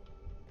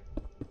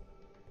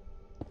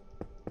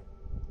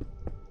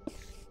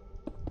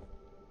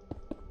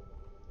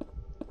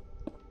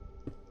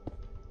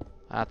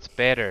 That's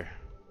better.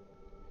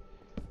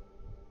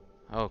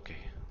 Okay.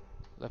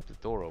 Left the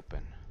door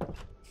open.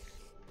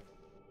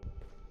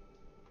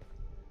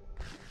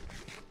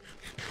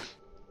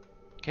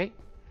 Okay.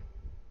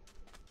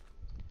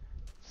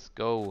 Let's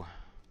go.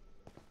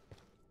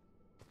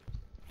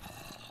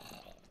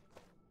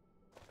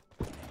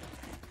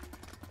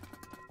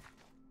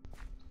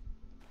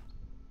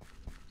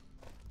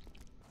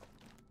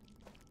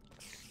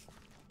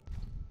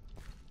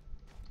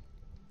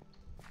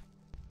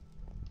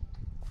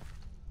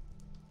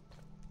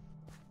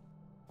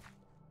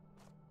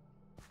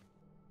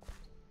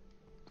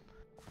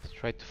 Let's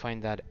try to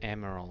find that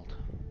emerald.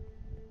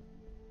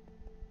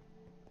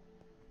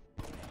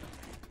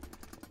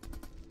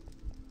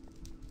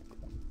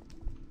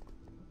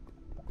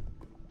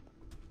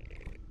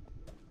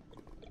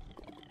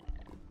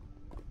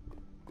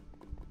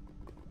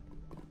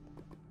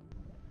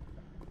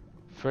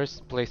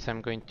 First place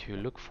I'm going to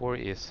look for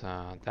is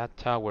that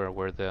tower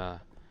where the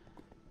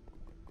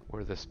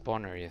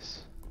spawner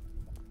is,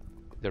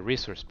 the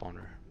resource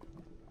spawner.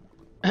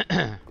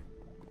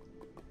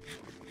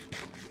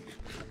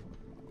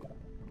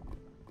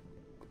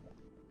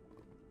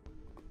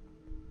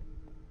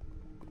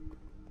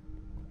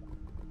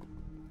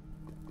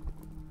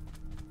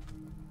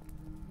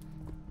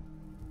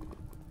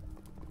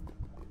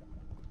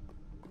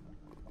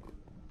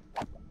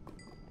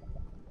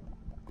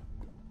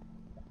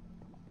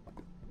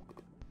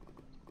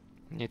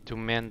 Need to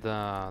mend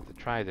the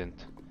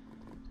trident.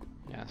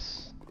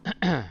 Yes.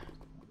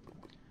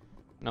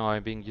 No,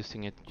 I've been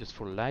using it just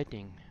for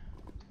lighting.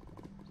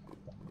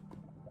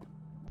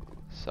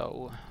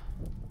 So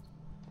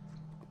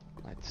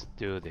let's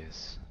do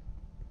this.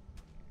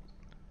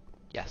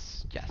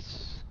 Yes,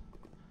 yes.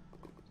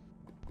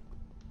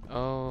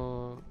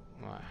 Oh,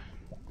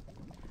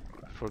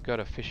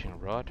 forgot a fishing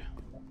rod.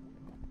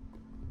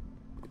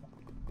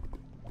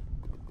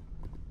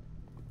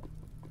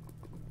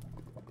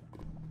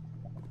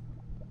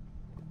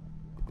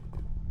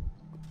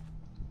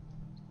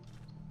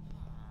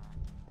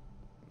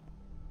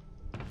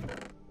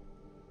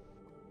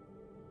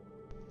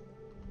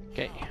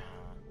 Okay.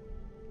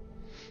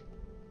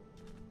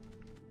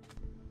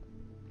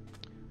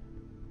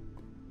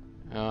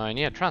 I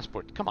need a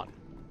transport. Come on.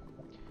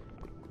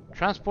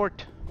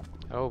 Transport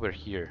over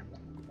here.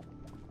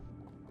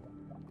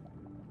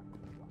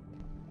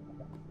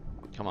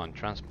 Come on,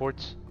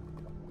 transports.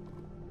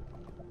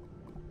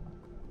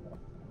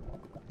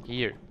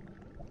 Here.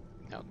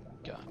 Oh,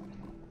 God.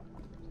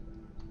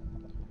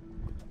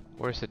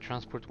 Where's the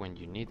transport when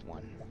you need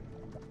one?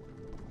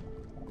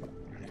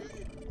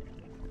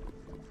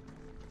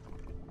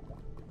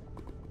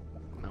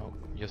 No,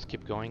 just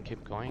keep going,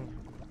 keep going.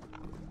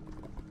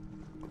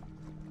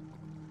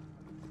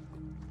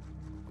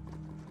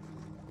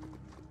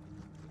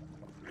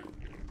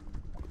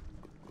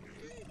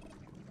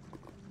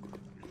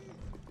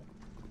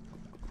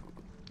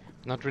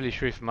 Not really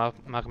sure if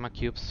magma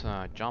cubes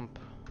jump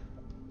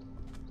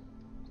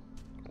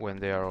when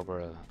they are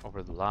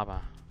over the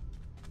lava,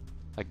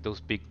 like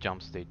those big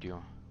jumps they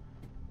do.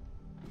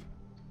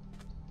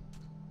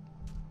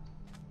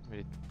 But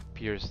it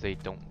appears they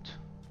don't.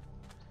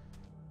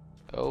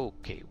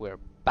 Okay, we're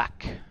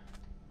back.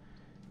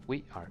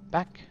 We are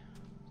back.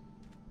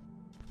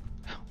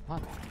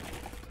 What?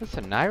 There's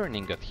an iron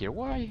ingot here.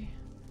 Why?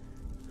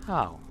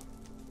 How?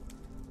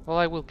 Well,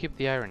 I will keep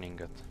the iron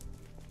ingot.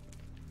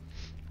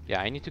 Yeah,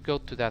 I need to go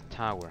to that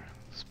tower.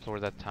 Explore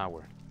that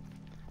tower.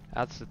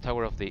 That's the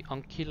tower of the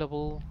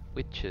unkillable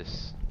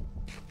witches.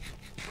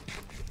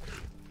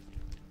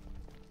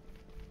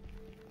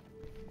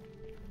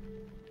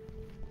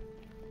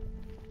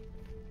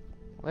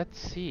 Let's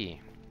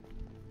see.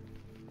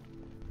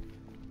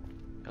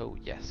 Oh,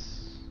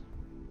 yes.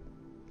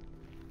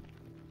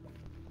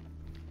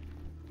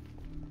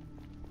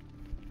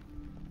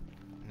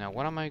 Now,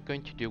 what am I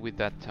going to do with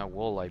that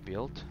wall I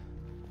built?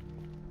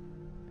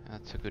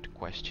 That's a good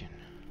question.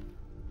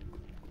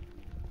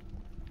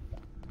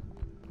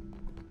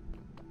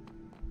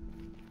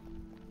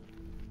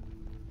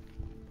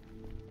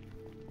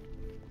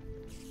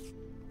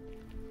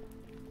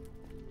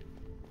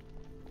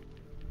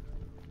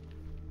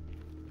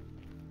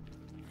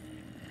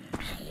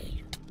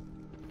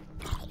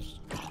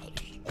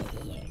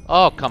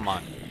 Oh, come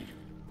on.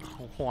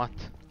 What?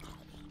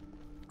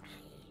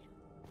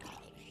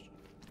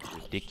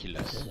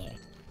 Ridiculous.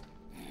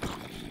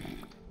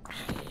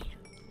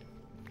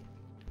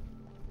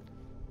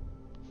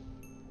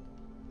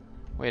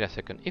 Wait a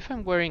second. If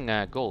I'm wearing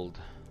gold,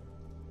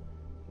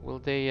 will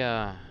they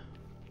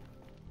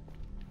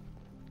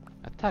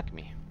attack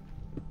me?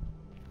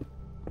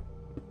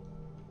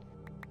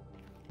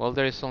 Well,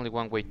 there is only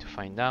one way to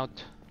find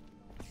out.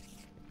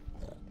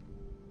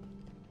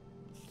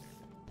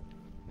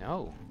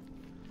 No.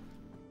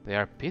 They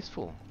are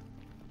peaceful.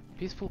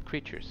 Peaceful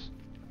creatures.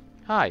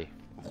 Hi.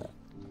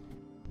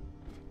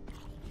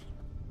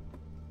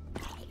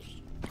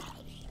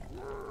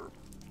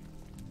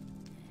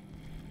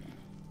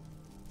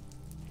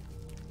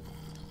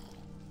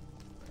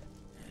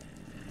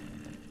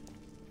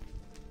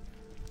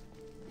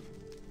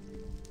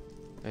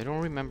 I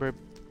don't remember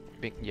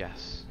being...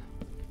 Yes.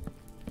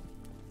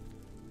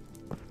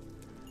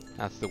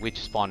 That's the witch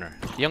spawner.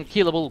 The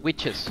unkillable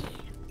witches.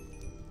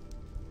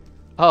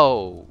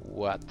 Oh,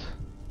 what?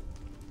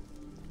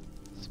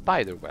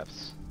 Spider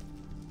webs.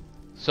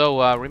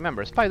 So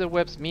remember, spider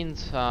webs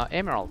means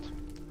emerald.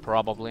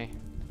 Probably.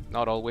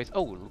 Not always.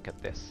 Oh, look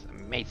at this.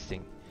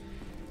 Amazing.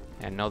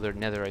 Another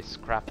netherite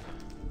scrap.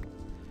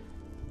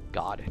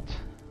 Got it.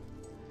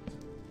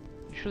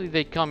 Usually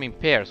they come in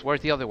pairs.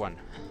 Where's the other one?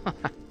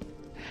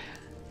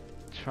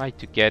 Try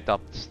to get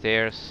up the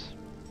stairs.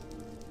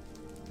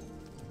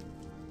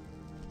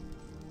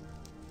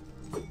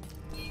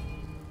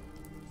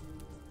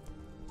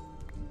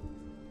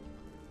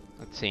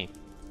 Let's see.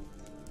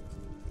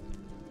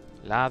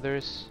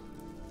 Ladders.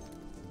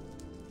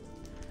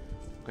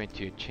 I'm going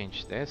to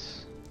change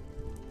this.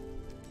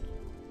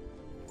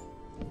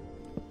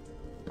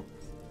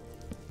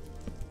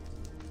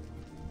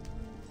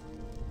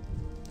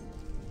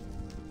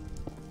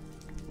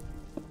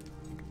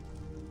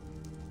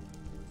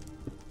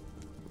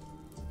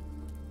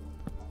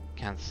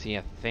 Can't see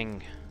a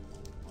thing.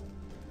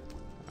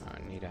 I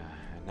need an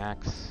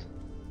axe.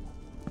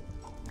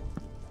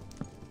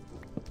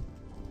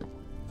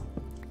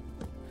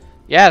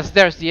 Yes,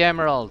 there's the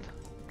emerald.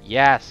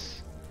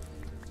 Yes.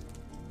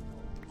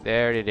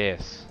 There it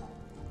is.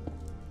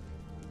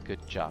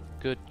 Good job.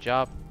 Good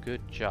job.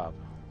 Good job.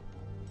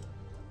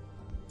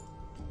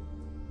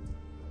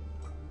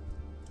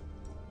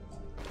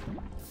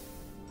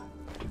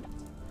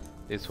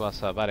 This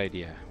was a bad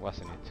idea,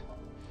 wasn't it?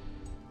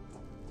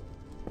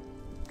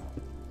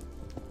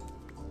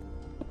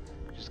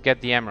 Just get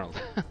the emerald.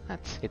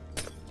 That's it.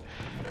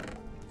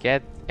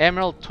 Get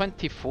emerald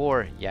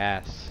 24.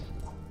 Yes.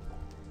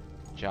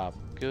 Job.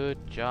 Good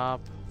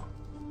job.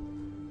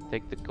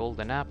 Take the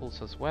golden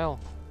apples as well.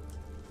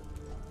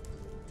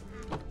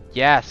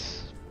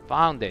 Yes.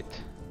 Found it.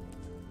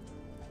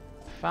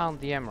 Found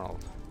the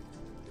emerald.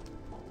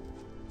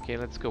 Okay,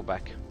 let's go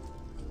back.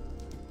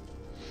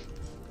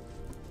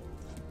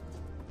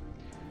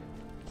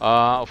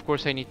 Of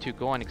course I need to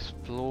go and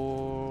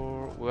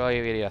explore. Well,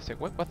 wait a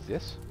second. What's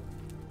this?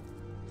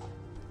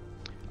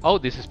 Oh,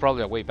 this is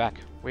probably a way back.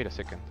 Wait a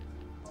second.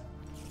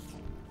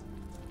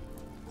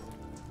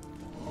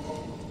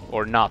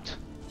 Or not.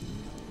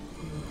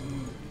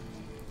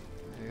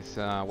 This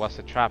was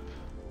a trap.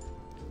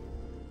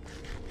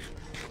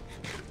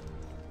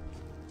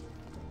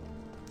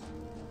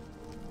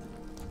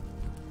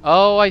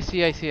 Oh, I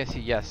see.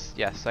 Yes,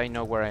 yes, I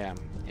know where I am.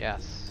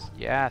 Yes,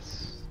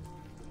 yes.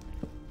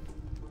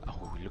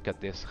 Oh, look at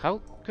this.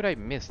 How could I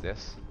miss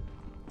this?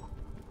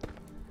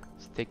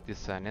 Let's take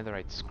this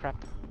netherite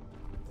scrap.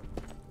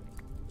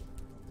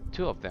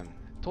 Two of them.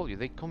 I told you,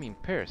 they come in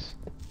pairs.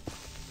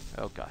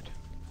 Oh god.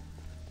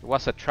 It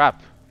was a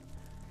trap.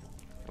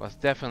 It was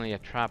definitely a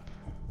trap.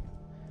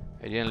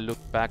 I didn't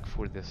look back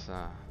for this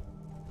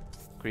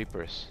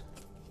creepers.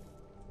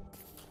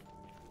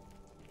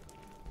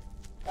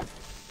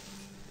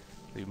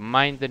 You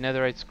mine the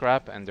netherite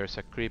scrap and there's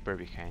a creeper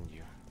behind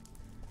you.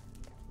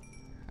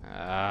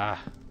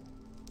 Ah.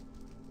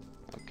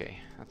 Okay,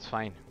 that's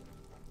fine.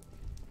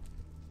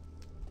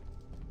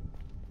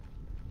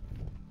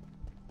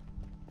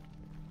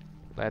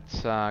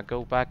 Let's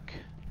go back.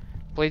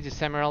 Place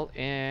this emerald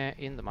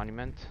in the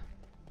monument.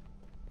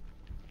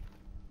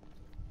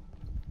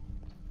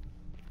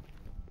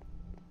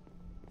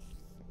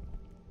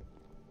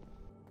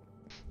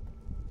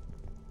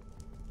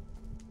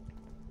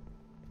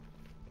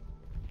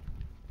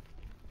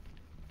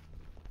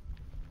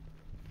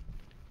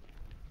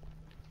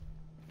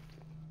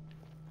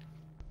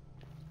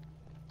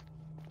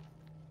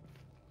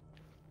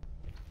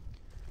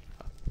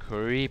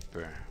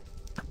 creeper.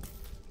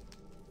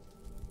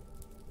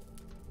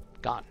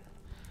 Gone.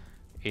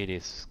 It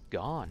is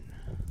gone.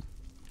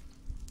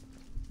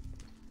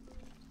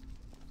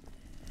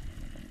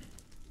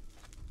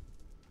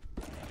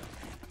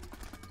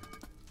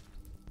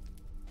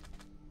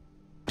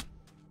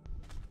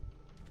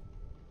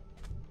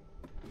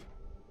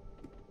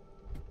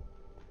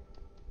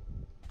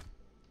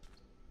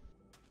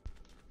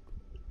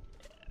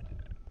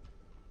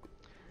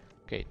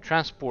 Okay,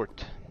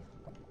 transport.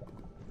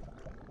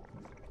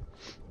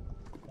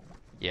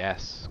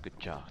 Yes, good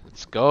job.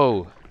 Let's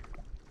go.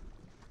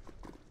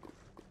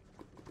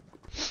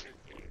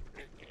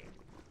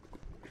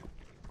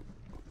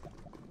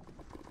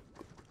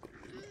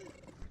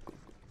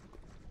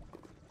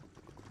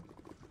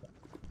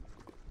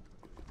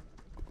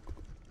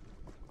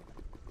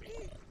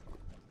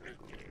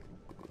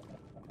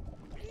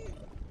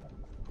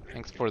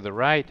 Thanks for the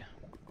ride.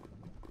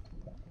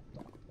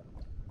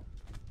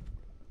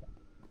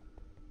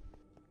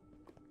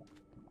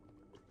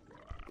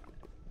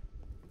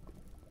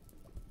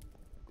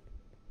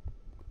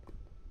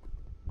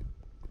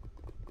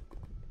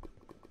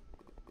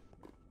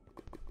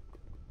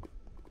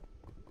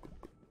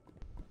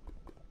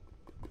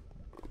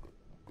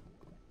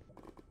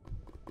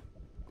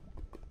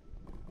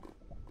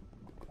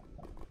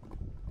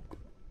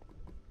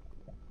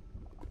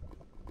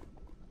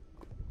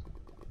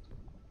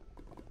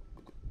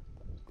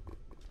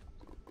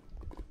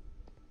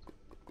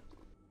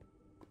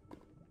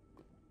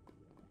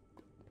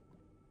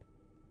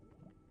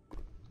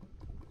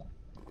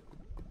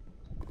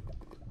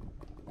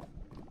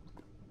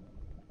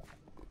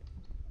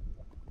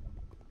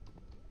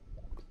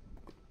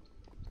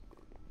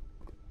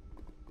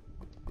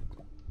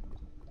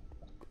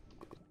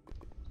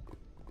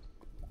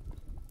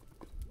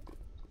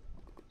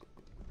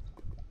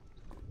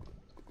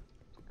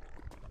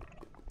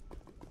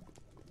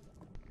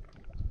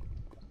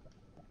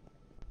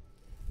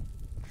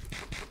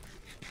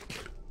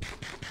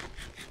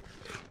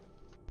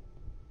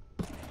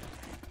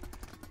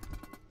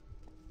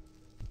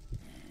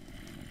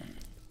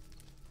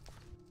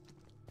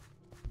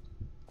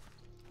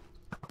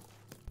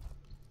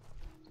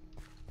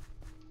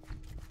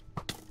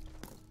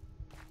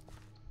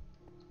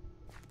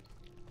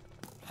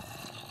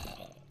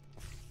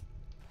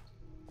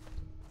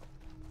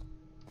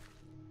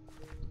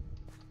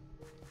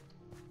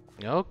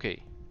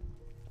 Okay.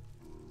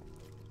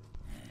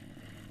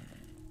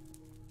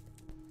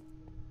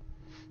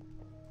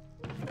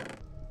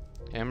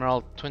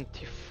 Emerald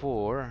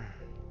 24.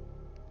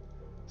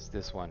 It's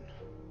this one.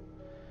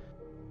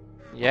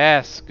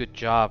 Yes, good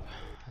job.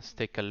 Let's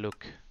take a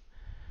look.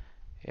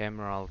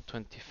 Emerald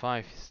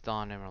 25 is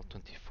done. Emerald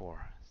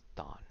 24 is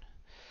done.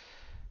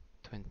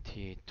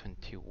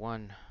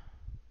 2021.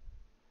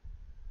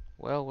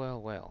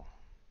 Well.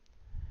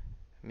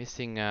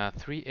 Missing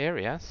 3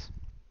 areas.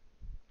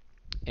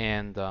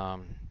 And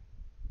of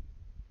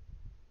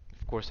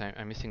course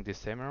I'm missing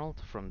this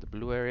emerald from the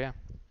blue area.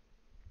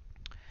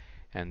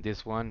 And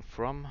this one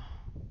from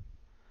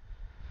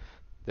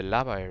the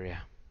lava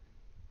area.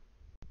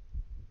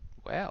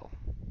 Well,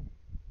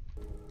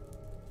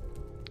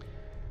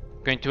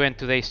 I'm going to end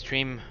today's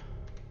stream.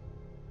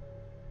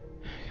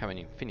 I have an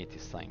infinity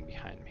sign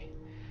behind me.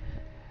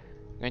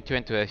 I'm going to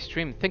end today's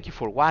stream. Thank you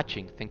for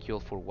watching. Thank you all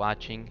for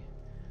watching.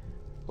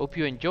 Hope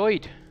you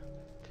enjoyed.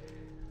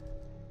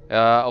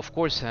 Of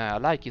course, a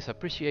like is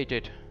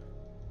appreciated.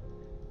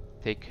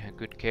 Take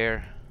good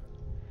care,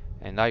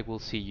 and I will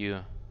see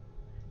you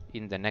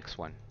in the next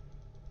one.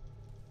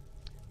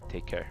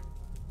 Take care.